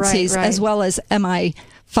intelligence agencies as well as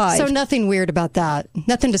MI5. So nothing weird about that.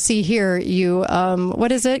 Nothing to see here. You,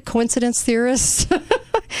 what is it? Coincidence theorists?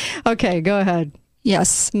 Okay, go ahead.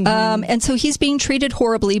 Yes. And so he's being treated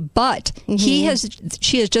horribly, but she has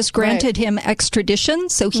just granted him extradition.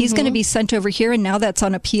 So he's going to be sent over here. And now that's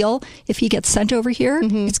on appeal. If he gets sent over here,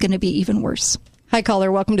 it's going to be even worse. Hi,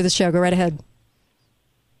 caller. Welcome to the show. Go right ahead.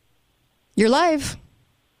 You're live.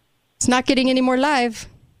 It's not getting any more live.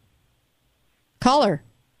 Caller.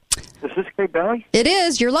 Is this Kate Daly? It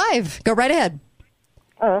is. You're live. Go right ahead.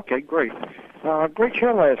 Oh, okay, great. Great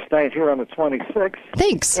show last night here on the 26th.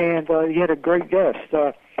 Thanks. And you had a great guest.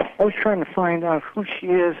 I was trying to find out who she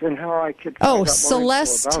is and how I could find out more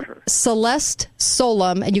info about her. Celeste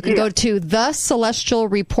Solum, and you can go to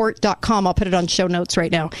thecelestialreport.com. I'll put it on show notes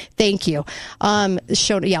right now. Thank you. I'll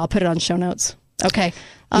put it on show notes. Okay.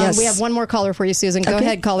 Yes. We have one more caller for you, Susan. Go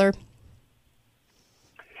ahead, caller.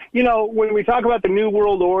 You know, when we talk about the New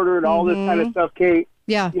World Order and all this kind of stuff, Kate,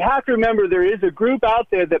 you have to remember there is a group out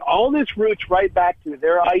there that all this roots right back to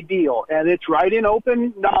their ideal, and it's right in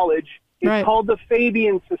open knowledge. It's called the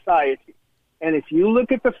Fabian Society. And if you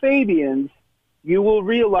look at the Fabians, you will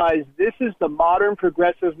realize this is the modern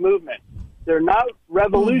progressive movement. They're not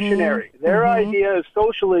revolutionary. Their idea of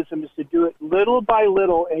socialism is to do it little by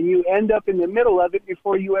little, and you end up in the middle of it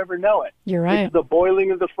before you ever know it. You're right. It's the boiling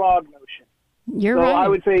of the frog notion. You're right. So I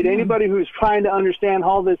would say to anybody who's trying to understand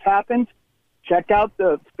how this happened, check out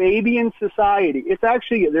the Fabian Society. It's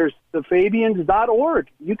actually, there's thefabians.org.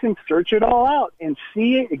 You can search it all out and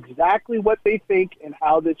see exactly what they think and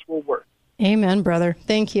how this will work. Amen, brother.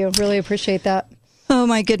 Thank you. Really appreciate that. Oh,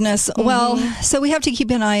 my goodness. Well, so we have to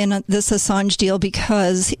keep an eye on this Assange deal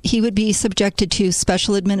because he would be subjected to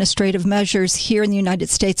special administrative measures here in the United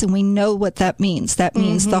States, and we know what that means. That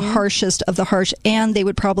means the harshest of the harsh, and they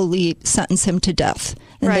would probably sentence him to death.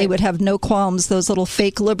 And they would have no qualms, those little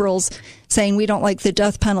fake liberals saying we don't like the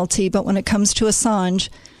death penalty, but when it comes to Assange,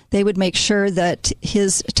 they would make sure that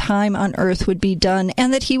his time on Earth would be done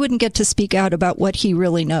and that he wouldn't get to speak out about what he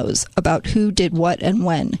really knows, about who did what and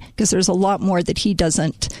when, because there's a lot more that he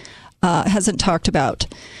hasn't talked about.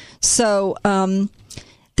 So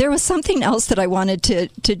there was something else that I wanted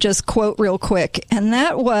to just quote real quick, and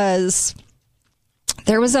that was...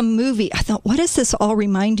 There was a movie. I thought, what is this all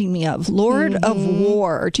reminding me of? Lord of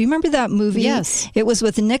War. Do you remember that movie? Yes. It was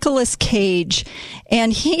with Nicolas Cage,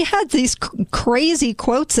 and he had these crazy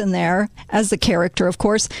quotes in there as the character, of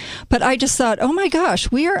course. But I just thought, oh my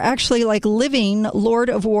gosh, we are actually like living Lord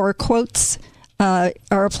of War quotes are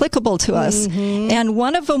applicable to us. And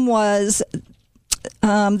one of them was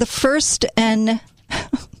the first and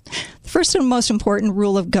most important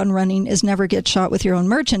rule of gun running is never get shot with your own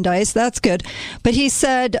merchandise. That's good. But he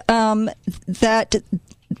said that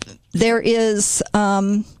there is,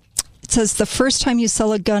 it says the first time you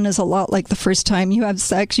sell a gun is a lot like the first time you have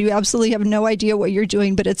sex. You absolutely have no idea what you're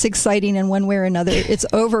doing, but it's exciting in one way or another. It's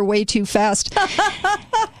over way too fast.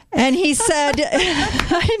 And he said,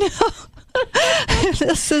 I know.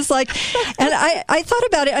 This is like, and I thought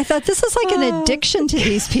about it. I thought this is like an addiction to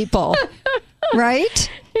these people, right?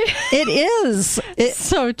 It is. It's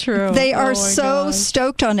so true. They are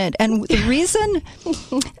stoked on it. And the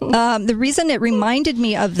reason it reminded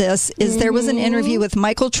me of this is there was an interview with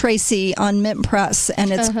Michael Tracy on Mint Press,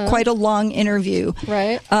 and it's quite a long interview.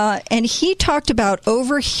 Right. And he talked about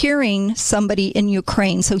overhearing somebody in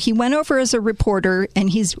Ukraine. So he went over as a reporter, and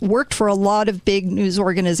he's worked for a lot of big news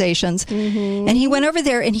organizations. And he went over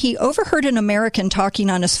there, and he overheard an American talking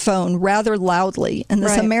on his phone rather loudly. And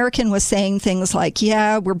this American was saying things like,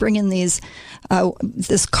 yeah, we're bringing this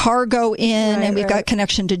cargo in, and we've got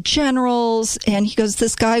connection to generals. And he goes,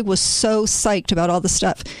 this guy was so psyched about all the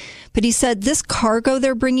stuff. But he said this cargo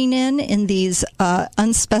they're bringing in these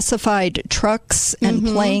unspecified trucks and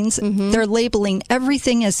planes, they're labeling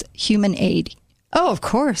everything as human aid. Oh, of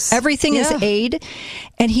course. Everything is aid.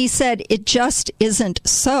 And he said it just isn't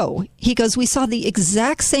so. He goes, we saw the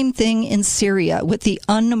exact same thing in Syria with the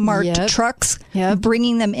unmarked trucks,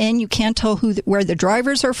 bringing them in. You can't tell where the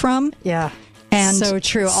drivers are from. Yeah. And so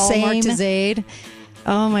true. All marked as aid.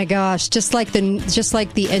 Oh my gosh. Just like the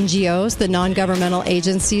NGOs, the non-governmental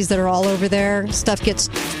agencies that are all over there. Stuff gets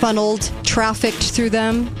funneled, trafficked through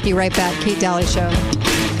them. Be right back. Kate Daly Show.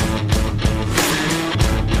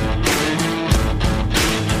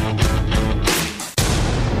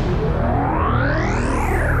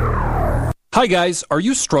 Hi guys, are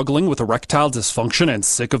you struggling with erectile dysfunction and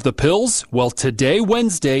sick of the pills? Well, today,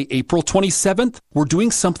 Wednesday, April 27th, we're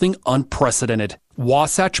doing something unprecedented.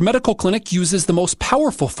 Wasatch Medical Clinic uses the most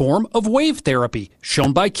powerful form of wave therapy,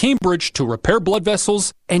 shown by Cambridge to repair blood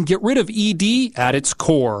vessels and get rid of ED at its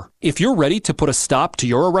core. If you're ready to put a stop to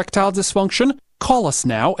your erectile dysfunction, call us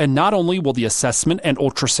now, and not only will the assessment and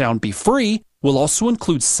ultrasound be free, we'll also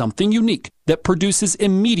include something unique that produces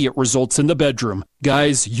immediate results in the bedroom.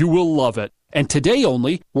 Guys, you will love it. And today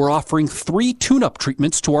only, we're offering 3 tune-up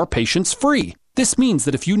treatments to our patients free. This means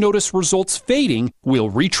that if you notice results fading, we'll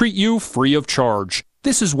retreat you free of charge.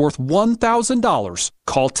 This is worth $1,000.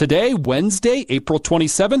 Call today, Wednesday, April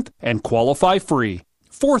 27th, and qualify free.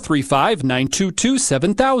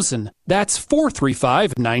 435-922-7000. That's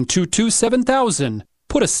 435-922-7000.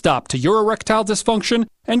 Put a stop to your erectile dysfunction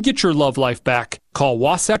and get your love life back. Call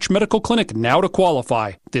Wasatch Medical Clinic now to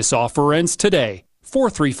qualify. This offer ends today.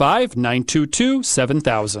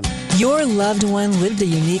 435-922-7000. Your loved one lived a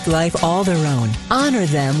unique life all their own. Honor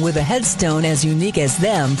them with a headstone as unique as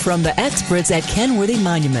them from the experts at Kenworthy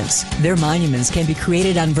Monuments. Their monuments can be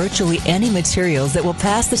created on virtually any materials that will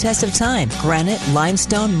pass the test of time. Granite,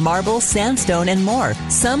 limestone, marble, sandstone, and more.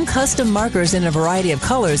 Some custom markers in a variety of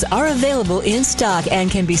colors are available in stock and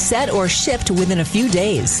can be set or shipped within a few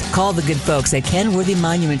days. Call the good folks at Kenworthy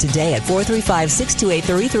Monument today at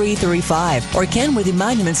 435-628-3335 or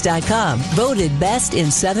KenworthyMonuments.com. Voted best in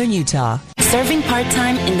Southern Utah. Serving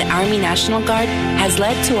part-time in the Army National Guard has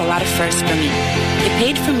led to a lot of firsts for me. It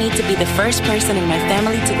paid for me to be the first person in my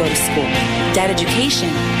family to go to school. That education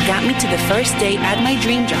got me to the first day at my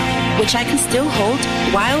dream job, which I can still hold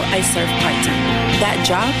while I serve part-time. That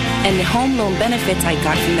job and the home loan benefits I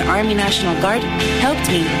got from the Army National Guard helped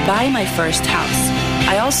me buy my first house.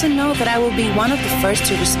 I also know that I will be one of the first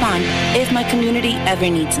to respond if my community ever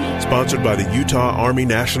needs me. Sponsored by the Utah Army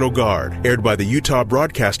National Guard. Aired by the Utah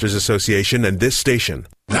Broadcasters Association and this station.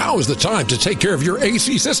 Now is the time to take care of your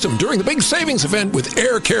AC system during the big savings event with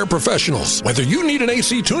Air Care Professionals. Whether you need an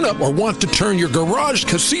AC tune-up or want to turn your garage,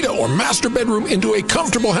 casita, or master bedroom into a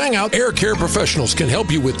comfortable hangout, Air Care Professionals can help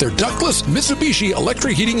you with their ductless Mitsubishi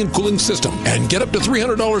electric heating and cooling system and get up to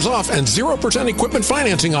 $300 off and 0% equipment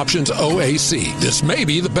financing options OAC. This may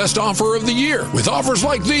be the best offer of the year. With offers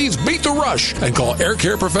like these, beat the rush and call Air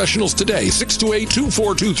Care Professionals today,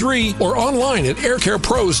 628-2423 or online at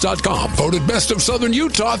aircarepros.com. Voted best of Southern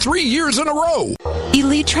Utah 3 years in a row.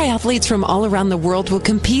 Elite triathletes from all around the world will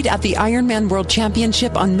compete at the Ironman World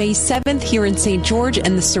Championship on May 7th here in St. George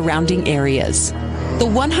and the surrounding areas. The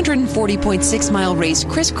 140.6-mile race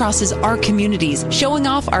crisscrosses our communities, showing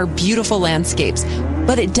off our beautiful landscapes.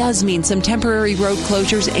 But it does mean some temporary road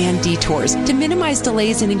closures and detours. To minimize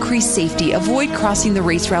delays and increase safety, avoid crossing the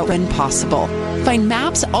race route when possible. Find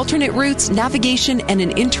maps, alternate routes, navigation, and an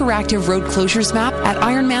interactive road closures map at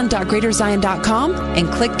ironman.greaterzion.com and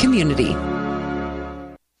click Community.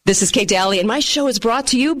 This is Kate Daly, and my show is brought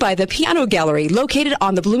to you by the Piano Gallery, located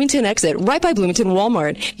on the Bloomington exit, right by Bloomington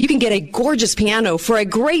Walmart. You can get a gorgeous piano for a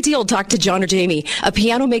great deal. Talk to John or Jamie. A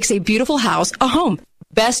piano makes a beautiful house a home.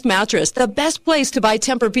 Best mattress, the best place to buy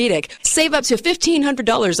Tempur-Pedic. Save up to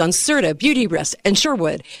 $1,500 on Serta, Beautyrest, and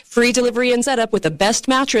Sherwood. Free delivery and setup with the best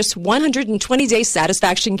mattress, 120-day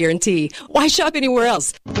satisfaction guarantee. Why shop anywhere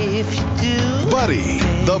else? Buddy,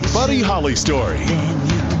 the Buddy Holly story.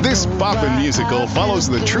 This boppin' musical follows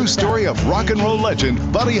the true story of rock and roll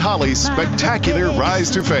legend Buddy Holly's spectacular rise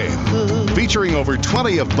to fame. Featuring over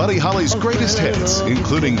 20 of Buddy Holly's greatest hits,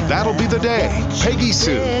 including That'll Be the Day, Peggy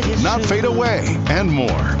Sue, Not Fade Away, and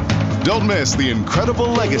more. Don't miss the incredible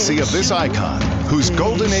legacy of this icon, whose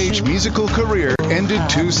golden age musical career ended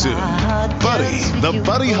too soon. Buddy, the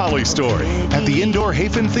Buddy Holly story, at the Indoor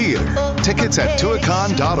Hafen Theater. Tickets at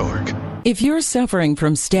tuacon.org. If you're suffering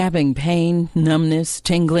from stabbing pain, numbness,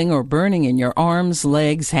 tingling, or burning in your arms,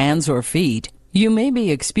 legs, hands, or feet, You may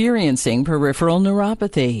be experiencing peripheral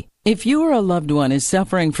neuropathy. If you or a loved one is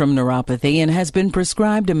suffering from neuropathy and has been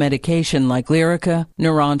prescribed a medication like Lyrica,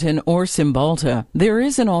 Neurontin, or Cymbalta, there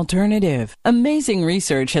is an alternative. Amazing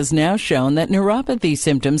research has now shown that neuropathy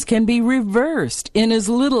symptoms can be reversed in as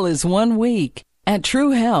little as 1 week. At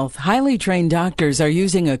True Health, highly trained doctors are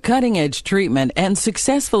using a cutting-edge treatment and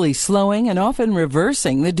successfully slowing and often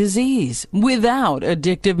reversing the disease without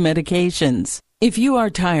addictive medications. If you are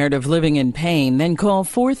tired of living in pain, then call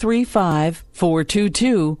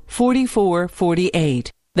 435-422-4448.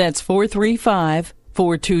 That's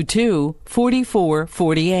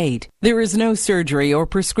 435-422-4448. There is no surgery or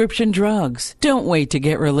prescription drugs. Don't wait to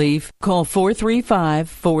get relief. Call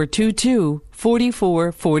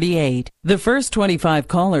 435-422-4448. The first 25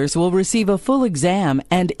 callers will receive a full exam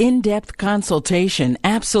and in-depth consultation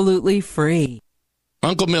absolutely free.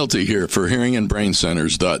 Uncle Milty here for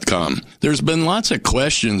hearingandbraincenters.com. There's been lots of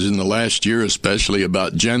questions in the last year, especially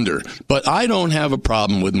about gender, but I don't have a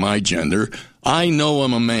problem with my gender. I know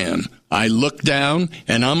I'm a man. I look down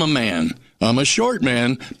and I'm a man. I'm a short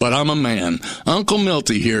man, but I'm a man. Uncle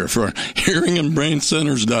Milty here for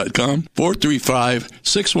hearingandbraincenters.com,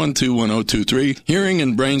 435-612-1023,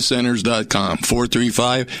 hearingandbraincenters.com,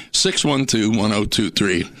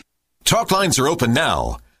 435-612-1023. Talk lines are open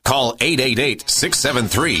now. Call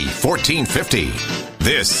 888-673-1450.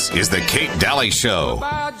 This is the Kate Daly Show.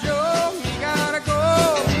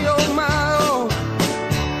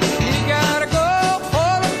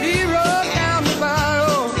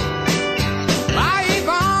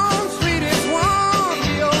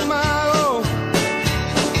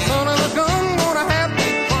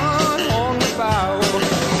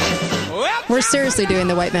 We're seriously doing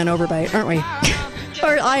the white man overbite, aren't we?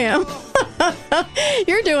 Or I am.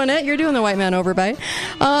 You're doing it. You're doing the white man overbite.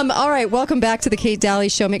 All right. Welcome back to the Kate Daly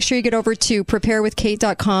Show. Make sure you get over to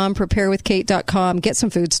preparewithkate.com, preparewithkate.com. Get some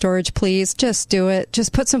food storage, please. Just do it.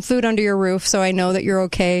 Just put some food under your roof so I know that you're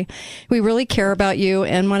okay. We really care about you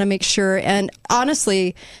and want to make sure. And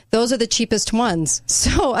honestly, those are the cheapest ones.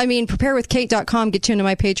 So, I mean, preparewithkate.com, get you into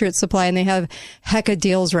My Patriot Supply, and they have heck of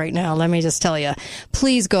deals right now. Let me just tell you.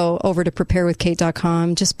 Please go over to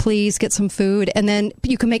preparewithkate.com. Just please get some food, and then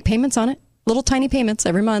you can make payments on it. Little tiny payments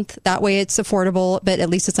every month. That way it's affordable, but at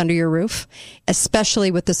least it's under your roof, especially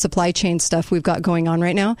with the supply chain stuff we've got going on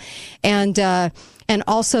right now. And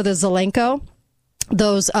also the Zelenko,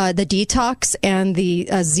 those, the Detox and the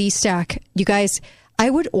Z-Stack. You guys, I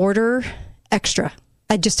would order extra.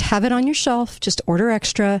 I'd just have it on your shelf. Just order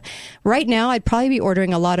extra. Right now, I'd probably be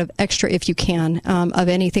ordering a lot of extra if you can, of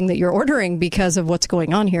anything that you're ordering because of what's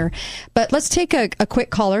going on here. But let's take a quick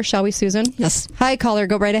caller, shall we, Susan? Yes. Hi, caller.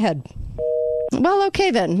 Go right ahead. Well,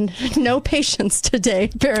 okay then. No patience today,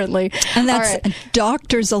 apparently. And that's right.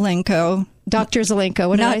 Dr. Zelenko. Dr. Zelenko.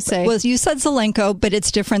 What did I say? Well, you said Zelenko, but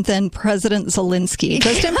it's different than President Zelensky.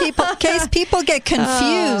 Just in case people get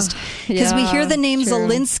confused, because we hear the name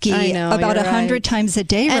Zelensky about 100 times a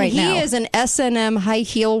day right now. And he is an S&M high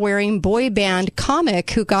heel wearing boy band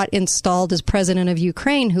comic who got installed as president of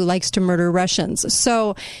Ukraine, who likes to murder Russians.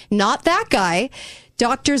 So not that guy.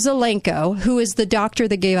 Dr. Zelenko, who is the doctor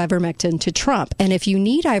that gave ivermectin to Trump. And if you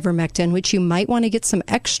need ivermectin, which you might want to get some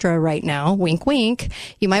extra right now, wink, wink,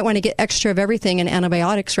 you might want to get extra of everything and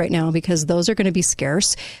antibiotics right now because those are going to be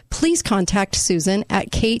scarce. Please contact Susan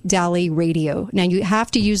at Kate Daly Radio. Now, you have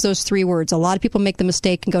to use those 3 words. A lot of people make the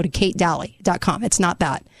mistake and go to katedaly.com. It's not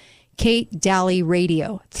that. Kate Daly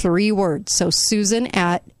Radio, 3 words. So Susan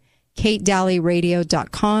at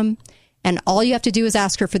katedalyradio.com. And all you have to do is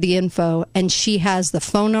ask her for the info, and she has the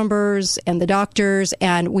phone numbers and the doctors,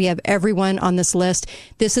 and we have everyone on this list.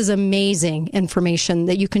 This is amazing information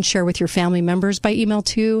that you can share with your family members by email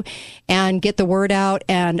too, and get the word out,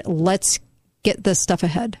 and let's get this stuff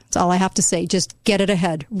ahead. That's all I have to say. Just get it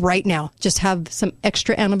ahead right now. Just have some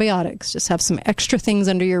extra antibiotics. Just have some extra things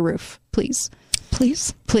under your roof, please.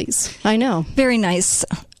 Please? Please. I know. Very nice.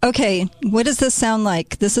 Okay, what does this sound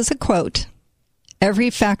like? This is a quote.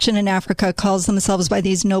 Every faction in Africa calls themselves by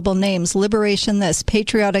these noble names. Liberation this,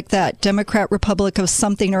 patriotic that, Democrat Republic of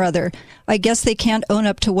something or other. I guess they can't own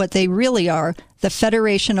up to what they really are, the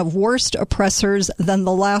federation of worst oppressors than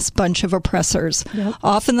the last bunch of oppressors. Yep.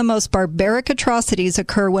 Often the most barbaric atrocities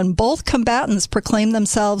occur when both combatants proclaim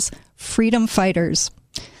themselves freedom fighters.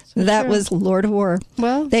 That was Lord of War.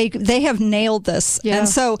 Well, they have nailed this. Yeah. And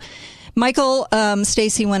so Michael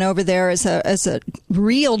Stacy went over there as a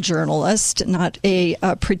real journalist, not a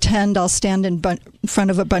pretend I'll stand in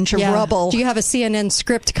front of a bunch of rubble. Do you have a CNN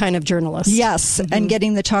script kind of journalist? Yes, and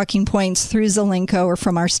getting the talking points through Zelenko or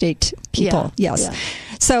from our state people. Yeah. Yes. Yeah.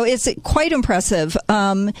 So it's quite impressive.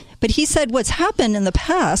 But he said what's happened in the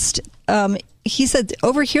past he said,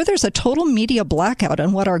 over here, there's a total media blackout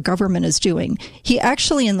on what our government is doing. He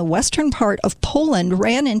actually, in the western part of Poland,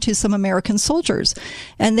 ran into some American soldiers,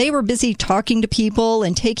 and they were busy talking to people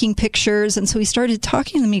and taking pictures. And so he started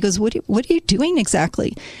talking to them. He goes, what are you doing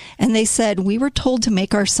exactly? And they said, we were told to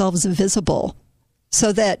make ourselves visible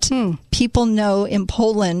so that people know in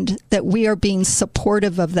Poland that we are being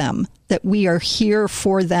supportive of them, that we are here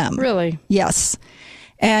for them. Really? Yes.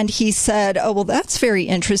 And he said, oh, well, that's very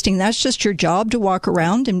interesting. That's just your job to walk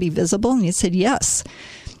around and be visible? And he said, yes.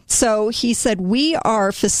 So he said, we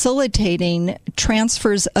are facilitating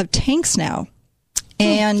transfers of tanks now.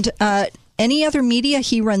 And any other media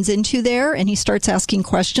he runs into there and he starts asking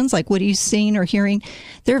questions like, what are you seeing or hearing?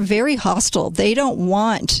 They're very hostile. They don't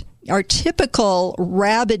want our typical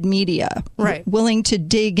rabid media, willing to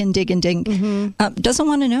dig and dig and dig, doesn't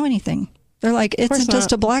want to know anything. They're like, it's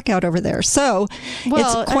just a blackout over there. So,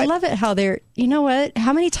 I love it how they're, you know what?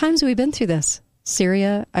 How many times have we been through this?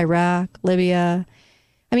 Syria, Iraq, Libya.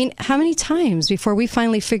 I mean, how many times before we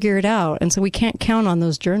finally figure it out? And so we can't count on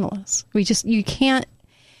those journalists. You can't.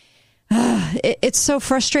 It's so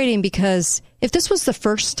frustrating because if this was the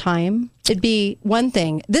first time, it'd be one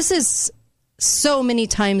thing. This is so many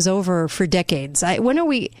times over for decades.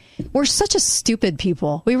 We're such a stupid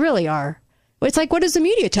people. We really are. It's like, what does the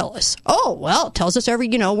media tell us? Oh, well, it tells us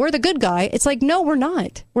we're the good guy. It's like, no, we're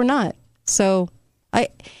not. We're not. So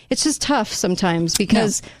it's just tough sometimes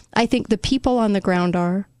because I think the people on the ground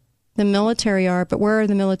are, the military are, but where are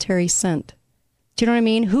the military sent? Do you know what I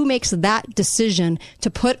mean? Who makes that decision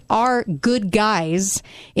to put our good guys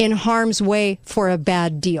in harm's way for a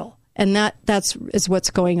bad deal? And that's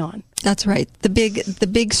what's going on. That's right. The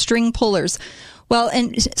big string pullers. Well,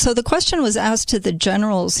 and so the question was asked to the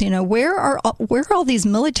generals, where are all these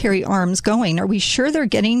military arms going? Are we sure they're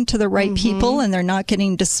getting to the right people and they're not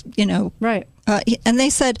getting right? And they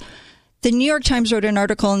said, the New York Times wrote an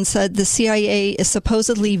article and said the CIA is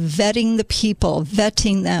supposedly vetting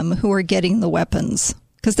them who are getting the weapons,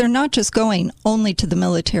 because they're not just going only to the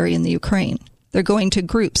military in the Ukraine. They're going to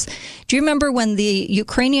groups. Do you remember when the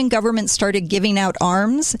Ukrainian government started giving out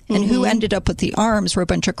arms and who ended up with the arms were a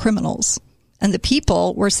bunch of criminals? And the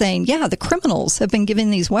people were saying, yeah, the criminals have been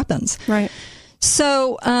giving these weapons. Right.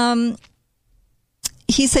 So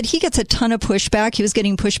he said he gets a ton of pushback. He was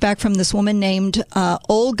getting pushback from this woman named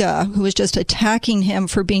Olga, who was just attacking him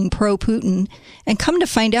for being pro-Putin. And come to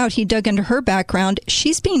find out, he dug into her background.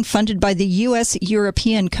 She's being funded by the U.S.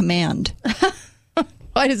 European Command.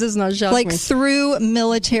 Why does this not shock me? Like through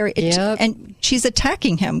military. Yep. And she's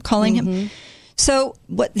attacking him, calling him. So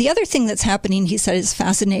what the other thing that's happening, he said, is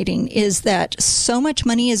fascinating, is that so much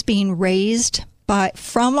money is being raised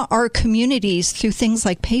from our communities through things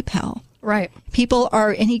like PayPal. Right. People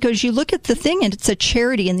are, and he goes, you look at the thing and it's a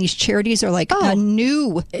charity, and these charities are like a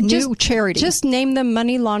new charity. Just name them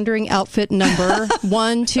money laundering outfit number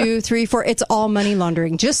 1, 2, 3, 4. It's all money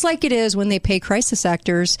laundering. Just like it is when they pay crisis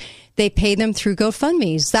actors, they pay them through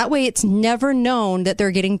GoFundMes. That way it's never known that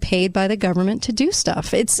they're getting paid by the government to do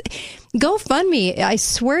stuff. It's GoFundMe. I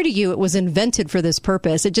swear to you, it was invented for this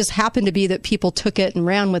purpose. It just happened to be that people took it and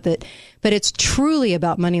ran with it. But it's truly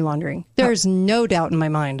about money laundering. There's no doubt in my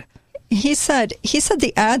mind. He said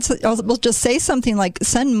the ads will just say something like,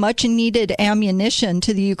 send much needed ammunition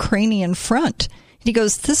to the Ukrainian front. He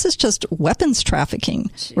goes, this is just weapons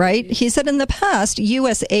trafficking, Jeez. Right? He said in the past,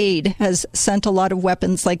 U.S. aid has sent a lot of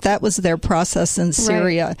weapons, like that was their process in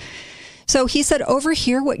Syria. Right. So he said, over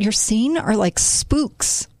here, what you're seeing are like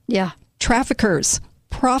spooks. Yeah. Traffickers,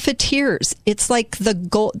 profiteers. It's like the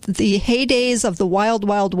heydays of the Wild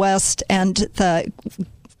Wild West and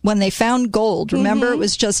when they found gold. Remember, it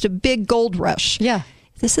was just a big gold rush. Yeah.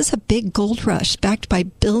 This is a big gold rush backed by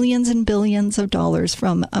billions and billions of dollars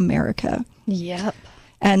from America. Yep.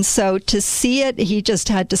 And so to see it, he just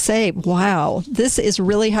had to say, wow, this is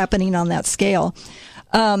really happening on that scale.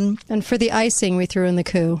 And for the icing, we threw in the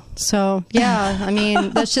coup. So, yeah, I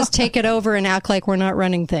mean, let's just take it over and act like we're not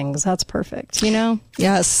running things. That's perfect,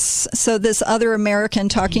 Yes. So this other American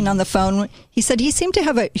talking on the phone, he said he seemed to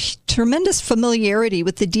have a tremendous familiarity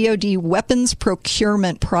with the DoD weapons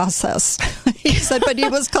procurement process. He said, but he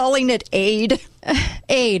was calling it aid.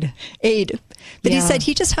 Aid. But he said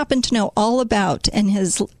he just happened to know all about, and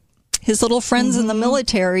his little friends in the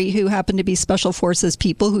military who happened to be special forces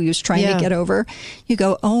people who he was trying to get over. You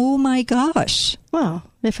go, oh my gosh. Well,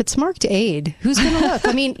 if it's marked aid, who's going to look?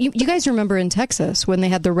 I mean, you guys remember in Texas when they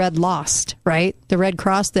had the Red Lost, right? The Red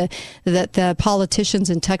Cross that the politicians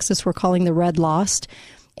in Texas were calling the Red Lost.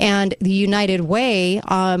 And the United Way,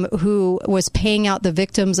 who was paying out the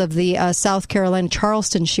victims of the South Carolina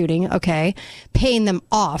Charleston shooting, okay, paying them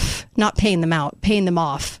off, not paying them out, paying them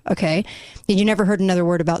off, okay? And you never heard another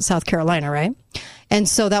word about South Carolina, right? And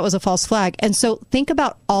so that was a false flag. And so think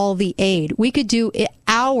about all the aid. We could do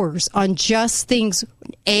hours on just things,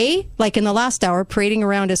 A, like in the last hour, parading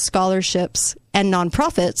around as scholarships and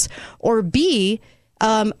nonprofits, or B,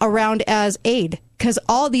 around as aid. Because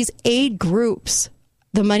all these aid groups,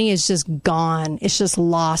 the money is just gone. It's just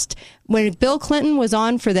lost. When Bill Clinton was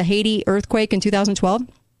on for the Haiti earthquake in 2012,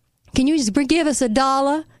 can you just give us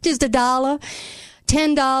 $1? Just $1?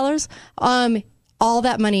 $10? All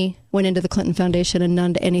that money went into the Clinton Foundation and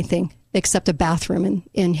none to anything except a bathroom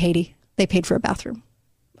in Haiti. They paid for a bathroom.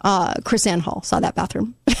 Chris Ann Hall saw that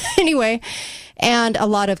bathroom. Anyway, and a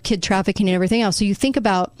lot of kid trafficking and everything else. So you think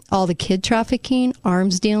about all the kid trafficking,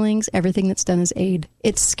 arms dealings, everything that's done as aid.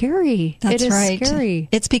 It's scary. That's right. It is scary.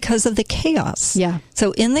 It's because of the chaos. Yeah.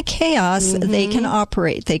 So in the chaos, they can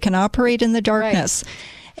operate. They can operate in the darkness. Right.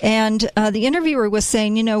 And the interviewer was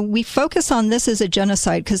saying, we focus on this as a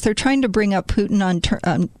genocide because they're trying to bring up Putin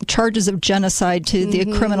on charges of genocide to the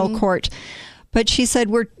criminal court. But she said,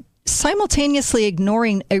 we're simultaneously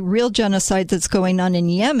ignoring a real genocide that's going on in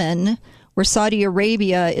Yemen, where Saudi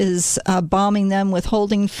Arabia is bombing them,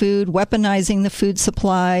 withholding food, weaponizing the food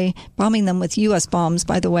supply, bombing them with U.S. bombs,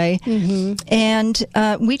 by the way. And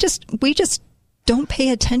we just don't pay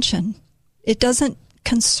attention. It doesn't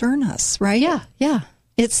concern us, right? Yeah.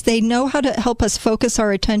 They know how to help us focus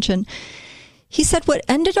our attention. He said what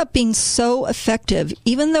ended up being so effective,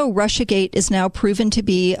 even though Russiagate is now proven to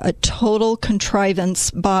be a total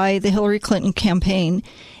contrivance by the Hillary Clinton campaign,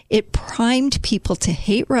 it primed people to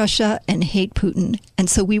hate Russia and hate Putin. And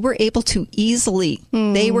so we were able to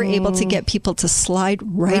they were able to get people to slide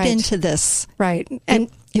right into this. Right.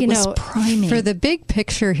 And, it was priming. For the big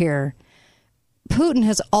picture here, Putin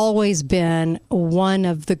has always been one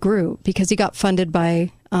of the group because he got funded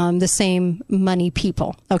by the same money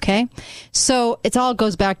people. Okay, so it all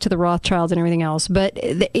goes back to the Rothschilds and everything else. But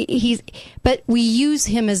we use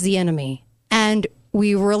him as the enemy, and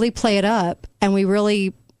we really play it up, and we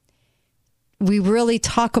really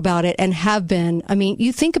talk about it and have been. I mean,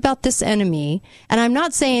 you think about this enemy, and I'm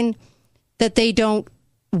not saying that they don't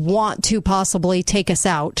want to possibly take us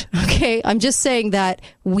out. Okay. I'm just saying that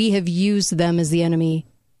we have used them as the enemy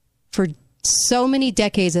for so many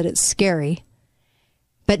decades that it's scary,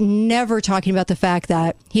 but never talking about the fact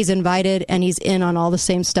that he's invited and he's in on all the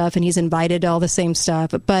same stuff and he's invited to all the same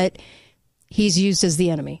stuff, but he's used as the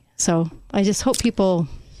enemy. So I just hope people...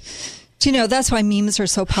 that's why memes are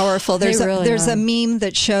so powerful. There's a meme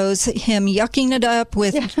that shows him yucking it up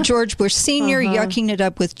with George Bush Sr., yucking it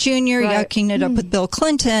up with Jr., yucking it up with Bill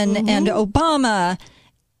Clinton and Obama.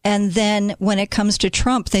 And then when it comes to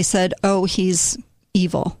Trump, they said, oh, he's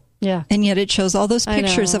evil. Yeah. And yet it shows all those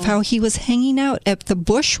pictures of how he was hanging out at the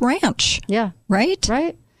Bush Ranch. Yeah. Right?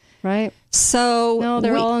 Right. So... No,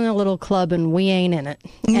 they're all in a little club and we ain't in it.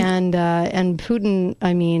 And Putin,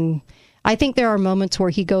 I mean... I think there are moments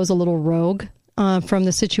where he goes a little rogue from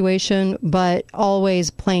the situation, but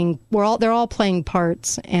always they're all playing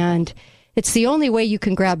parts. And it's the only way you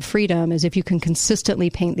can grab freedom is if you can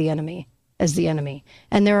consistently paint the enemy as the enemy.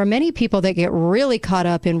 And there are many people that get really caught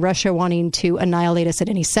up in Russia wanting to annihilate us at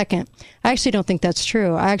any second. I actually don't think that's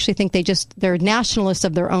true. I actually think they're nationalists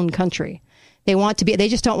of their own country. They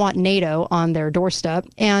just don't want NATO on their doorstep.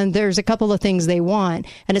 And there's a couple of things they want.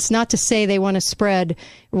 And it's not to say they want to spread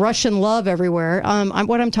Russian love everywhere.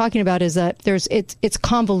 What I'm talking about is that it's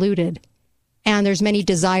convoluted and there's many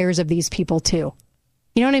desires of these people too.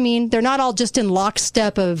 You know what I mean? They're not all just in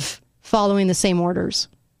lockstep of following the same orders.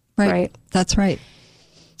 Right. That's right.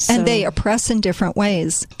 So, and they oppress in different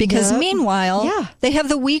ways because meanwhile, they have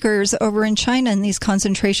the Uyghurs over in China in these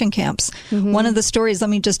concentration camps. One of the stories, let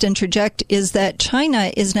me just interject, is that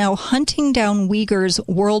China is now hunting down Uyghurs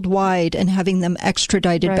worldwide and having them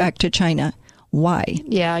extradited back to China. Why?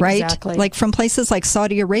 Yeah, right? Exactly. Like from places like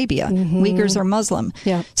Saudi Arabia, Uyghurs are Muslim.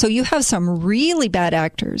 Yeah. So you have some really bad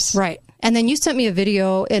actors. Right. And then you sent me a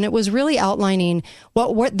video, and it was really outlining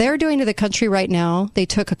what they're doing to the country right now.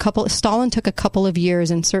 Stalin took a couple of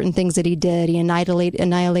years in certain things that he did. He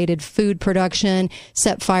annihilated food production,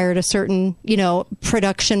 set fire to certain,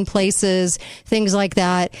 production places, things like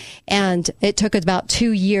that. And it took about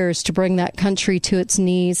 2 years to bring that country to its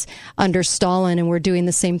knees under Stalin. And we're doing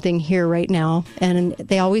the same thing here right now. And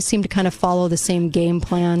they always seem to kind of follow the same game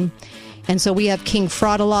plan. And so we have King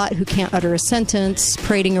Fraud-a-Lot, who can't utter a sentence,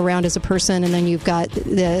 parading around as a person. And then you've got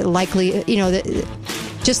the likely,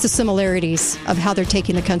 just the similarities of how they're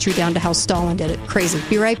taking the country down to how Stalin did it. Crazy.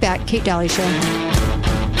 Be right back. Kate Daly Show.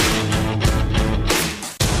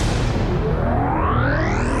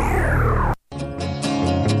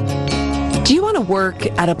 to work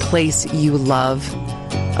at a place you love?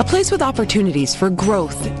 A place with opportunities for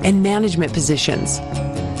growth and management positions.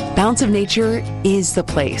 Balance of Nature is the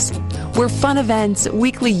place where fun events,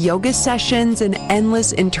 weekly yoga sessions, and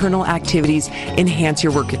endless internal activities enhance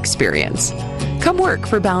your work experience. Come work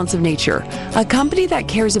for Balance of Nature, a company that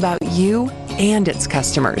cares about you and its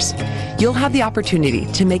customers. You'll have the opportunity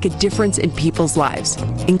to make a difference in people's lives,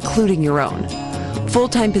 including your own.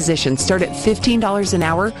 Full-time positions start at $15 an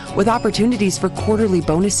hour with opportunities for quarterly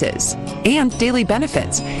bonuses and daily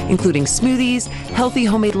benefits, including smoothies, healthy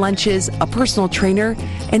homemade lunches, a personal trainer,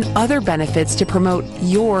 and other benefits to promote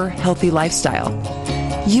your healthy lifestyle.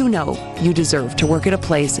 You know you deserve to work at a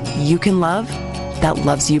place you can love that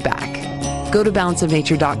loves you back. Go to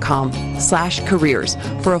balanceofnature.com/careers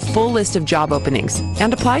for a full list of job openings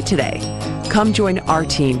and apply today. Come join our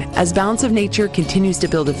team as Balance of Nature continues to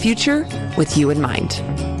build a future with you in mind.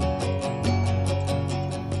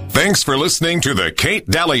 Thanks for listening to The Kate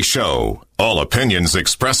Daly Show. All opinions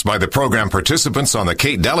expressed by the program participants on The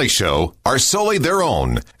Kate Daly Show are solely their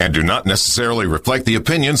own and do not necessarily reflect the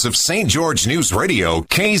opinions of St. George News Radio,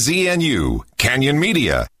 KZNU, Canyon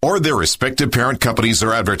Media, or their respective parent companies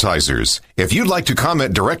or advertisers. If you'd like to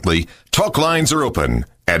comment directly, talk lines are open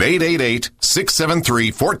at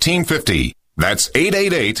 888-673-1450. That's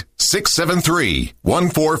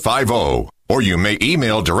 888-673-1450. Or you may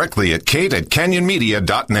email directly at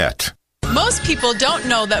kate@canyonmedia.net. Most people don't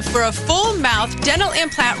know that for a full mouth dental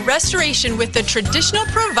implant restoration with the traditional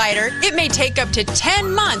provider, it may take up to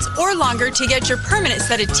 10 months or longer to get your permanent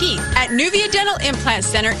set of teeth. At Nuvia Dental Implant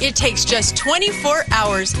Center, it takes just 24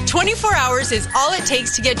 hours. 24 hours is all it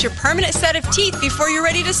takes to get your permanent set of teeth before you're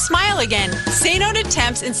ready to smile again. Say no to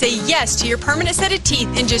temps and say yes to your permanent set of teeth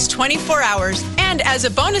in just 24 hours. And as a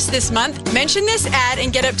bonus this month, mention this ad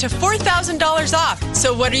and get up to $4,000 off.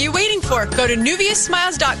 So what are you waiting for? Go to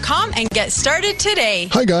nuviasmiles.com and get started today.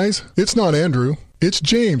 Hi guys, it's not Andrew. It's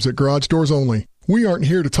James at Garage Doors Only. We aren't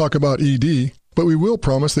here to talk about ED, but we will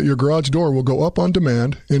promise that your garage door will go up on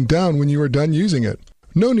demand and down when you are done using it.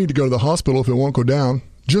 No need to go to the hospital if it won't go down.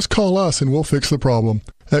 Just call us and we'll fix the problem.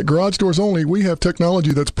 At Garage Doors Only, we have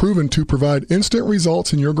technology that's proven to provide instant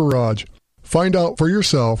results in your garage. Find out for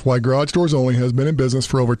yourself why Garage Doors Only has been in business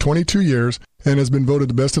for over 22 years and has been voted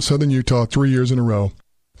the best of Southern Utah 3 years in a row.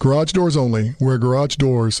 Garage Doors Only, where garage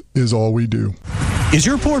doors is all we do. Is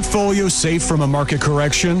your portfolio safe from a market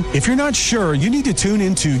correction? If you're not sure, you need to tune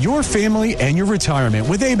into Your Family and Your Retirement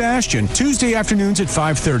with Abe Ashton, Tuesday afternoons at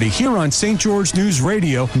 5:30 here on St. George News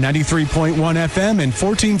Radio, 93.1 FM and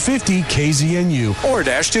 1450 KZNU, or at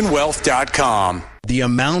AshtonWealth.com. The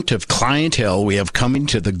amount of clientele we have coming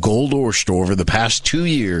to the Gold Ore store over the past 2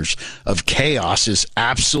 years of chaos is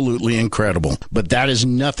absolutely incredible. But that is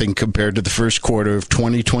nothing compared to the first quarter of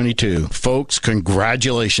 2022. Folks,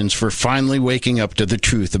 congratulations for finally waking up to the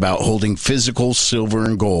truth about holding physical silver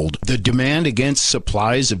and gold. The demand against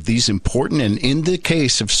supplies of these important and, in the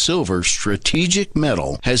case of silver, strategic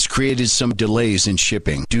metal has created some delays in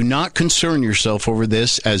shipping. Do not concern yourself over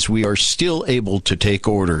this, as we are still able to take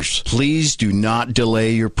orders. Please do not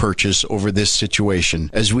delay your purchase over this situation,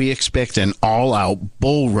 as we expect an all-out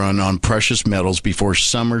bull run on precious metals before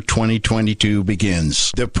summer 2022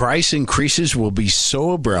 begins. The price increases will be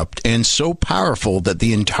so abrupt and so powerful that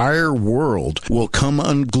the entire world will come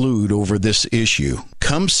unglued over this issue.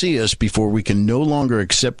 Come see us before we can no longer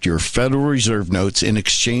accept your Federal Reserve notes in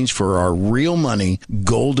exchange for our real money,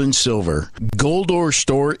 gold and silver. Gold Ore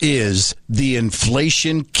Store is the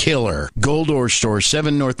inflation killer. Gold Ore Store,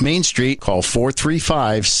 7 North Main Street. Call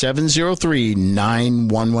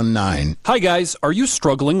 435-703-9119. Hi guys, are you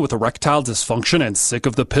struggling with erectile dysfunction and sick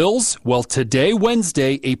of the pills? Well, today,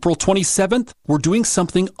 Wednesday, April 27th, we're doing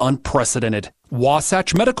something unprecedented.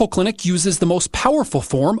 Wasatch Medical Clinic uses the most powerful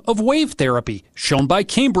form of wave therapy, shown by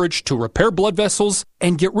Cambridge to repair blood vessels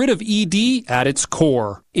and get rid of ED at its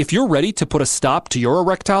core. If you're ready to put a stop to your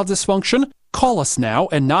erectile dysfunction, call us now,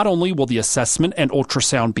 and not only will the assessment and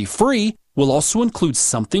ultrasound be free, we'll also include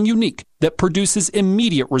something unique that produces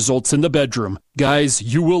immediate results in the bedroom. Guys,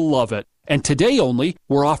 you will love it. And today only,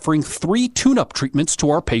 we're offering 3 tune-up treatments to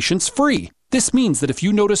our patients free. This means that if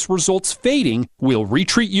you notice results fading, we'll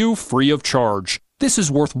retreat you free of charge. This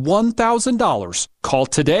is worth $1,000. Call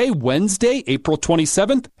today, Wednesday, April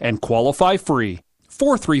 27th, and qualify free.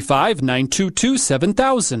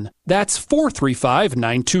 435-922-7000. That's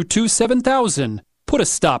 435-922-7000. Put a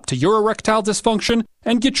stop to your erectile dysfunction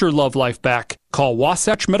and get your love life back. Call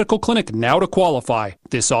Wasatch Medical Clinic now to qualify.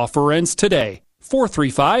 This offer ends today.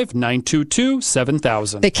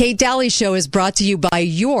 435-922-7000. The Kate Daly Show is brought to you by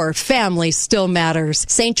Your Family Still Matters,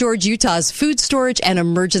 St. George, Utah's food storage and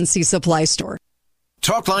emergency supply store.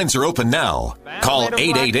 Talk lines are open now. Call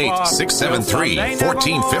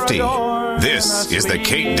 888-673-1450. This is the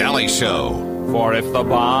Kate Daly Show. For if the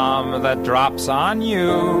bomb that drops on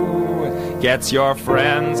you gets your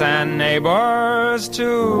friends and neighbors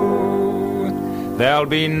too, there'll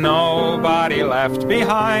be nobody left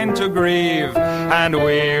behind to grieve, and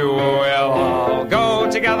we will all go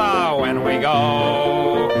together when we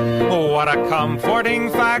go. What a comforting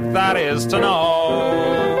fact that is to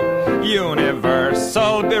know.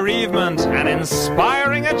 Universal bereavement, an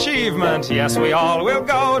inspiring achievement. Yes, we all will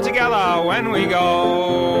go together when we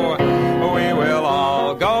go. We will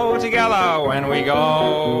all go together when we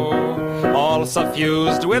go. All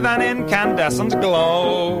suffused with an incandescent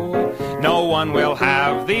glow. No one will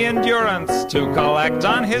have the endurance to collect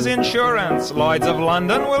on his insurance. Lloyd's of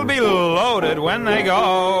London will be loaded when they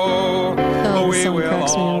go. We will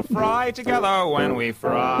all fry together when we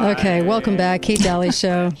fry. Okay, welcome back. Kate Daly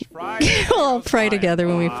Show. We'll all fry together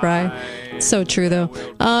when we fry. So true, though.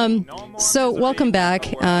 So welcome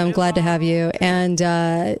back. I'm glad to have you. And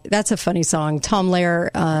that's a funny song. Tom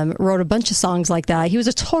Lehrer wrote a bunch of songs like that. He was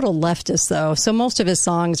a total leftist, though. So most of his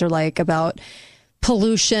songs are like about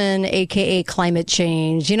pollution, aka climate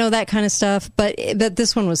change, that kind of stuff. But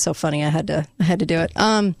this one was so funny, I had to do it.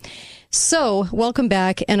 So welcome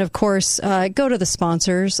back, and of course, go to the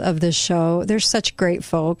sponsors of this show. They're such great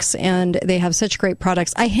folks, and they have such great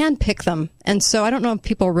products. I handpick them, and so I don't know if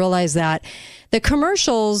people realize that. The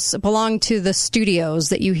commercials belong to the studios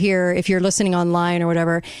that you hear if you're listening online or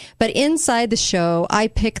whatever. But inside the show, I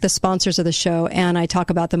pick the sponsors of the show and I talk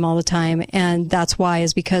about them all the time. And that's why,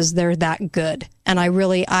 is because they're that good. And I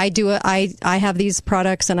have these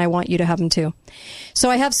products and I want you to have them too. So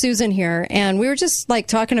I have Susan here, and we were just like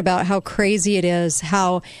talking about how crazy it is,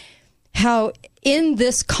 how in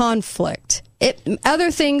this conflict,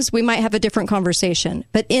 other things we might have a different conversation,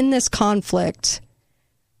 but in this conflict,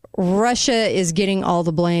 Russia is getting all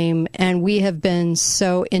the blame, and we have been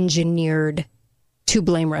so engineered to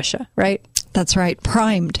blame Russia, right? That's right.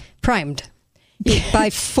 Primed. By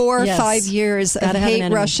 4 or 5 years of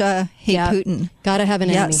hate Russia, hate Putin. Gotta have an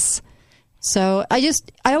enemy. So I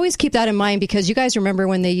always keep that in mind, because you guys remember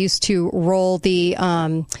when they used to roll the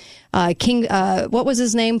King, what was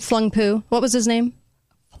his name? Flung Poo. What was his name?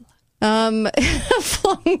 Flung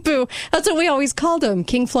Poo. That's what we always called him.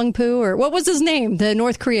 King Flung Poo, or what was his name? The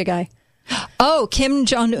North Korea guy. Oh, Kim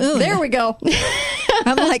Jong-un. There we go.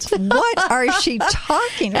 I'm like, what are she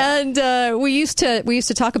talking about? And we used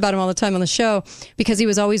to talk about him all the time on the show, because he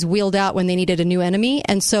was always wheeled out when they needed a new enemy.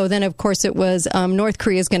 And so then, of course, it was North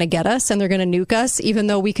Korea is going to get us, and they're going to nuke us, even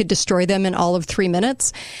though we could destroy them in all of 3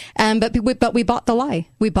 minutes. But we bought the lie.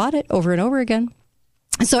 We bought it over and over again.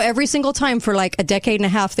 So every single time for like a decade and a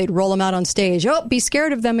half, they'd roll them out on stage. Oh, be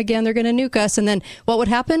scared of them again. They're going to nuke us. And then what would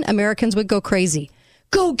happen? Americans would go crazy.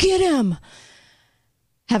 Go get him.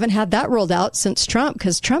 Haven't had that rolled out since Trump,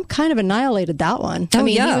 because Trump kind of annihilated that one.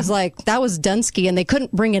 He was like, that was Dunsky, and they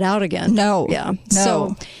couldn't bring it out again. No. Yeah.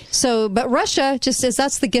 No. So, but Russia just is,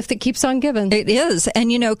 that's the gift that keeps on giving. It is.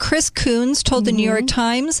 And, Chris Coons told the New York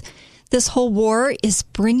Times, this whole war is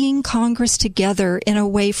bringing Congress together in a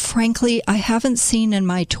way, frankly, I haven't seen in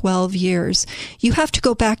my 12 years. You have to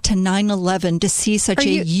go back to 9/11 to see such a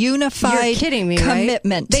unified you're kidding me,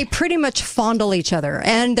 commitment. Right? They pretty much fondle each other,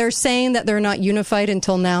 and they're saying that they're not unified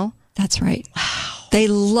until now. That's right. Wow. They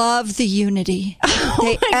love the unity. Oh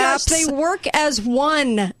my gosh, they work as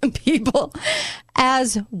one, people.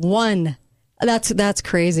 As one. That's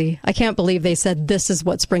crazy. I can't believe they said this is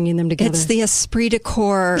what's bringing them together. It's the esprit de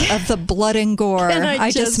corps of the blood and gore.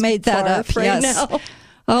 I just made that up. Right now.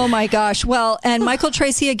 Oh my gosh. Well, and Michael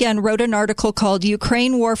Tracy again wrote an article called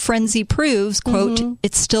Ukraine War Frenzy Proves, quote,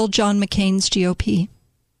 it's still John McCain's GOP.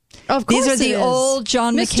 Of course, these are the old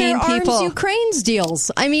John McCain people. Arms Ukraine's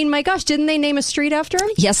deals. I mean, my gosh, didn't they name a street after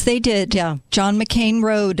him? Yes, they did. Yeah, John McCain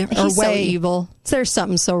Road or He's Way. So evil. There's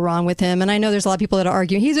something so wrong with him, and I know there's a lot of people that are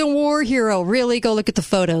arguing he's a war hero. Really, go look at the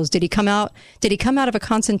photos. Did he come out of a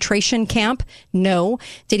concentration camp? No.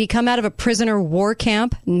 Did he come out of a prisoner war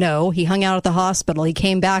camp? No. He hung out at the hospital. He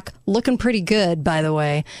came back looking pretty good, by the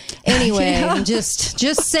way. Anyway, I'm just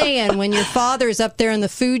saying, when your father's up there in the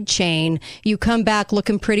food chain, you come back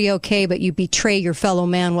looking pretty okay, but you betray your fellow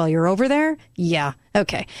man while you're over there? Yeah.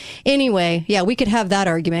 Okay. Anyway, yeah, we could have that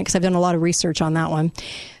argument, because I've done a lot of research on that one.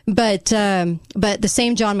 But the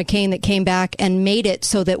same John McCain that came back and made it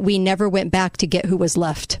so that we never went back to get who was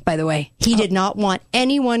left, by the way. He did not want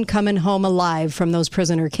anyone coming home alive from those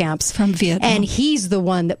prisoner camps. From Vietnam. And he's the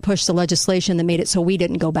one that pushed the legislation that made it so we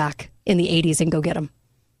didn't go back in the 80s and go get them.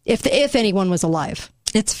 If anyone was alive.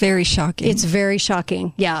 It's very shocking. It's very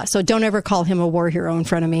shocking. Yeah. So don't ever call him a war hero in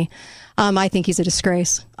front of me. I think he's a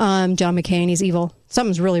disgrace. John McCain, he's evil.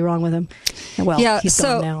 Something's really wrong with him. Well, he's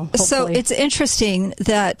gone now. Hopefully. So it's interesting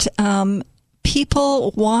that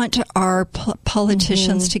people want our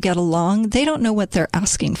politicians to get along. They don't know what they're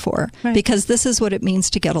asking for, because this is what it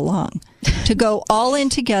means to get along. To go all in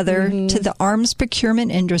together to the arms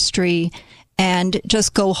procurement industry and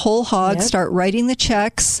just go whole hog, start writing the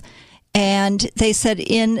checks. And they said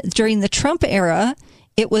during the Trump era,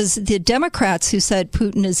 it was the Democrats who said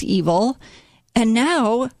Putin is evil. And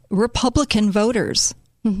now Republican voters,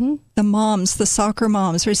 the moms, the soccer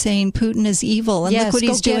moms, are saying Putin is evil. And look what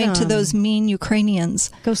he's doing to those mean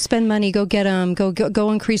Ukrainians. Go spend money. Go get them.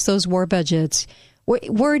 Go increase those war budgets.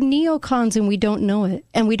 We're neocons and we don't know it.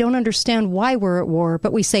 And we don't understand why we're at war,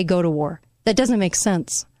 but we say go to war. That doesn't make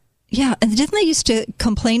sense. Yeah, and didn't they used to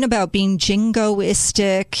complain about being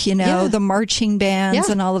jingoistic, the marching bands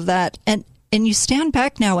and all of that? And you stand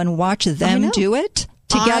back now and watch them do it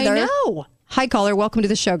together. I know. Hi, caller. Welcome to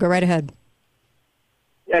the show. Go right ahead.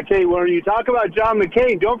 Yeah, Kate, when you talk about John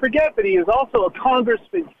McCain, don't forget that he is also a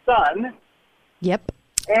congressman's son. Yep.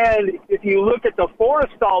 And if you look at the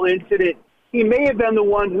Forrestal incident, he may have been the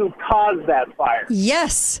one who caused that fire.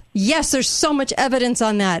 Yes. Yes, there's so much evidence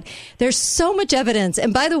on that. There's so much evidence.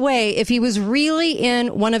 And by the way, if he was really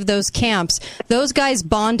in one of those camps, those guys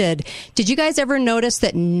bonded. Did you guys ever notice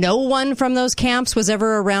that no one from those camps was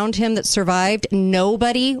ever around him that survived?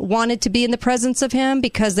 Nobody wanted to be in the presence of him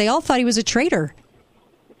because they all thought he was a traitor.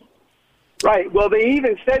 Right. Well, they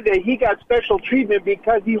even said that he got special treatment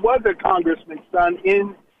because he was a congressman's son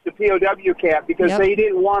in the POW camp, because they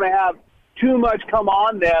didn't want to have too much come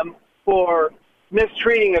on them for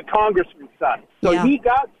mistreating a congressman's son. So he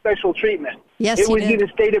got special treatment. Yes, it was even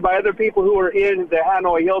stated by other people who were in the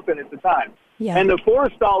Hanoi Hilton at the time. Yeah. And the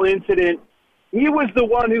Forrestal incident, he was the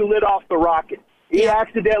one who lit off the rocket. He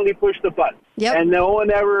accidentally pushed the button. Yep. And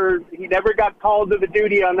he never got called to the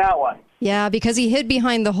duty on that one. Yeah, because he hid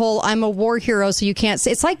behind the whole, I'm a war hero, so you can't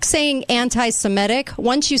say. It's like saying anti-Semitic.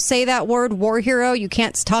 Once you say that word, war hero, you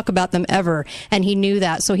can't talk about them ever. And he knew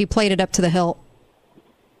that, so he played it up to the hilt.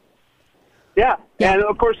 Yeah. And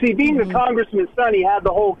of course, he being the congressman's son, he had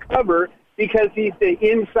the whole cover because he's the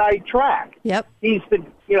inside track. Yep. He's the,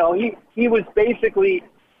 he was basically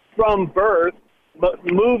from birth, but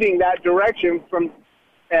moving that direction from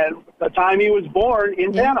the time he was born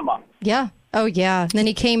in Panama. Yeah. Oh, yeah. And then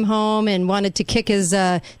he came home and wanted to kick his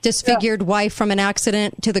disfigured wife from an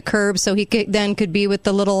accident to the curb so he could be with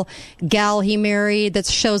the little gal he married that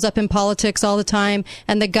shows up in politics all the time.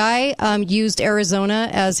 And the guy used Arizona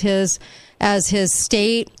as his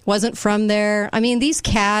state, wasn't from there. I mean, these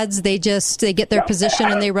cads, they get their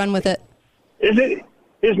position and they run with it.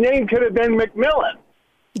 His name could have been McMillan.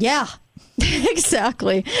 Yeah.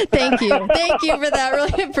 Exactly. Thank you. Thank you for that.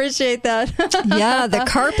 Really appreciate that. Yeah, the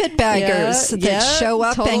carpetbaggers that show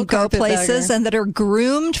up and go places and that are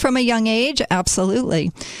groomed from a young age.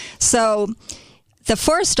 Absolutely. So the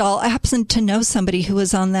Forrestal, I happened to know somebody who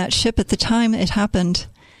was on that ship at the time it happened.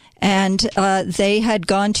 And they had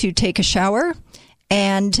gone to take a shower,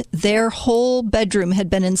 and their whole bedroom had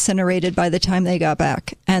been incinerated by the time they got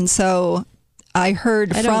back. And so I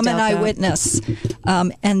heard from an eyewitness,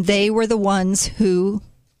 and they were the ones who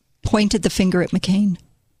pointed the finger at McCain.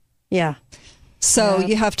 Yeah. So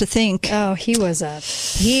you have to think. Oh, he was a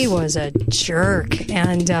jerk,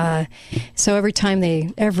 and so every time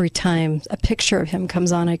a picture of him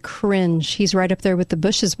comes on, I cringe. He's right up there with the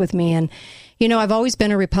Bushes with me, and I've always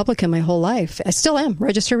been a Republican my whole life. I still am,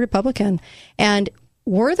 registered Republican, and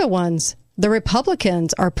we're the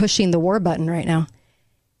Republicans are pushing the war button right now.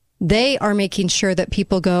 They are making sure that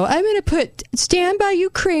people go, I'm going to put Stand By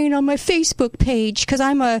Ukraine on my Facebook page because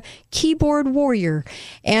I'm a keyboard warrior,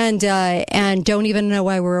 and don't even know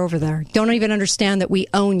why we're over there. Don't even understand that we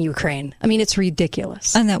own Ukraine. I mean, it's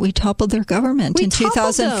ridiculous. And that we toppled their government in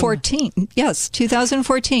 2014. Them. Yes,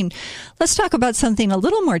 2014. Let's talk about something a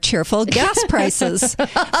little more cheerful, gas prices.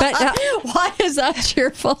 But why is that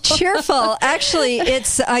cheerful? Cheerful. Actually,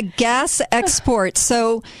 it's gas exports.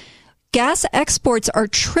 So gas exports are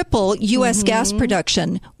triple U.S. gas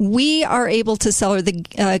production. We are able to sell, or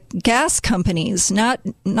the gas companies, not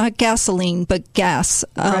gasoline, but gas,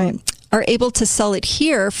 are able to sell it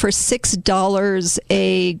here for $6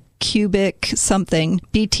 a cubic something,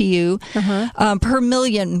 BTU, per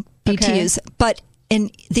million BTUs. Okay. But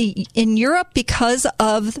in Europe, because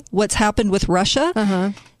of what's happened with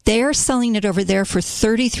Russia, they're selling it over there for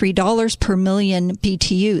 $33 per million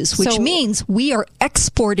BTUs, which means we are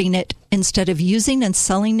exporting it instead of using and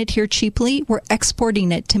selling it here cheaply. We're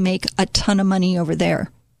exporting it to make a ton of money over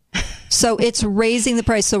there. So it's raising the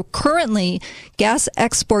price. So currently, gas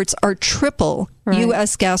exports are triple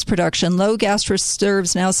U.S. gas production. Low gas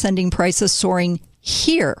reserves now sending prices soaring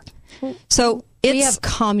here. So we have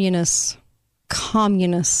communists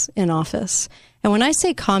in office. And when I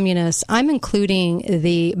say communists, I'm including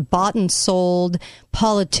the bought and sold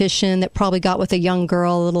politician that probably got with a young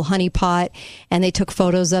girl, a little honeypot, and they took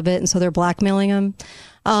photos of it, and so they're blackmailing them.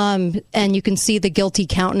 And you can see the guilty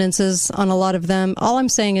countenances on a lot of them. All I'm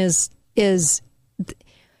saying is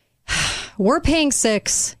we're paying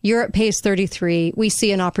 6, Europe pays 33. We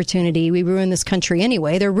see an opportunity. We ruin this country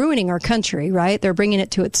anyway. They're ruining our country, right? They're bringing it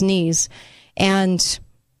to its knees. And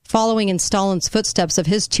following in Stalin's footsteps of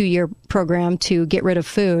his 2-year program to get rid of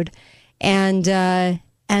food. And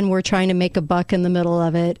we're trying to make a buck in the middle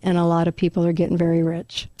of it. And a lot of people are getting very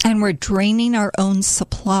rich. And we're draining our own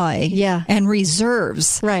supply and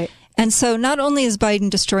reserves. Right. And so not only is Biden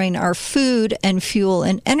destroying our food and fuel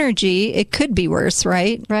and energy, it could be worse,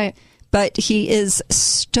 right? Right. But he is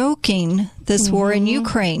stoking this war in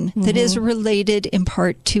Ukraine that is related in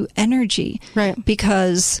part to energy. Right.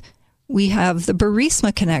 Because we have the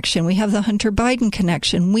Burisma connection. We have the Hunter Biden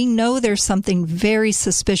connection. We know there's something very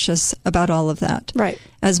suspicious about all of that. Right.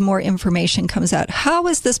 As more information comes out. How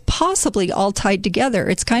is this possibly all tied together?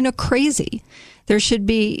 It's kind of crazy. There should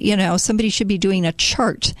be, somebody should be doing a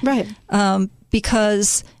chart. Right.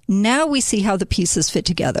 Because now we see how the pieces fit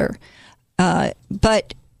together.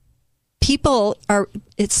 But people are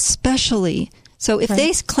especially... So if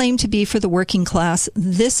they claim to be for the working class,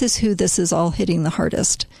 this is who this is all hitting the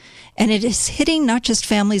hardest. And it is hitting not just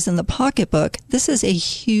families in the pocketbook. This is a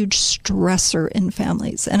huge stressor in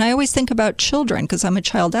families. And I always think about children because I'm a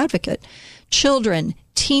child advocate. Children,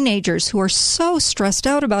 teenagers who are so stressed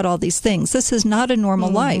out about all these things. This is not a normal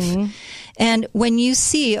life. And when you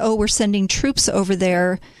see, we're sending troops over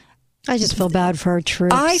there, I just feel bad for our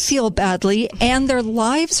troops. I feel badly. And their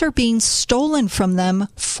lives are being stolen from them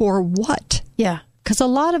for what? Yeah. Because a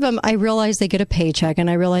lot of them, I realize they get a paycheck and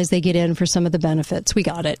I realize they get in for some of the benefits. We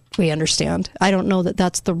got it. We understand. I don't know that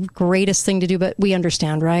that's the greatest thing to do, but we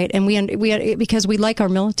understand, right? And we because we like our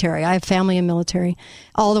military. I have family in military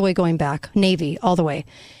all the way going back, Navy all the way.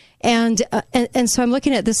 And so I'm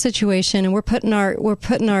looking at this situation and we're putting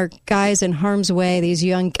our guys in harm's way,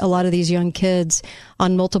 a lot of these young kids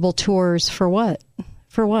on multiple tours for what?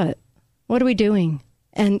 For what? What are we doing?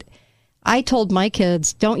 And I told my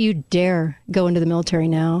kids, don't you dare go into the military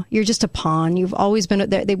now. You're just a pawn. You've always been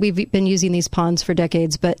there. We've been using these pawns for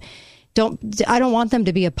decades, but I don't want them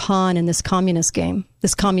to be a pawn in this communist game,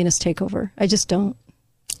 this communist takeover. I just don't.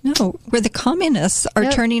 No, where the communists are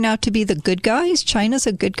turning out to be the good guys. China's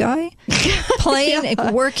a good guy, playing,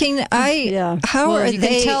 working. How are you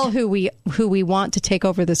they? You can tell who we want to take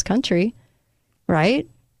over this country, right?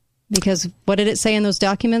 Because what did it say in those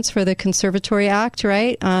documents for the Conservatory Act,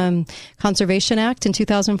 right? Conservation Act in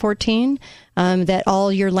 2014, that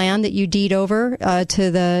all your land that you deed over to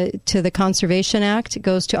the Conservation Act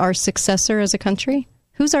goes to our successor as a country.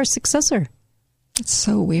 Who's our successor? It's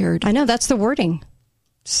so weird. I know, that's the wording.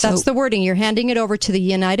 That's the wording. You're handing it over to the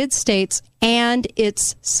United States and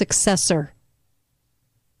its successor.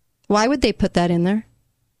 Why would they put that in there?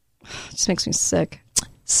 It just makes me sick.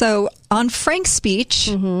 So on Frank's speech,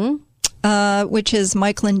 which is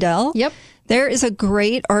Mike Lindell, there is a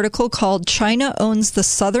great article called China Owns the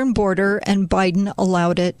Southern Border and Biden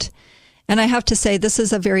Allowed It. And I have to say, this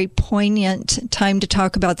is a very poignant time to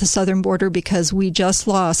talk about the southern border because we just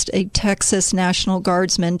lost a Texas National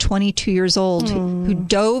Guardsman, 22 years old, who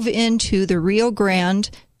dove into the Rio Grande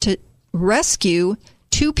to rescue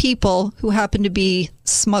 2 people who happened to be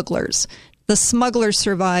smugglers. The smugglers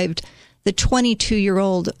survived. The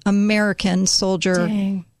 22-year-old American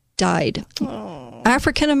soldier died.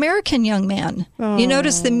 African-American young man. You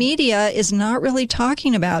notice the media is not really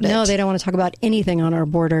talking about it. No, they don't want to talk about anything on our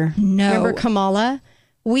border. No. Remember Kamala?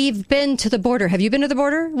 We've been to the border. Have you been to the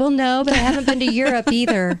border? Well, no, but I haven't been to Europe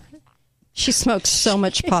either. She smokes so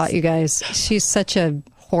much pot, you guys. She's such a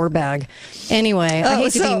whore bag. Anyway, I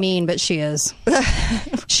hate to be mean, but she is.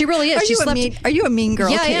 She really is. Are you a mean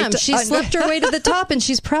girl? Yeah, Kate? I am. She slept her way to the top, and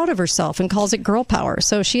she's proud of herself and calls it girl power.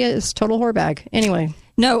 So she is total whore bag. Anyway.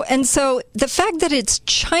 No, and so the fact that it's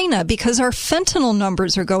China, because our fentanyl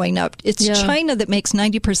numbers are going up, it's China that makes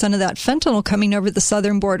 90% of that fentanyl coming over the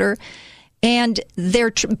southern border, and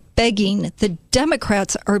they're begging, the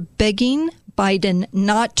Democrats are begging Biden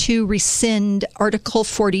not to rescind Article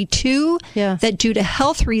 42 that due to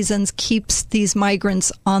health reasons keeps these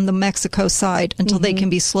migrants on the Mexico side until they can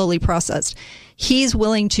be slowly processed. He's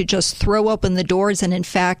willing to just throw open the doors, and in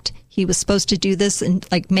fact, he was supposed to do this in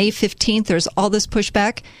like May 15th. There's all this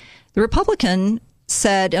pushback. The Republican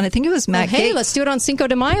said, and I think it was Matt Gaetz. Hey, let's do it on Cinco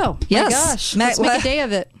de Mayo. Yes. My gosh. Let's make a day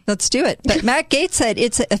of it. Let's do it. But Matt Gaetz said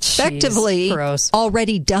it's effectively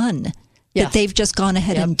already done. Yeah. That they've just gone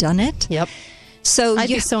ahead and done it. Yep. So I'd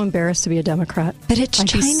be so embarrassed to be a Democrat. But it's I'd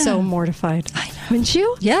China. be so mortified. I know. Wouldn't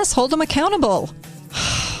you? Yes, hold them accountable.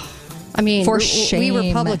 I mean, For we shame.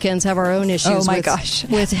 Republicans have our own issues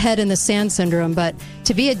with head in the sand syndrome, but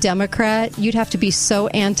to be a Democrat, you'd have to be so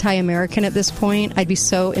anti-American at this point. I'd be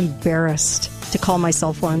so embarrassed to call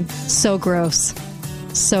myself one. So gross.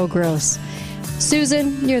 So gross.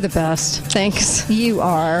 Susan, you're the best. Thanks. You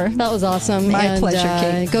are. That was awesome. My pleasure,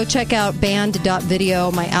 Kate. Go check out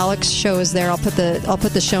band.video. My Alex show is there. I'll put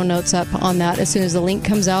the show notes up on that as soon as the link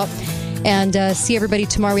comes out. And see everybody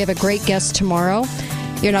tomorrow. We have a great guest tomorrow.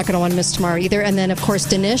 You're not going to want to miss tomorrow either. And then, of course,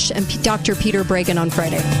 Dinesh and Dr. Peter Bregan on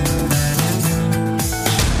Friday.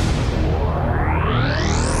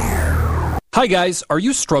 Hi, guys. Are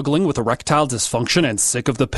you struggling with erectile dysfunction and sick of the